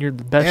usually when you're in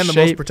the best And the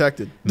most shape,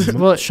 protected.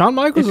 well, Shawn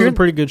Michaels if is you're in in-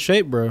 pretty good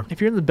shape, bro.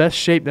 if you're in the best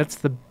shape,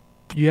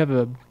 you have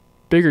a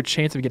bigger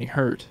chance of getting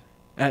hurt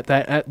at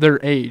their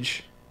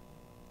age.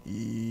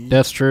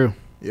 That's true.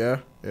 Yeah.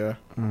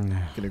 Can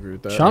agree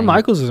with that. Shawn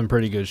Michaels is in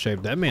pretty good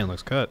shape. That man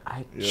looks cut.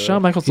 Yeah.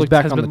 Shawn Michaels He's looks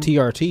back has on the been-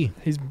 TRT.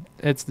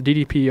 It's the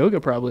DDP yoga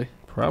probably.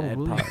 Probably.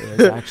 It probably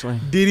is, actually.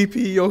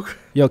 DDP yoke.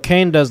 Yo,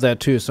 Kane does that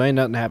too, so ain't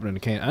nothing happening to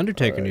Kane.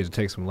 Undertaker needs to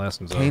take some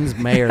lessons. Kane's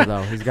mayor,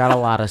 though. He's got a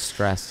lot of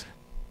stress.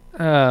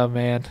 Oh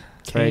man,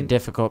 It's very Kane-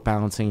 difficult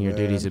balancing your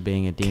Man. duties of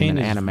being a demon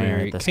and a mayor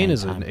at the Kane same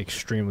is time. an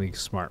extremely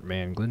smart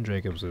man. Glenn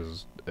Jacobs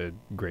is a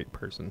great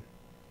person.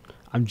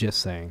 I'm just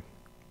saying.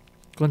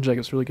 Glenn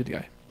Jacobs, really good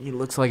guy. He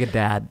looks like a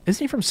dad.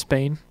 Isn't he from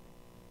Spain?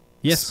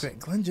 Yes,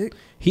 Glenn Jake.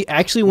 he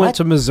actually went What?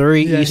 to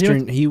Missouri Yeah, he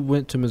Eastern. He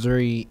went to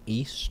Missouri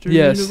Eastern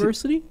Yes.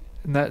 University.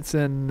 And that's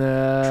in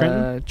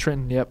Trenton?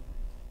 Trenton, yep.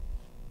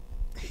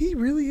 He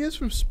really is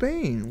from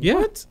Spain. Yeah.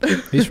 What?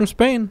 He's from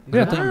Spain.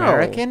 Yeah. Is that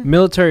American?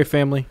 Military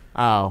family.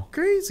 Oh.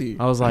 Crazy.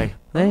 I was like,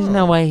 there's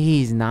no way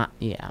he's not.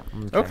 Yeah.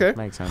 Okay.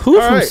 Makes sense. Who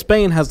All from right.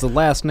 Spain has the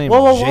last name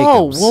Whoa, whoa, whoa.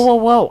 Jacobs?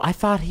 Whoa. I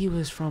thought he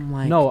was from,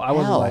 like, No, I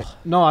wasn't hell. like.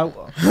 No, I.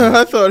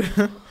 I thought.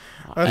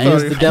 I He's thought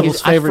the he- devil's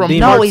he's favorite from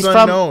demon. No, parts he's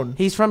unknown. from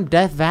he's from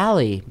Death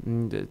Valley.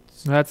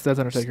 It's That's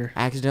Undertaker.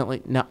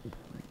 accidentally no,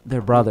 they're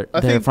brother. I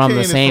They're think from Kane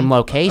the is same from- I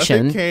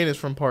location. think Kane is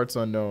from parts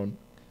unknown.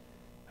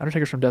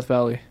 Undertaker's from Death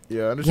Valley.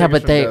 Yeah, Undertaker's Yeah,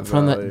 but they Death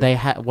from the Valley. they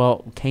had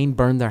Kane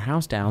burned their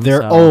house down.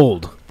 They're so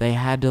old. They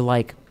had to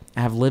like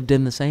have lived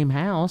in the same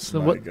house. So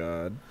My what?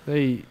 God.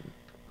 They.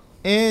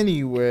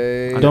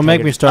 Anyway. Don't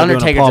make me start doing a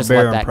Undertaker Paul just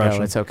Bearer let that impression.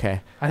 go. It's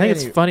okay. I think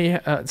it's Any-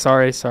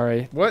 funny.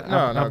 Sorry. What? No,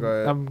 I'm, go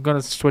ahead. I'm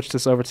gonna switch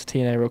this over to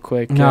TNA real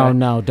quick.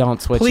 No,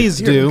 don't switch.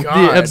 Please it. Dear do.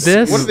 God.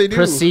 Abyss- What did they do?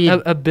 Proceed.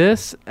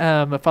 Abyss,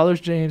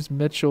 Father's James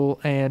Mitchell,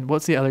 and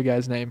what's the other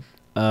guy's name?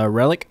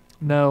 Relic.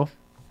 No,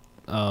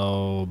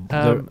 Oh,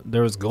 Um,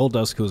 there was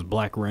Goldust who was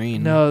Black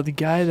Rain. no, the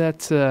guy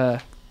that's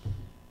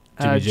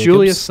Jimmy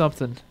Julius Jacobs?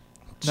 something,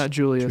 not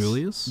Julius.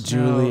 Julius.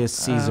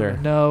 Julius No, Caesar.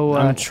 no,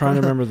 I'm trying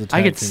to remember the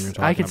I tag could. team you're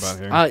I talking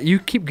could. about here. You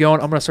keep going.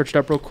 I'm gonna search it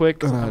up real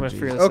quick. I'm gonna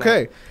figure this out.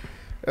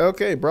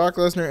 Okay. Brock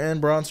Lesnar and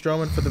Braun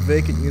Strowman for the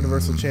vacant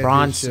Universal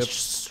Braun Championship.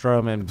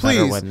 Strowman better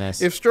Please, win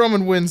this. if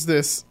Strowman wins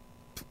this,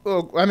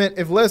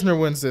 if Lesnar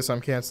wins this,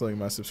 I'm canceling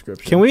my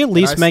subscription. Can we at And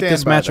least I make stand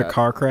this by match a that.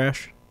 car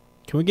crash?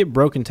 Can we get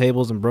broken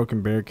tables and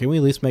broken bear? Can we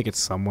at least make it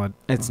somewhat?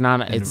 It's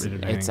not. It's.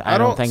 Entertaining. It's. I I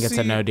don't don't think it's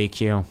a see- no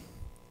DQ.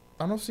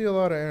 I don't see a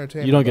lot of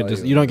entertainment. You don't get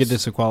value you don't in get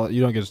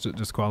this.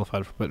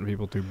 disqualified for putting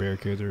people through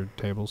barricades or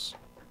tables.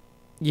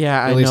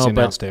 Yeah, At I least know, the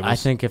announce but I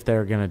tables. think if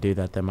they're gonna do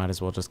that, they might as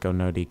well just go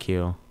no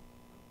DQ.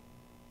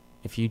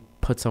 If you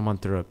put someone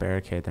through a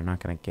barricade, they're not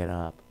gonna get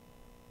up.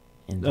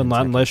 in 10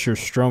 seconds. Unless you're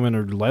Strowman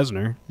or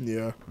Lesnar,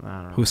 Yeah. I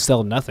don't know. who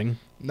sell nothing.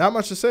 Not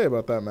much to say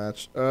about that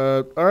match.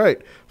 All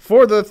right.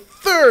 For the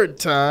third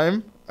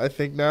time, I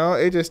think now,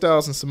 AJ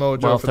Styles and Samoa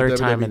Joe well, for the third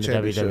time WWE in the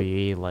Championship.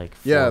 WWE, like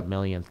 4 Yeah,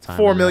 millionth time.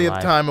 4 in their millionth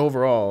life. time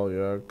overall,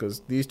 yeah,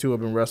 because these two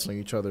have been wrestling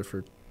each other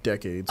for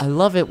decades. I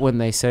love it when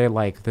they say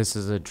like this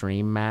is a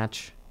dream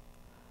match.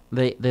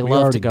 They We love to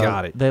already go.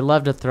 got it. They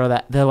love to throw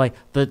that. They're like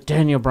the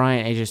Daniel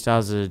Bryan AJ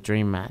Styles is a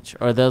dream match,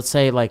 or they'll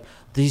say like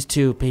these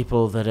two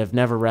people that have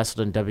never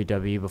wrestled in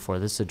WWE before.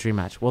 This is a dream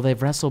match. Well,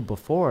 they've wrestled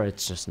before.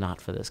 It's just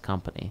not for this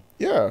company.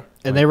 Yeah.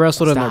 And they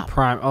wrestled in their Stop.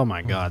 prime. Oh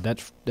my God,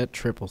 that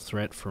triple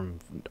threat from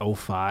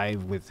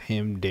 05 with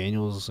him,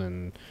 Daniels,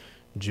 and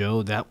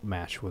Joe. That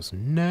match was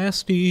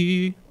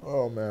nasty.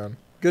 Oh, man.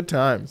 Good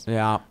times.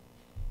 Yeah.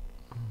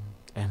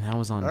 And that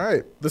was on. All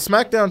right. The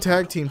SmackDown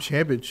Tag Team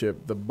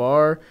Championship. The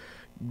Bar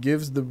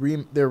gives their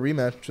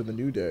rematch to the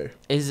New Day.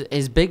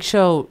 Is Big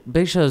Show?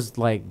 Big Show's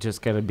like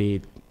just gonna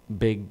be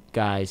big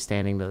guy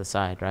standing to the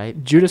side,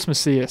 right? Judas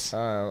Macias.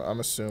 I'm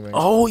assuming.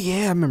 Oh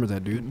yeah, I remember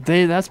that dude.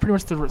 That's pretty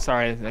much the.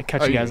 Sorry, I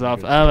cut Oh, you you guys good,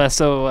 off.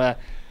 good.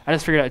 I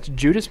just figured out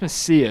Judas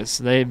Macias.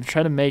 They've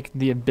tried to make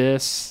the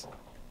Abyss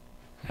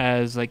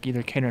as like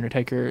either Kane or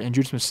Undertaker, and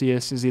Judas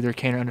Macias is either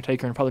Kane or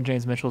Undertaker, and Father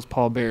James Mitchell is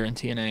Paul Bearer in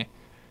TNA.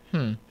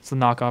 It's the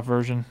knockoff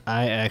version.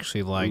 I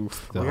actually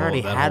liked the We whole,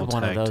 already that had whole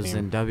one of tag those team.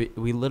 in W.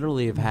 We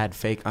literally have had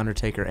fake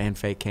Undertaker and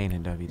fake Kane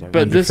in WWE.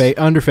 But this-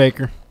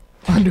 Underfaker.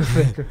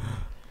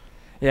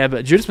 Yeah,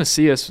 but Judas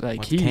Macias, like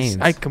What's he's, Kane's?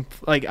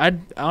 I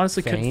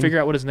honestly couldn't Fane? figure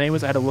out what his name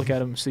was. I had to look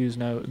at him, see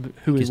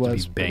who he Used to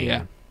was. be But Bane.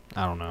 yeah,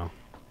 I don't know.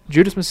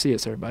 Judas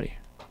Macias, everybody.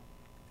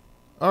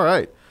 All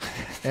right.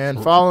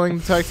 And following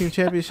the Tag Team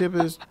Championship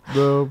is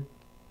the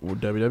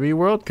WWE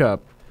World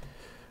Cup.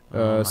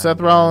 Oh my Seth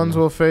God. Rollins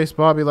will face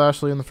Bobby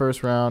Lashley in the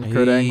first round.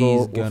 Kurt He's Angle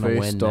will gonna face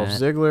win Dolph that.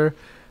 Ziggler.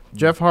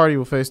 Jeff Hardy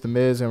will face The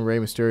Miz, and Rey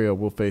Mysterio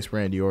will face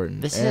Randy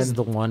Orton. This And is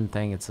the one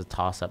thing. It's a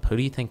toss-up. Who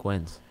do you think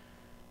wins?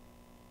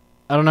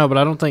 I don't know, but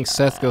I don't think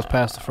Seth goes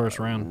past the first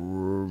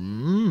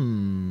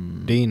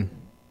round. Dean.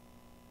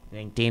 You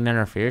think Dean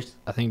interferes?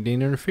 I think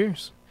Dean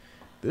interferes.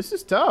 This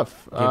is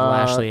tough. Give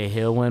Lashley a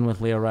heel win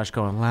with Leo Rush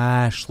going,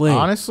 Lashley.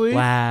 Honestly,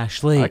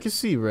 Lashley. I can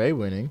see Ray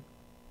winning.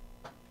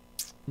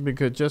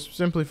 Because just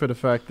simply for the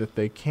fact that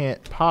they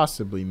can't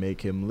possibly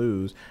make him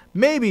lose.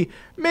 Maybe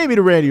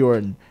to Randy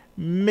Orton.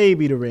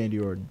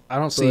 I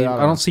don't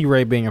see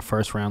Ray being a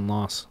first round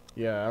loss.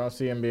 Yeah, I don't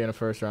see him being a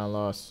first round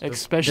loss.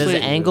 Especially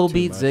Does Angle too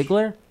beat much.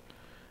 Ziggler?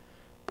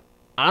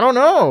 I don't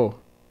know.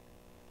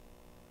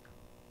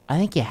 I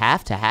think you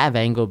have to have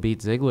Angle beat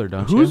Ziggler,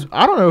 don't Who's you?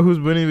 I don't know who's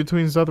winning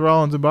between Seth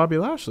Rollins and Bobby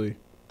Lashley.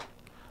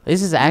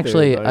 This is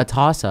actually like- a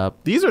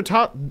toss-up. These are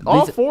top.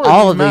 All These- four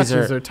all of these of these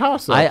matches are- are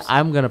toss-ups.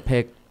 I'm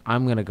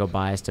gonna go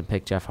biased and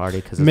pick Jeff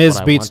Hardy because Miz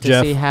what beats I want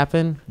Jeff. to see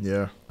happen.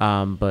 Yeah.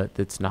 But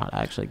it's not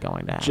actually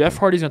going to happen. Jeff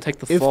Hardy's gonna take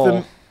the If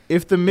fall.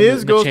 if the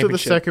Miz the goes to the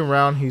championship. second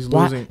round, he's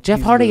Why- losing. Jeff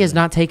he's Hardy losing. has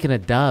not taken a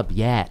dub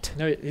yet.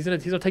 No, he's gonna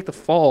take the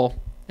fall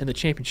in the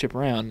championship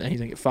round, and he's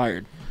gonna get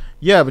fired.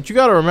 Yeah, but you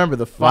got to remember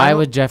the final. Why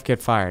would Jeff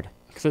get fired?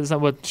 Because that's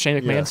not what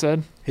Shane McMahon Yeah.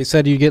 said. He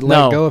said you get let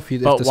No, go if you.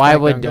 but if the why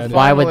SmackDown would guy did.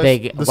 why would they?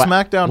 finalist- the wha-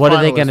 SmackDown What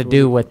are they going to finalist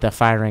do will- with the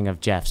firing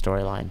of Jeff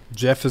storyline?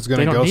 Jeff is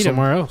going They to don't go need him.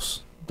 somewhere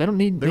else. They don't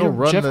need. They gonna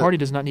run Jeff the- Hardy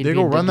does not need. They to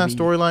go be in run that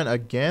WWE. storyline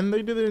again.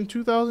 They did it in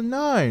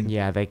 2009.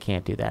 Yeah, they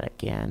can't do that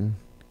again.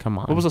 Come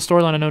on. What was the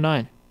storyline in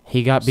 09?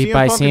 He got beat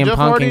by Punk CM Jeff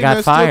Punk Hardy and in got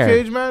that steel fired.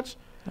 cage match.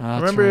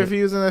 That's Remember right. if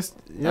he was in that?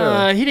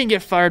 Yeah. He didn't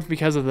get fired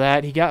because of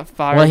that. He got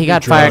fired. Well, he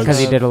got fired because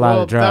he Drugs. did a lot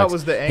Well, of that drugs.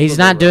 was the angle He's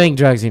they not were- doing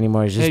drugs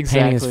anymore. He's just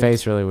painting his Exactly.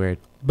 face really weird.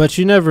 But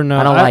you never know.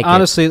 I don't like it.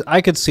 honestly,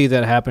 I could see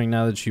that happening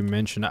now that you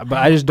mention it. But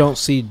I just don't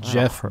see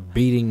Jeff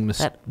beating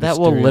That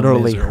will Mysterio,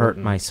 literally Miz, or hurt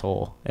Orton. my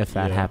soul if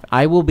that Yeah. happens.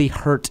 I will be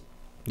hurt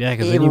Yeah,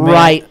 because then you may,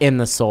 right in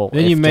the soul.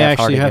 then if you may Jeff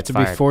actually Hardy have gets to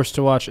be fired. forced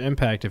to watch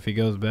Impact if he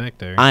goes back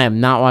there. I am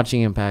not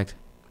watching Impact.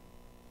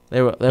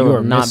 There you will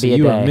are not missing, be a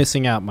you day. are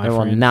missing out, my there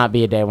will friend. not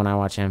be a day when I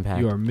watch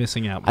Impact. You are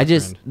missing out, my I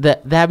just friend.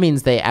 that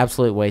means they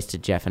absolutely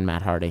wasted Jeff and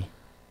Matt Hardy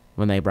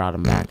when they brought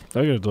him back.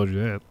 I could have told you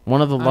that.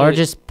 One of the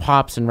largest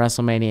pops in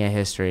WrestleMania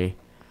history,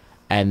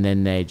 and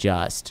then they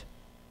just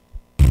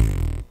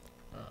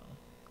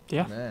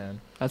Yeah,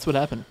 Man. that's what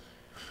happened.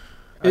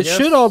 It guess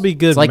should all be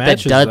good it's like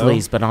matches, the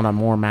Dudleys, but on a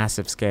more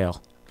massive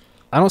scale.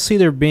 I don't see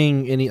there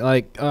being any,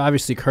 like,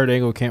 obviously Kurt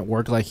Angle can't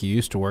work like he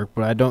used to work,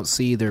 but I don't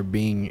see there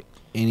being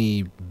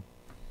any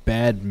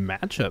bad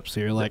matchups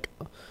here. Like,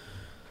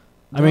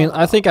 I mean,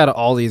 I think out of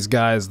all these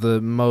guys, the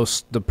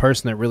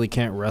person that really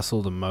can't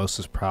wrestle the most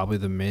is probably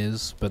The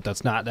Miz, but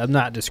I'm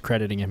not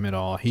discrediting him at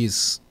all.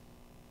 He's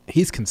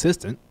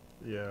consistent,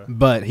 Yeah.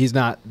 but he's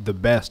not the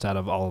best out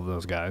of all of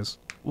those guys.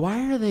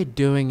 Why are they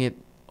doing it?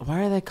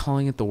 Why are they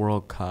calling it the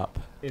World Cup?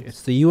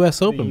 It's the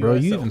U.S. Open, bro.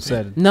 US You even Open.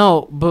 said it.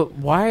 No, but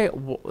why?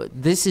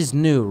 This is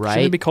new, right?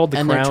 Shouldn't it be called the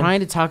and Crown? they're trying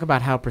to talk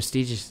about how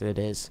prestigious it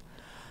is.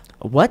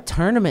 What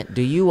tournament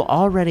do you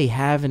already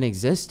have in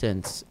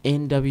existence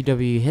in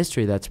WWE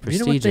history that's You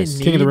know what they prestigious?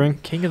 need? King of the Ring.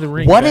 King of the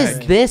Ring. What is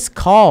back. this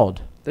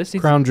called? This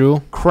needs. Crown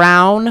Jewel.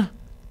 Crown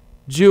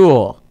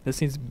Jewel. This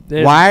needs.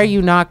 Why are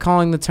you not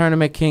calling the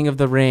tournament King of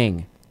the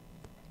Ring?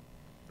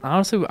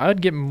 Honestly, I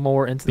would get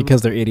more into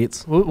Because they're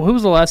idiots. Who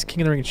was the last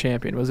King of the Ring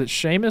champion? Was it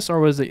Sheamus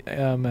or was it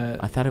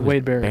I thought it was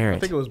Wade Barrett? I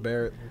Barrett. think it was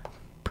Barrett.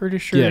 Pretty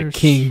sure. Yeah,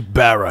 King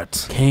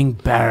Barrett. King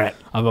Barrett.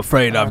 I'm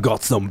afraid I've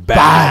got some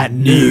Bad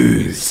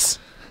news.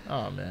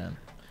 Oh man.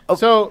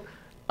 So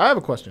I have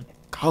a question.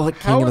 Call it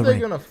King How of are the they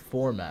Ring. gonna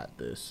format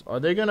this? Are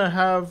they gonna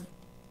have?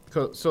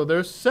 So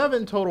there's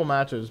 7 total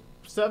matches,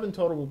 7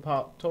 total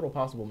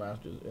possible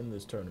matches in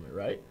this tournament,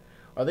 right?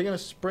 Are they gonna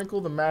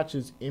sprinkle the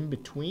matches in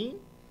between?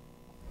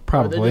 Or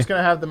are they Probably. just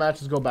gonna have the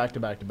matches go back to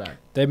back to back?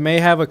 They may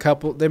have a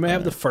couple. They may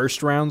have the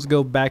first rounds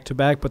go back to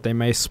back, but they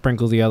may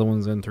sprinkle the other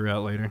ones in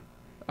throughout later.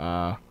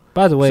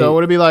 By the way, So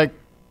would it be like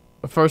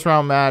a first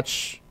round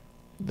match,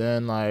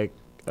 then like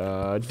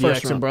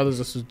DX and round.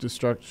 Brothers of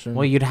Destruction?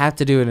 Well, you'd have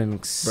to do it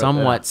in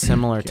somewhat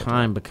similar Can't do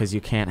time because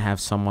you can't have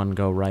someone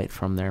go right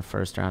from their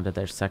first round to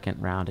their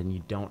second round, and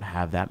you don't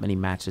have that many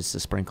matches to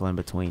sprinkle in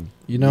between.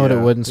 you know what? It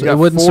Yeah. wouldn't. We It got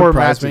wouldn't 4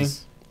 surprise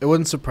matches. me. It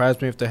wouldn't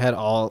surprise me if they had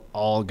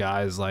all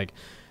guys like,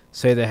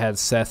 say they had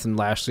Seth and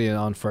Lashley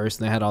on first,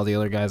 and they had all the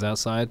other guys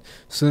outside.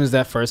 As soon as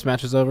that first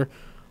match is over,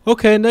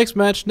 okay, next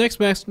match, and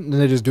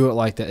they just do it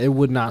like that. It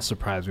would not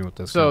surprise me with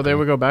this. So they company.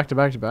 would go back to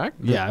back to back?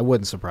 Yeah, it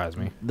wouldn't surprise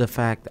me. The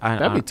fact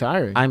That'd be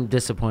tiring. I'm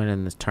disappointed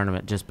in this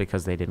tournament just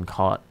because they didn't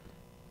call it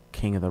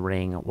King of the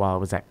Ring while it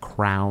was at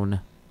Crown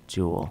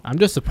Jewel. I'm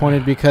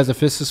disappointed because if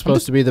this is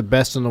supposed to be the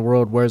best in the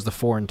world, where's the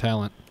foreign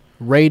talent?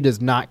 Ray does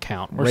not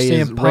count. Or Ray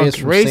CM is Punk.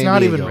 from Ray's San not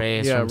Diego. even- Ray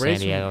is Yeah, from San Ray's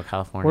from- Diego,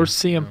 California. Where's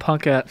CM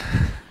Punk at?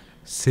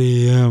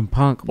 CM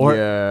Punk? Or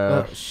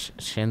yeah,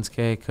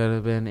 Shinsuke could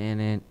have been in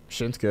it.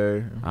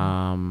 Shinsuke.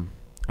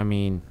 I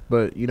mean,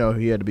 But you know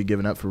he had to be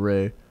given up for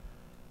Ray.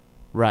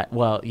 right?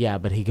 Well, yeah,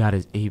 but he got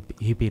he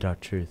beat our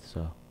truth,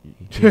 so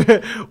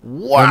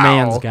Wow. The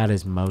man's got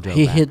his mojo.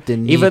 He back. hit the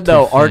knee Even to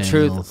though fails.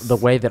 R-Truth, the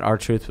way that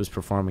R-Truth was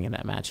performing in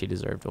that match, he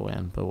deserved to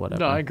win. But whatever.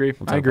 No, I agree.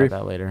 We'll I talk agree. about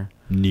that later.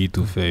 Knee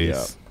to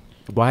face.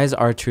 Why is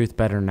R-Truth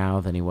better now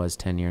than he was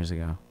 10 years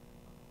ago?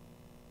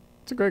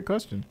 It's a great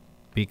question.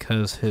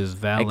 Because his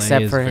valet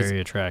Except is for very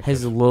attractive.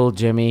 His little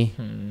Jimmy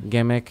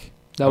gimmick.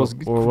 That was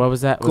or what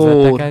was that? Was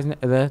gold. that guy's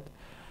name?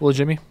 Little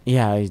Jimmy.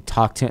 Yeah, he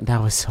talked to him.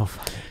 That was so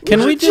funny.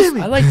 Can we just?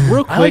 Jimmy. I like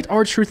real quick. I liked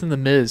R-Truth and the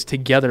Miz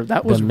together.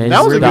 That was Miz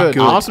That was a really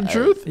good, awesome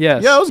truth.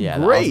 Yes. Yeah, it was Yeah,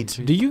 that great.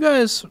 was- Do you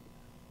guys?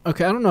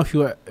 Okay, I don't know if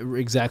you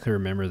exactly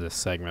remember this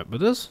segment,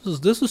 but this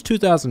was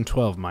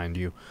 2012, mind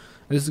you.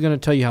 This is going to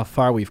tell you how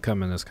far we've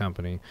come in this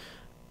company.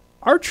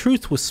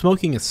 R-Truth was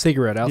smoking a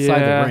cigarette outside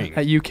yeah, the ring.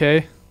 at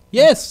UK.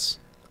 Yes.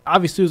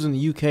 Obviously, it was in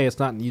the UK. It's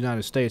not in the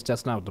United States.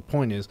 That's not what the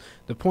point is.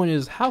 The point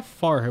is, how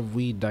far have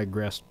we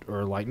digressed,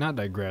 or like not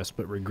digressed,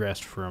 but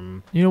regressed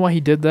from? You know why he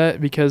did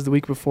that? Because the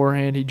week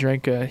beforehand he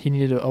drank. He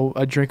needed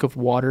a drink of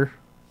water.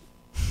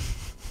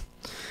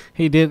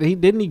 He did. He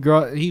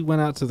didn't. He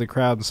went out to the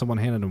crowd and someone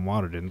handed him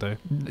water, didn't they?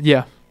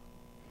 Yeah.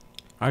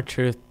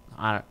 R-Truth.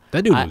 That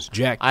dude I- was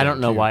jacked. I though,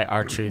 don't know too. why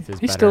R-Truth is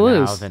He better still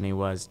now is. than he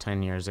was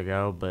 10 years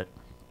ago, but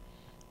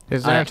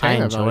His I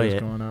entertainment enjoy value is it.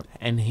 going up.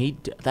 And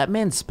that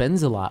man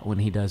spins a lot when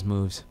he does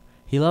moves.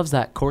 He loves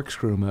that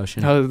corkscrew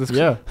motion. Oh, this,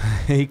 Yeah.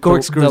 He the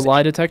corkscrews.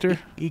 lie detector.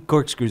 He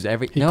corkscrews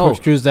every. He no,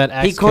 corkscrews that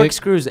axe he kick.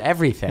 corkscrews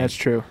everything. That's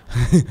true.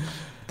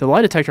 The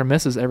lie detector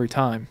misses every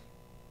time.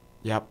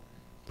 Yep.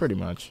 Pretty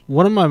much.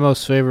 One of my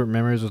most favorite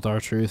memories with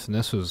R-Truth, and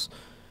this was,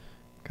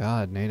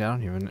 God, Nate, I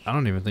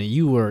don't even think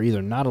you were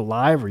either not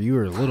alive or you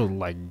were a little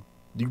like,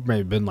 you may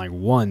have been like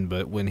one,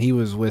 but when he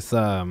was with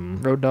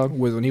Road Dogg.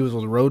 when he was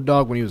with Road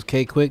Dogg, when he was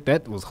K-Quick,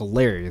 that was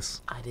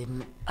hilarious. I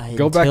didn't.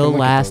 Go back and until look at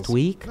last those.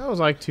 week. That was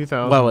like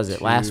 2000. What was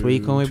it? Last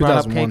week when we brought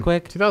up 2001.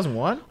 K-Quick?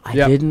 2001? I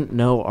Yep. didn't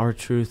know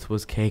R-Truth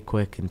was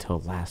K-Quick until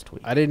last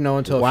week. I didn't know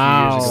until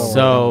Wow. a few years ago. So,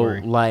 Don't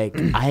worry.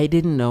 like, I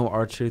didn't know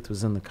R-Truth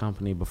was in the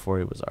company before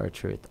he was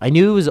R-Truth. I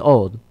knew he was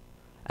old,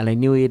 and I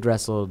knew he had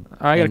wrestled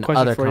I got a in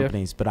question other for you.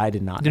 companies, but I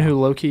did not Do you know know.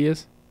 who Low-Key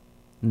is?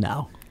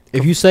 No.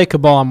 If you say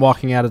Cabal, I'm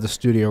walking out of the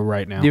studio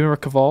right now. Do you remember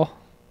Caval?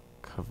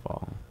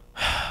 Caval.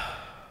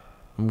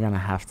 I'm going to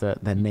have to...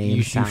 The name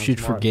You sounds should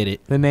more- forget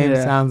it. The name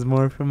Yeah. sounds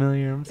more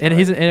familiar. I'm And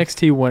he's an sorry.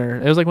 NXT winner.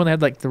 It was like when they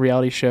had like the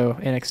reality show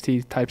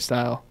NXT type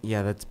style.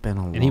 Yeah, that's been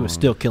a long... And he was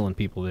still killing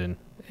people then.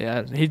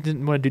 Yeah, he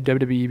didn't want to do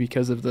WWE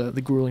because of the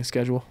grueling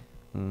schedule.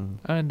 Mm.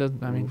 It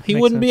doesn't, I mean, He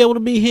makes wouldn't be sense. able to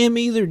be him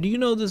either. Do you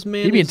know this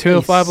man? He'd be in is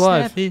 205 a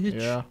Live. savage?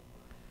 Yeah.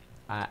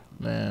 I,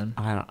 Man.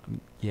 I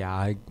don't... Yeah,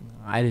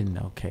 I didn't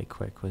know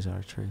K-Quick was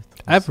R-Truth.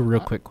 I have a real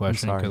quick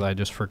question sorry. because I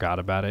just forgot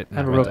about it. and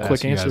I have a meant real to quick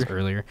ask you guys answer.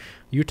 earlier.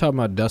 You were talking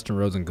about Dustin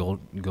Rhodes and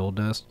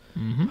Goldust.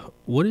 Mm-hmm.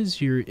 What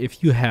is your,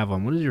 if you have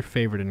one, what is your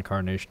favorite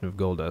incarnation of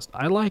Goldust?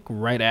 I like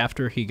right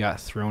after he got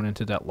thrown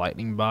into that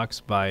lightning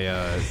box by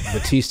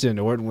Batista and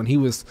Orton when he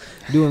was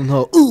doing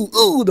the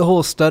whole, the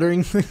whole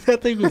stuttering thing.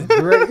 That thing was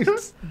great.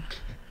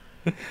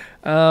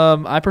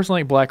 I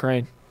personally like Black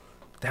Rain.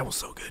 That was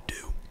so good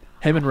too.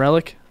 Him and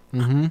Relic,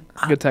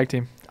 Mm-hmm. good tag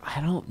team. I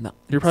don't know.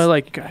 You're probably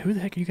like, "God, who the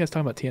heck are you guys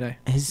talking about TNA?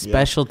 His Yeah.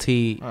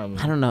 specialty, I don't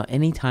know. I don't know.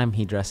 Anytime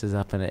he dresses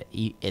up in it,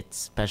 it's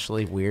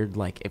especially weird.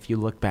 Like if you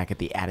look back at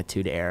the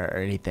Attitude Era or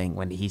anything,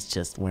 when he's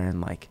just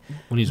wearing like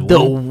When he's the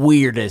winning.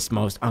 weirdest,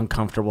 most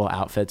uncomfortable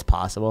outfits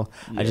possible,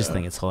 I just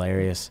think it's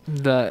hilarious.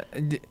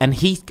 He And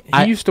he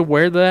used to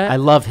wear that. I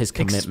love his ex-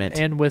 commitment.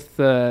 and with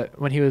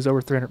when he was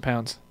over 300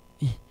 pounds.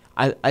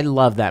 I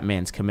love that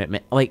man's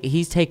commitment. Like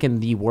he's taken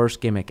the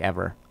worst gimmick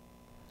ever.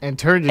 And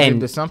turned it And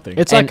into something.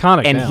 It's and,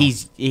 iconic and now.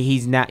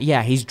 he's not.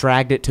 Yeah, he's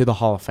dragged it to the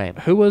Hall of Fame.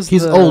 Who was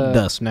He's the, old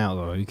dust now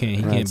though. He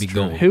can't That's be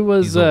true. gold. Who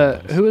was He's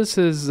old dust. who was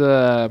his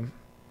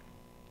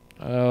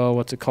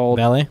what's it called?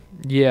 Valet?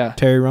 Yeah,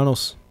 Terry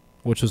Runnels,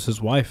 which was his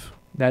wife.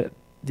 that.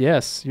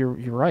 Yes, you're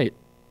right.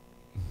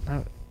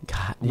 God,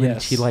 when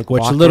Yes. she like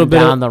Which a walked little him bit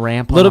down of- the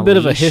ramp. A little on bit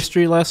of a leash.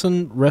 history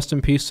lesson. Rest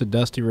in peace to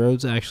Dusty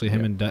Rhodes. Actually,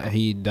 him and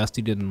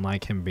Dusty didn't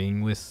like him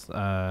being with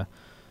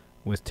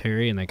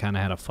Terry, and they kind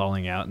of had a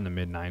falling out in the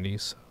mid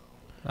 '90s.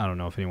 I don't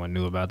know if anyone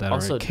knew about that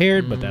Also, or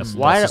cared, but that's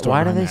Why that's the story why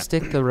do behind they that.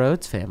 stick the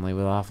Rhodes family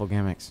with awful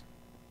gimmicks?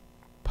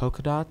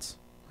 Polka dots?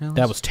 Really?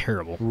 That was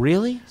terrible.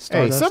 really Hey,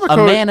 Stardust. some of a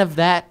Cody, man of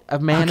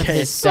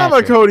his some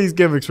stature. of Cody's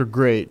gimmicks were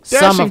great. Some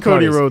Dashing of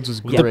Cody Cody's- Rhodes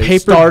was Yeah, great. the paper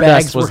Stardust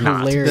bags was were not.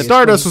 hilarious.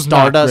 Stardust was not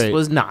Stardust great.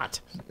 was not.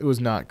 It was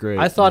not great.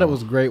 I thought it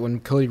was great when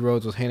Cody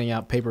Rhodes was handing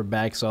out paper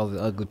bags to all the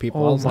ugly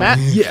people. I Oh was my like,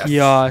 yes.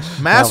 gosh,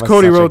 Mask That was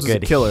Cody such a Rhodes is a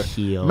good killer.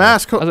 heel.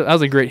 Mask that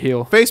was a great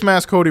heel. Face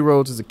mask Cody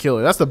Rhodes is a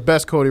killer. That's the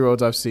best Cody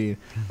Rhodes I've seen.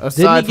 didn't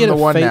Aside he get from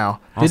the a one fake- now.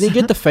 Did he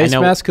get the face I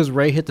know- mask because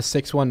Ray hit the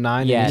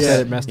 619 Yes. and he said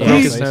it messed Yeah. up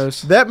He's- his face?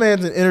 Nose. That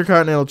man's an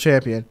Intercontinental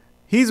Champion.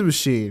 He's a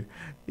machine.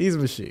 He's a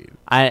machine.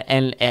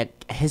 And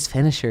his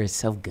finisher is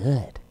so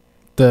good.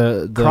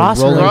 The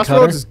Crossroads- rolling cutter.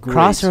 Crossroads is great.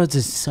 Crossroads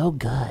is so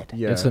good.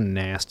 Yeah. It's a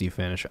nasty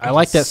finish. I It's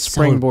like that so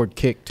springboard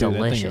kick too. That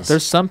thing delicious. is-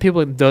 There's some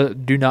people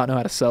that do not know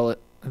how to sell it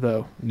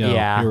though. no,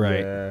 Yeah. you're right.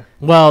 Yeah.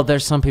 Well,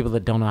 there's some people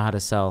that don't know how to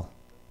sell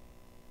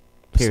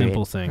Period.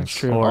 Simple things. That's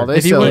true. Or All they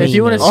if you sell want, is- if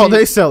you want to all see,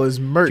 they sell is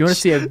merch. if you want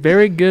to see a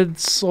very good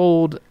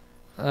sold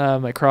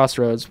at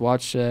Crossroads,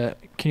 watch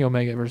Kenny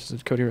Omega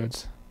versus Cody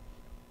Rhodes.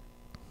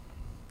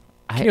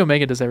 Kenny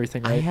Omega does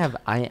everything right.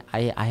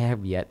 I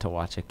have yet to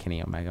watch a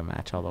Kenny Omega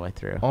match all the way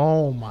through.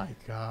 Oh my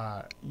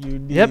god! You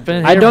need Yep,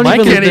 and I don't Mike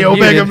even- has Kenny been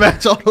Omega muted.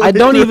 match. All the I way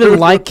don't even through.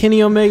 like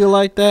Kenny Omega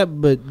like that,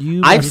 but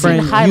you, my I've seen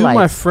friend, highlights. you,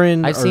 my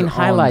friend, I've seen are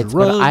highlights, on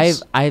but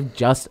drugs. I've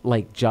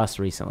just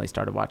recently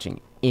started watching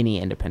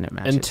any independent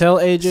matches. Until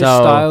AJ So-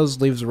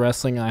 Styles leaves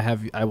wrestling,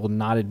 I will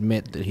not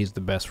admit that he's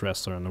the best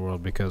wrestler in the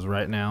world because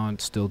right now,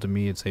 it's still to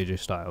me, it's AJ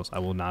Styles. I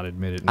will not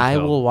admit it. I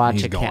until will watch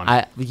he's a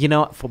gone.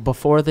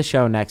 before the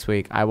show next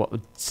week. I will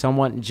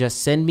someone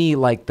just send me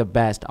like the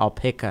best. I'll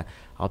pick a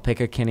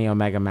Kenny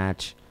Omega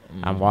match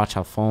and watch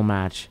a full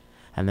match,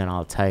 and then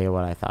I'll tell you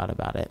what I thought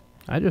about it.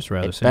 I just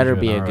rather It send better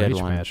you be an a good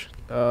ROH one. match.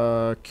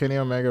 Kenny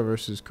Omega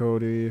versus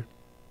Cody.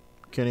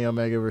 Kenny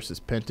Omega versus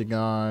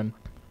Pentagon.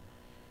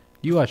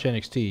 You watch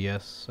NXT,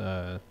 yes,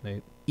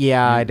 Nate?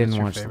 Yeah, I That's didn't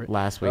your watch favorite?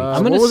 last week. Uh,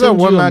 I'm gonna what was that send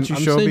one you match you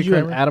I'm showed send me, you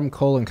an Kramer? Adam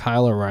Cole and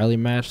Kyle O'Reilly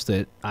match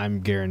that I'm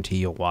guarantee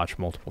you'll watch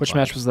multiple Which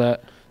times. match was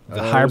that? The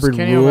It was hybrid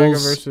Kenny Omega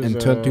rules versus, in one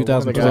of the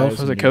 2012? guys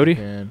Was it in Cody?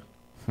 Japan.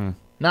 Hmm.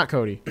 Not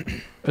Cody.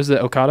 Was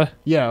it Okada?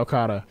 Yeah,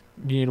 Okada.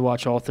 You need to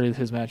watch all three of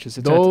his matches.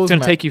 It's Those going to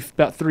ma- take you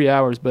about 3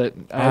 hours, but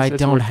I it's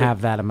don't worth it.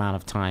 have that amount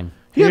of time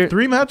He Here- had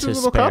 3 matches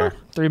to with Okada. spare.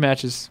 3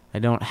 matches. I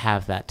don't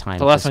have that time.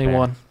 The last to one he spare.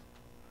 won.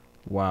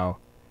 Wow.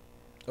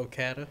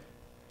 Okada?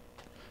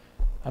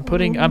 I'm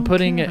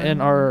putting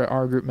in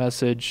our group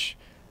message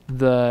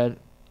the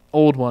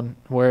old one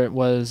where it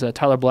was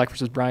Tyler Black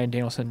versus Bryan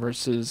Danielson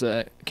versus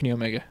Kenny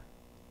Omega.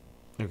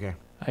 Okay.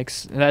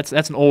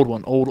 That's an old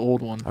one,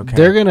 old one. Okay.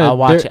 They're gonna- I'll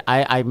watch they're-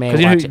 it. I may 'Cause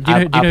you know, watch who- it. do you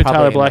know, do you know who I'll Tyler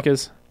probably Black end up-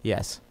 is?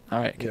 Yes. All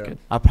right, Yeah. good.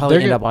 I'll probably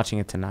They're end gonna- up watching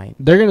it tonight.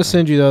 They're gonna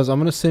send you those. I'm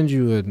gonna send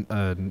you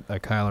a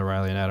Kyle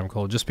O'Reilly and Adam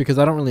Cole just because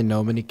I don't really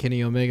know many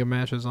Kenny Omega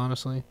matches,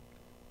 honestly.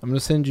 I'm gonna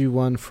send you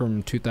one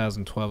from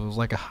 2012. It was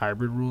like a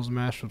hybrid rules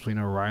match between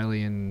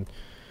O'Reilly and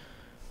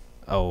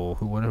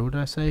who did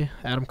I say?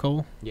 Adam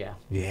Cole. Yeah.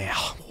 Yeah,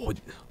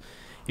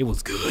 it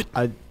was good.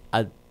 I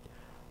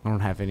don't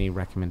have any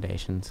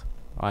recommendations.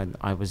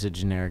 I was a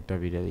generic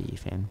WWE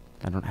fan.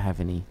 I don't have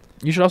any.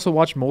 You should also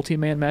watch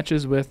multi-man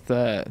matches with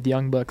the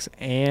Young Bucks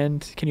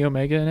and Kenny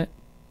Omega in it.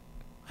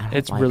 I don't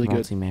It's like really good.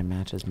 multi-man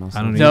matches most I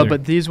of don't the No, either.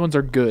 but these ones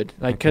are good.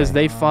 Like because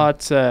Okay.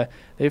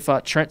 they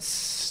fought Trent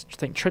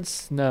Seven.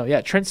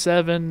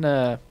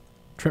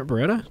 Trent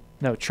Beretta.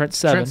 No, Trent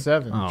Seven. Trent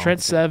Seven. Oh.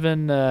 Trent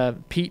Seven,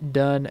 Pete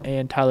Dunne,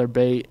 and Tyler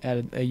Bate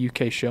at a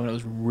UK show, and it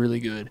was really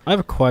good. I have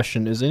a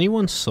question. Is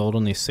anyone sold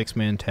on these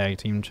 6-man tag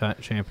team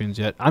champions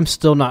yet? I'm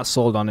still not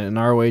sold on it. And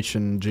ROH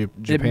and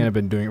Japan have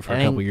been doing it for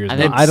a couple years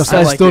now. I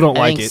still don't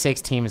like think it.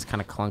 6 team is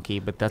kind of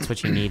clunky, but that's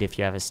what you need if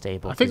you have a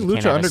stable. I think 'cause you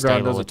can't Lucha have a Underground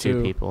stable does with it 2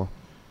 too. people.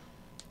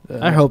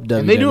 I hope WWE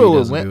And they do it with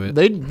doesn't do women. it.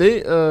 They No,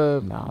 they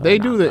they're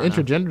do not the gonna.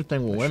 intergender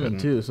thing with They women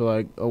shouldn't. too. So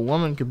like a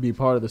woman could be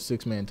part of the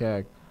 6-man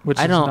tag. Which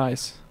I is don't-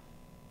 nice.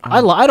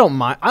 I don't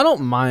mind. I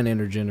don't mind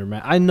intergender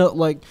match. I know,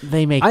 like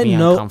They make I me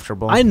know-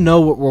 uncomfortable. I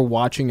know what we're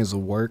watching is a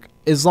work.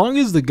 As long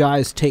as the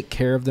guys take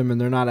care of them and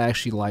they're not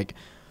actually like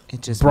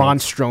It just Braun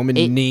makes- Strowman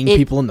it- kneeing it-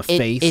 people in the it-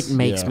 face. It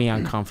makes Yeah. me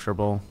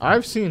uncomfortable.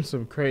 I've seen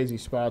some crazy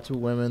spots with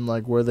women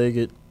like where they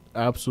get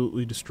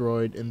absolutely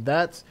destroyed, and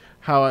that's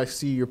how I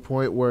see your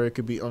point where it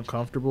could be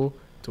uncomfortable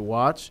to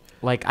watch.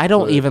 Like I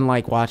don't But- even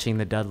like watching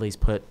the Dudleys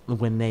put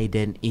when they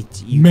didn't.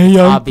 It's you, Mae it's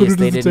Young obvious put it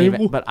they to the didn't even.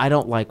 table? But I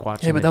don't like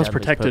watching. Yeah, but the that was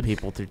Dudleys protected. Put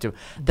people through too.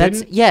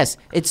 That's yes,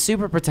 it's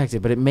super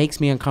protected, but it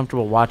makes me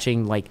uncomfortable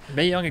watching like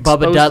Mae Young Bubba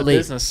exposed Dudley- the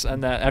business,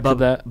 and that after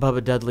that,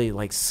 Bubba Dudley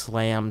like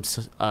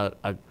slams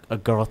a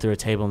girl through a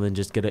table and then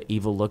just get an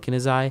evil look in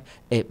his eye.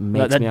 It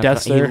makes that me death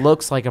uncomfortable. He stare?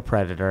 looks like a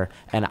predator,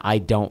 and I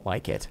don't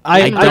like it.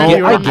 I Didn't get- Randy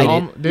I Orton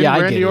get it. Didn't Yeah, I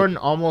Randy get it. Orton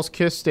almost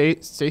kiss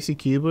Stacy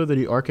Keibler that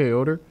he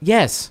RKO'd her?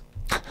 Yes,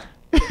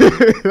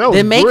 That was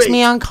it makes great.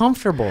 me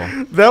uncomfortable.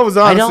 That was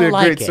I honestly don't a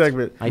like great it.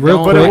 segment. I Real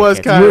don't quick, But like it was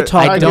it. kind You were of.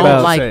 talking I about-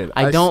 don't like. I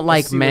I don't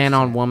like see what man you're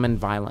on saying. woman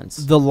violence.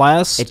 The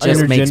last It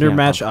just makes me intergender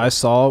match uncomfortable. I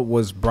saw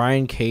was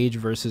Brian Cage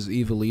versus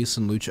Ivelisse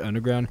in Lucha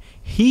Underground.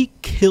 He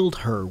killed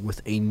her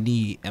with a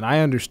knee, and I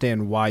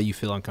understand why you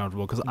feel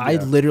uncomfortable because I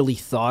Yeah. literally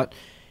thought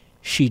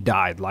she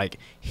died. Like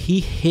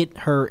he hit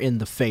her in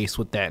the face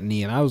with that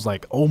knee, and I was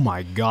like, "Oh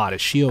my god,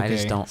 is she okay?" I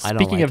just don't. I don't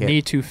speaking like of it.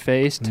 knee to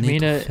face, Knee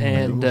to Tamina face.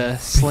 and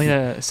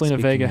Selena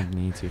Speaking Vega. of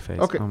knee to face.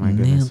 Okay. Oh my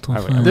goodness. Mental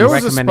Are we face. There was a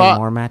recommending spot-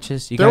 more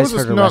matches? You there guys was a-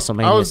 heard of no,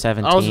 WrestleMania I was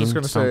 17? just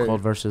gonna Stone say-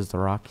 Cold versus The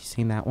Rock. You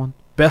seen that one?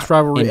 Best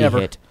rivalry Indie ever.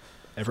 hit.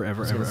 ever.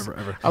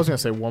 I was gonna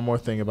say one more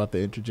thing about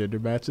the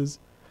intergender matches.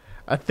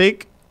 I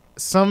think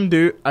some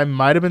dude, I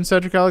might have been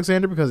Cedric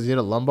Alexander because he did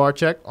a lumbar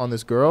check on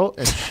this girl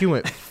and she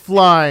went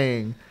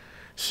flying.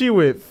 She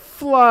went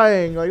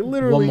flying, like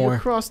literally more.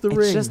 across the It's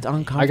ring. just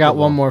uncomfortable. I got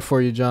one more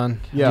for you, John.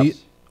 Yeah.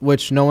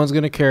 Which no one's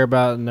gonna care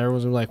about, and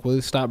everyone's gonna be like, "Will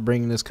you stop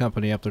bringing this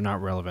company up? They're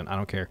not relevant." I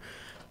don't care.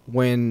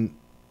 When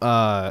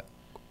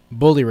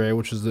Bully Ray,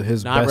 which is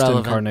his Not best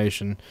relevant.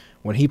 incarnation,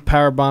 when he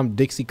powerbombed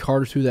Dixie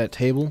Carter through that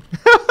table,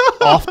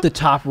 off the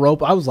top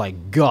rope. I was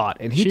like, God.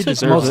 And he She took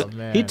deserves most. it.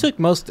 Man. He took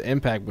most of the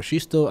impact, but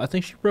I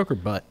think she broke her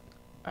butt.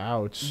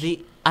 Ouch.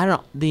 I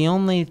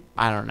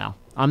don't know.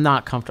 I'm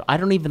not comfortable. I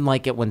don't even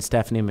like it when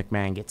Stephanie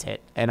McMahon gets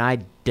hit, and I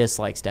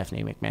dislike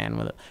Stephanie McMahon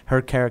with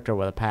her character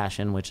with a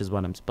passion, which is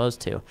what I'm supposed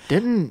to.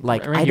 Didn't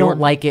Like, Randy I don't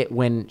Orton, like it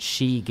when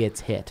she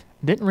gets hit.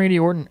 Didn't Randy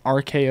Orton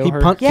RKO He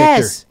her? punt kicked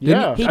Yes, her.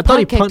 Yeah. he I thought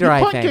he punt kicked punt- her. he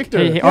I punt think kicked her.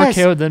 He Yes.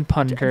 RKO'd then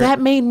punted her.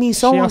 that made me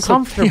so He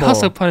uncomfortable.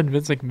 also punted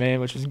Vince McMahon,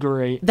 which was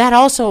great. That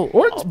also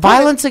Orton's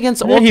violence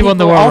against Yeah, old he won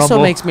the people Royal also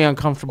Rumble. makes me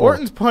uncomfortable.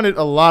 Orton's punted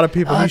a lot of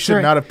people. He That's should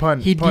right. not have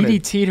punted. He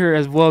DDT'd her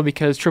as well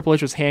because Triple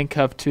H was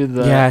handcuffed to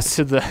the Yes.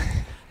 to the.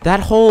 That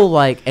whole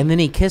and then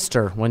he kissed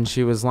her when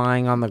she was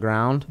lying on the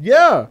ground.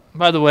 Yeah.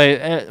 By the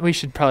way, we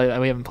should probably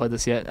we haven't played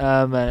this yet.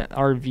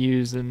 Our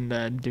views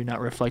and do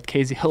not reflect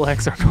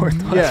KZLX or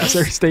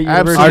Northwestern State Absolutely.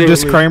 University. Our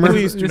disclaimer.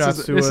 Please do not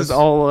sue This us.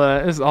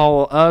 is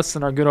all us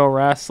and our good old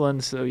wrestling.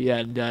 So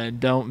yeah,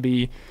 don't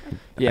be.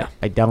 Yeah,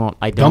 I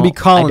don't be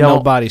calling I don't-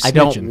 nobody I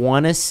don't snitching.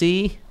 want to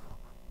see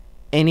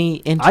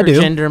any I do.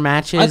 intergender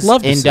matches I'd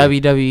love to in see.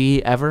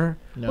 WWE ever.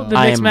 No. the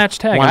I mixed am match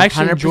tag. I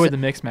actually 100%. enjoyed the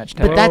mixed match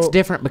tag. But that's Well-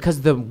 different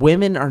because the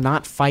women are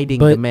not fighting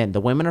But- the men. The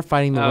women are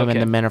fighting the women. Okay.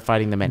 The men are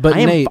fighting the men. But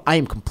I Nate-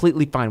 am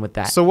completely fine with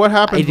that. So what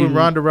happens I when do-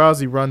 Ronda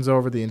Rousey runs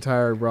over the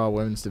entire Raw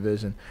Women's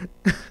division?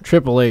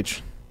 Triple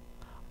H.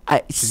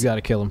 I, She's got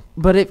to kill him.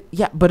 but if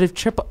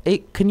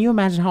can you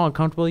imagine how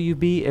uncomfortable you'd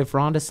be if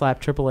Ronda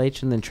slapped Triple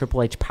H and then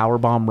Triple H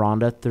powerbomb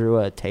Ronda through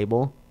a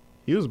table?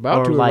 He was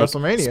about to at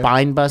WrestleMania.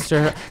 Spine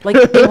buster. Like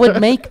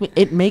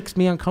it makes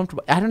me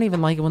uncomfortable. I don't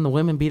even like it when the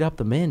women beat up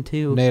the men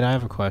too. Nate, I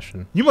have a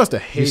question. You must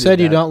have hated You said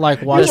you that. don't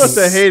like You watching. must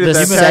have hated the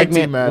that tag segment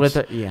team match.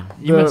 with yeah.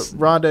 You The must-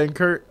 Ronda and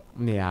Kurt.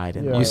 Yeah, I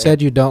didn't. Yeah. You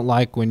said you don't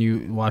like when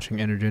you watching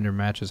intergender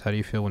matches. How do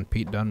you feel when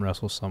Pete Dunne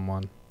wrestles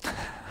someone?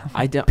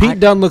 I don't. Pete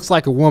Dunne looks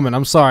like a woman.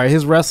 I'm sorry,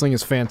 his wrestling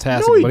is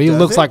fantastic, No, he but he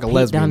looks doesn't. like a Pete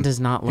lesbian. Dunne does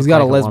not look He's got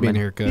like a lesbian woman.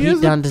 haircut. He has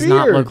Pete a Dunne does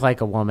not beard. look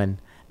like a woman.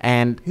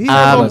 And He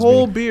has a lesbian.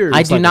 whole beard. I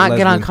looks do like a not get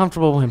lesbian.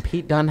 uncomfortable when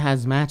Pete Dunne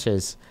has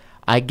matches.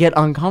 I get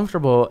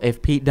uncomfortable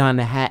if Pete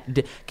Dunne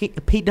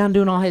Pete Dunne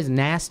doing all his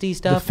nasty The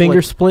stuff. finger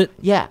with- split.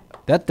 yeah,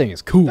 That thing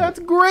is cool. That's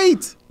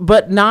great.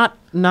 but not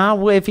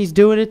if he's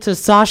doing it to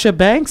Sasha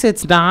Banks.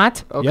 It's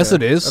not. Okay. Yes,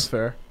 it is. That's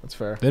fair. That's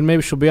fair. Then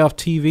maybe she'll be off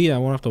TV. I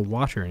won't have to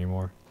watch her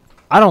anymore.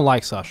 I don't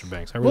like Sasha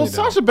Banks. I really Well, don't.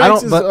 Sasha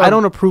Banks I is, don't, but I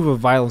don't approve of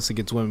violence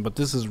against women. But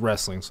this is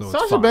wrestling, so it's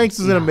Sasha fine. Banks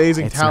is an No,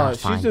 amazing it's not talent.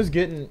 fine. She's just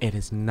getting. It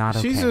is not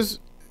okay. She's just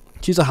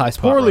She's a high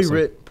spot poorly wrestler.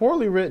 written.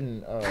 Poorly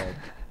written.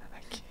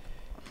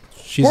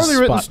 She's a Poorly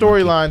written spot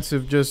monkey. storylines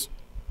have just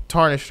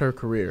tarnished her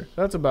career.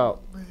 That's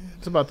about.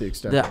 It's about the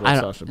extent The- of I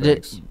what don't- Sasha the-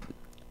 Banks.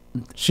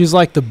 She's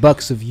like the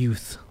Bucks of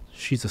youth.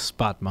 She's a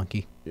spot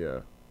monkey. Yeah.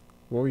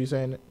 What were you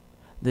saying?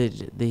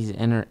 These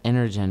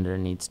intergender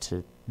needs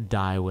to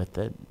die with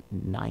the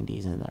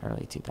 90s and the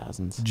early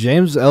 2000s.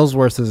 James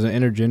Ellsworth is an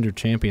intergender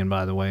champion,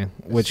 by the way,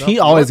 which he Something-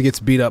 always what- gets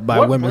beat up by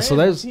What women. So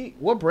brand there's is he-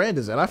 what brand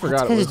is that? I forgot.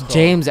 That's It was because called.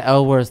 James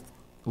Ellsworth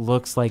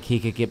looks like he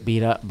could get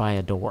beat up by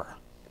a door.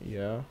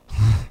 Yeah.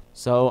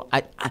 So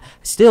I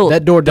still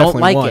that door don't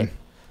definitely like won. it.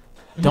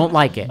 Don't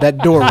like it. That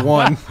door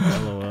won.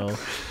 LOL.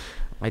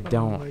 I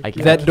don't. I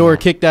That door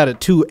kicked out at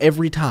 2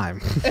 every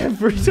time.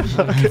 Every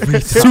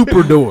time.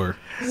 Super door.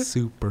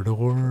 super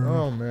door.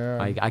 Oh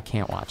man. I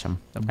can't watch them.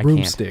 A I can't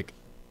broomstick.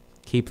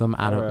 keep them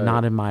out of Alright.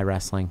 not in my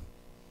wrestling.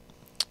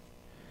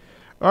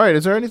 All right.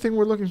 Is there anything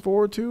we're looking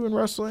forward to in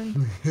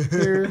wrestling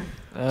here?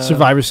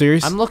 Survivor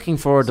Series. I'm looking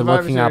forward to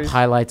Survivor looking up Series.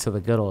 highlights of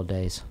the good old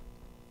days.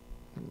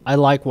 I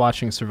like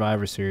watching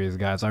Survivor Series,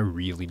 guys. I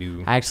really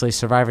do. Actually,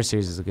 Survivor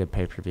Series is a good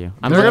pay per view.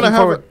 I'm They're looking gonna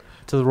have forward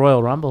to the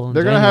Royal Rumble. in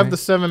They're gonna have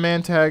January. the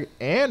 7-man tag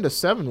and a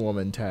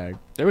 7-woman tag.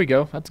 There we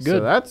go. That's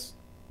good. So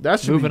that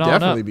should Moving on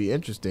definitely up. be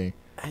interesting.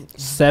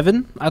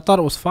 7? I thought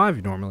it was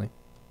 5 normally.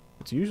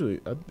 It's usually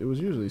it was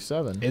usually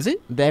 7. Is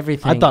it?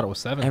 everything. I thought it was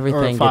 7.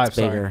 everything or 5, gets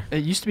sorry. bigger.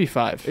 It used to be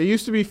 5. It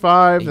used to be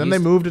 5, It then they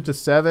used- moved it to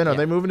 7. Are Yeah.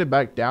 they moving it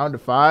back down to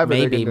 5? Or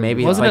Maybe they're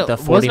maybe gonna it's do like the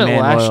 40-man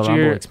Royal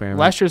Rumble experiment.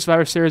 Last year's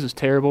Survivor Series was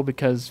terrible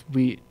because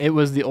it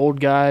was the old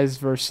guys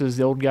versus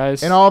the old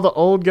guys. and all the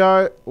old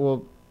guy.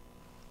 Well,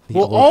 The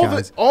old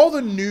guys. all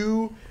the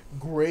new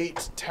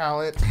great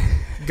talent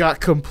got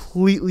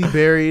completely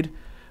buried.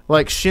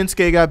 Like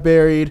Shinsuke got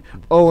buried,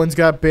 Owens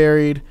got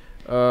buried.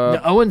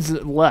 No, Owens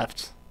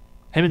left.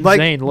 Him and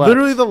Like Zayn left.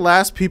 literally the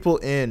last people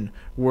in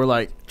were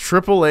like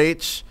Triple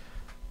H,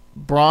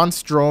 Braun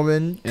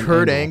Strowman, And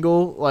Kurt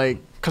Angle. Angle. Like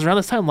Because around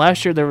this time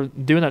last year, they were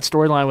doing that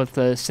storyline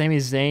with Sami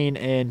Zayn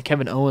and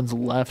Kevin Owens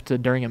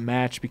left during a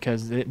match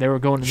because they were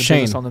going into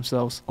Shane. business on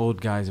themselves. Old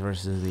guys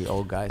versus the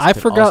old guys. I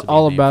could forgot also be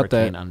all named about for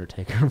that. Kane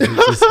Undertaker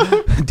versus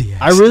DX.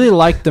 I really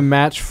liked the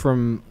match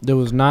from there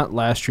was not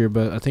last year,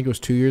 but I think it was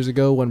 2 years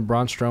ago when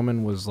Braun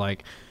Strowman was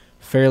like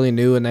fairly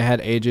new and they had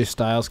AJ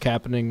Styles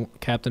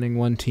captaining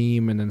one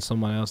team and then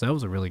someone else. That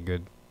was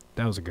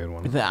a good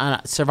one.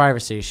 The Survivor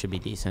Series should be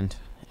decent.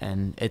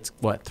 and it's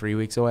 3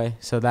 weeks away,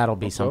 so that'll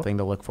be something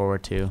to look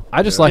forward to.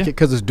 I just like it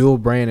because it's dual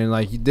brand, and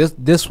like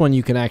this one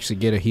you can actually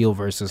get a heel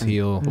versus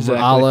heel, Exactly.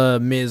 a la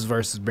Miz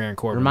versus Baron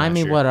Corbin. Remind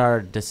me last year. what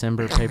our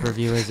December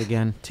pay-per-view is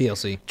again.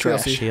 TLC.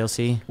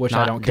 TLC, Which I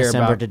not don't care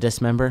December about. to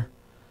dismember.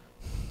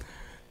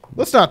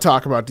 Let's not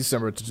talk about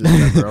December to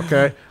December,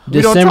 okay? We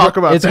December- don't talk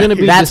about it's that. gonna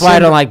be That's why I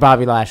December- don't like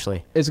Bobby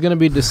Lashley. It's gonna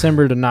be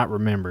December to not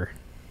remember,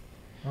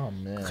 Oh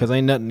man. because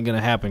ain't nothing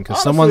gonna happen. Because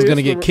Honestly, someone's gonna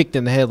it's get the- kicked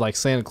in the head like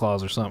Santa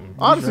Claus or something.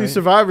 Honestly, Right.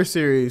 Survivor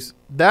Series.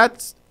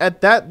 That's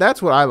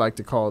what I like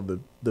to call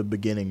the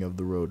beginning of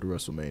the road to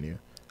WrestleMania.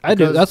 I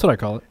do. Because- That's what I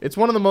call it. It's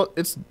one of the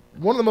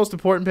most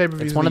important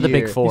pay-per-views. It's one of the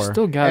big You four.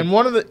 still got And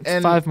one of the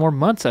 5 more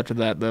months after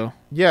that, though.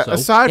 yeah. So?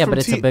 Aside Yeah, from but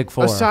it's a big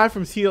four. Aside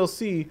from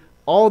TLC,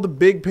 all the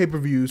big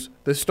pay-per-views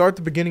that start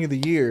the beginning of the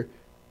year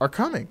are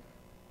coming.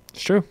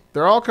 It's true.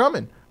 They're all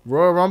coming.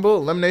 Royal Rumble,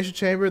 Elimination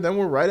Chamber, then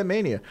we're right at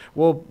Mania.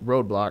 Well,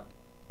 Roadblock.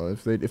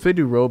 If they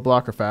do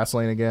Roadblock or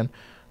Fastlane again,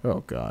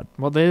 oh god.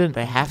 Well, they didn't.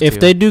 They have to. If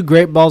they do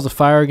Great Balls of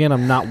Fire again,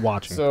 I'm not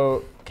watching.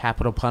 So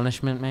Capital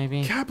Punishment,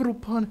 maybe. Capital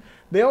Pun.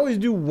 They always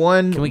do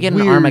one. Can we get an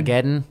weird-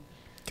 Armageddon?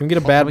 Can we get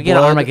a Can bad we get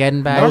blood?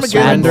 Armageddon back?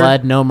 Armageddon. Bad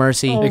blood, no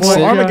mercy. Oh, Well,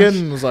 my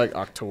Armageddon was like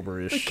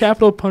October-ish. The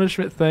capital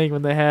punishment thing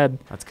when they had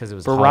That's because it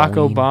was Barack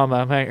Halloween. Obama.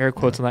 I'm having air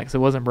quotes on that because it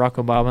wasn't Barack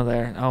Obama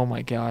there. Oh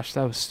my gosh,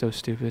 that was so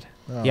stupid.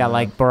 Oh, Yeah, man.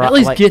 like Barack. At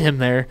least like, get him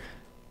there.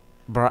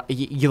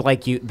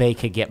 They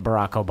could get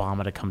Barack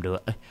Obama to come to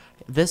it.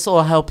 This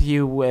will help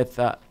you with.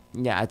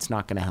 Yeah, it's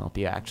not going to help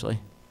you actually.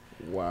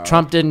 Wow.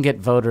 Trump didn't get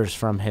voters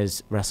from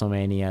his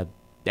WrestleMania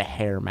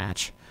hair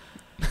match.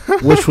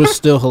 Which was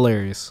still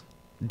hilarious.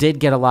 Did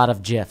get a lot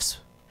of gifs,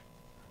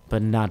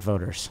 but not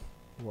voters.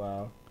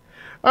 Wow.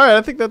 All right,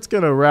 I think that's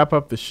going to wrap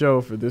up the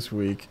show for this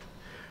week.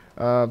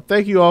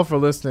 Thank you all for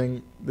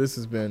listening. This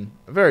has been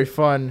a very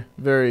fun,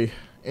 very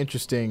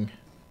interesting,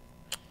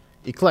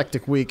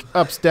 eclectic week.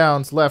 Ups,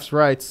 downs, lefts,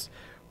 rights.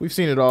 We've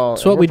seen it all.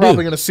 That's what and we we're probably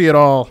do. going to see it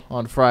all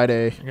on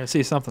Friday. You're gonna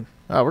see something.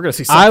 We're going to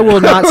see something. I will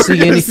not We're see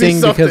gonna anything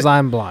because something.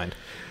 I'm blind.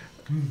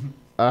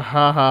 Ha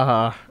ha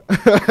ha.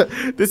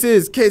 This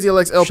is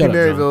KZLX LP Shut up,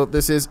 Maryville.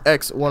 This is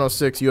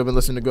X106. You have been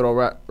listening to Good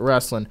Old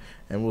Wrestling,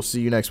 and we'll see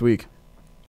you next week.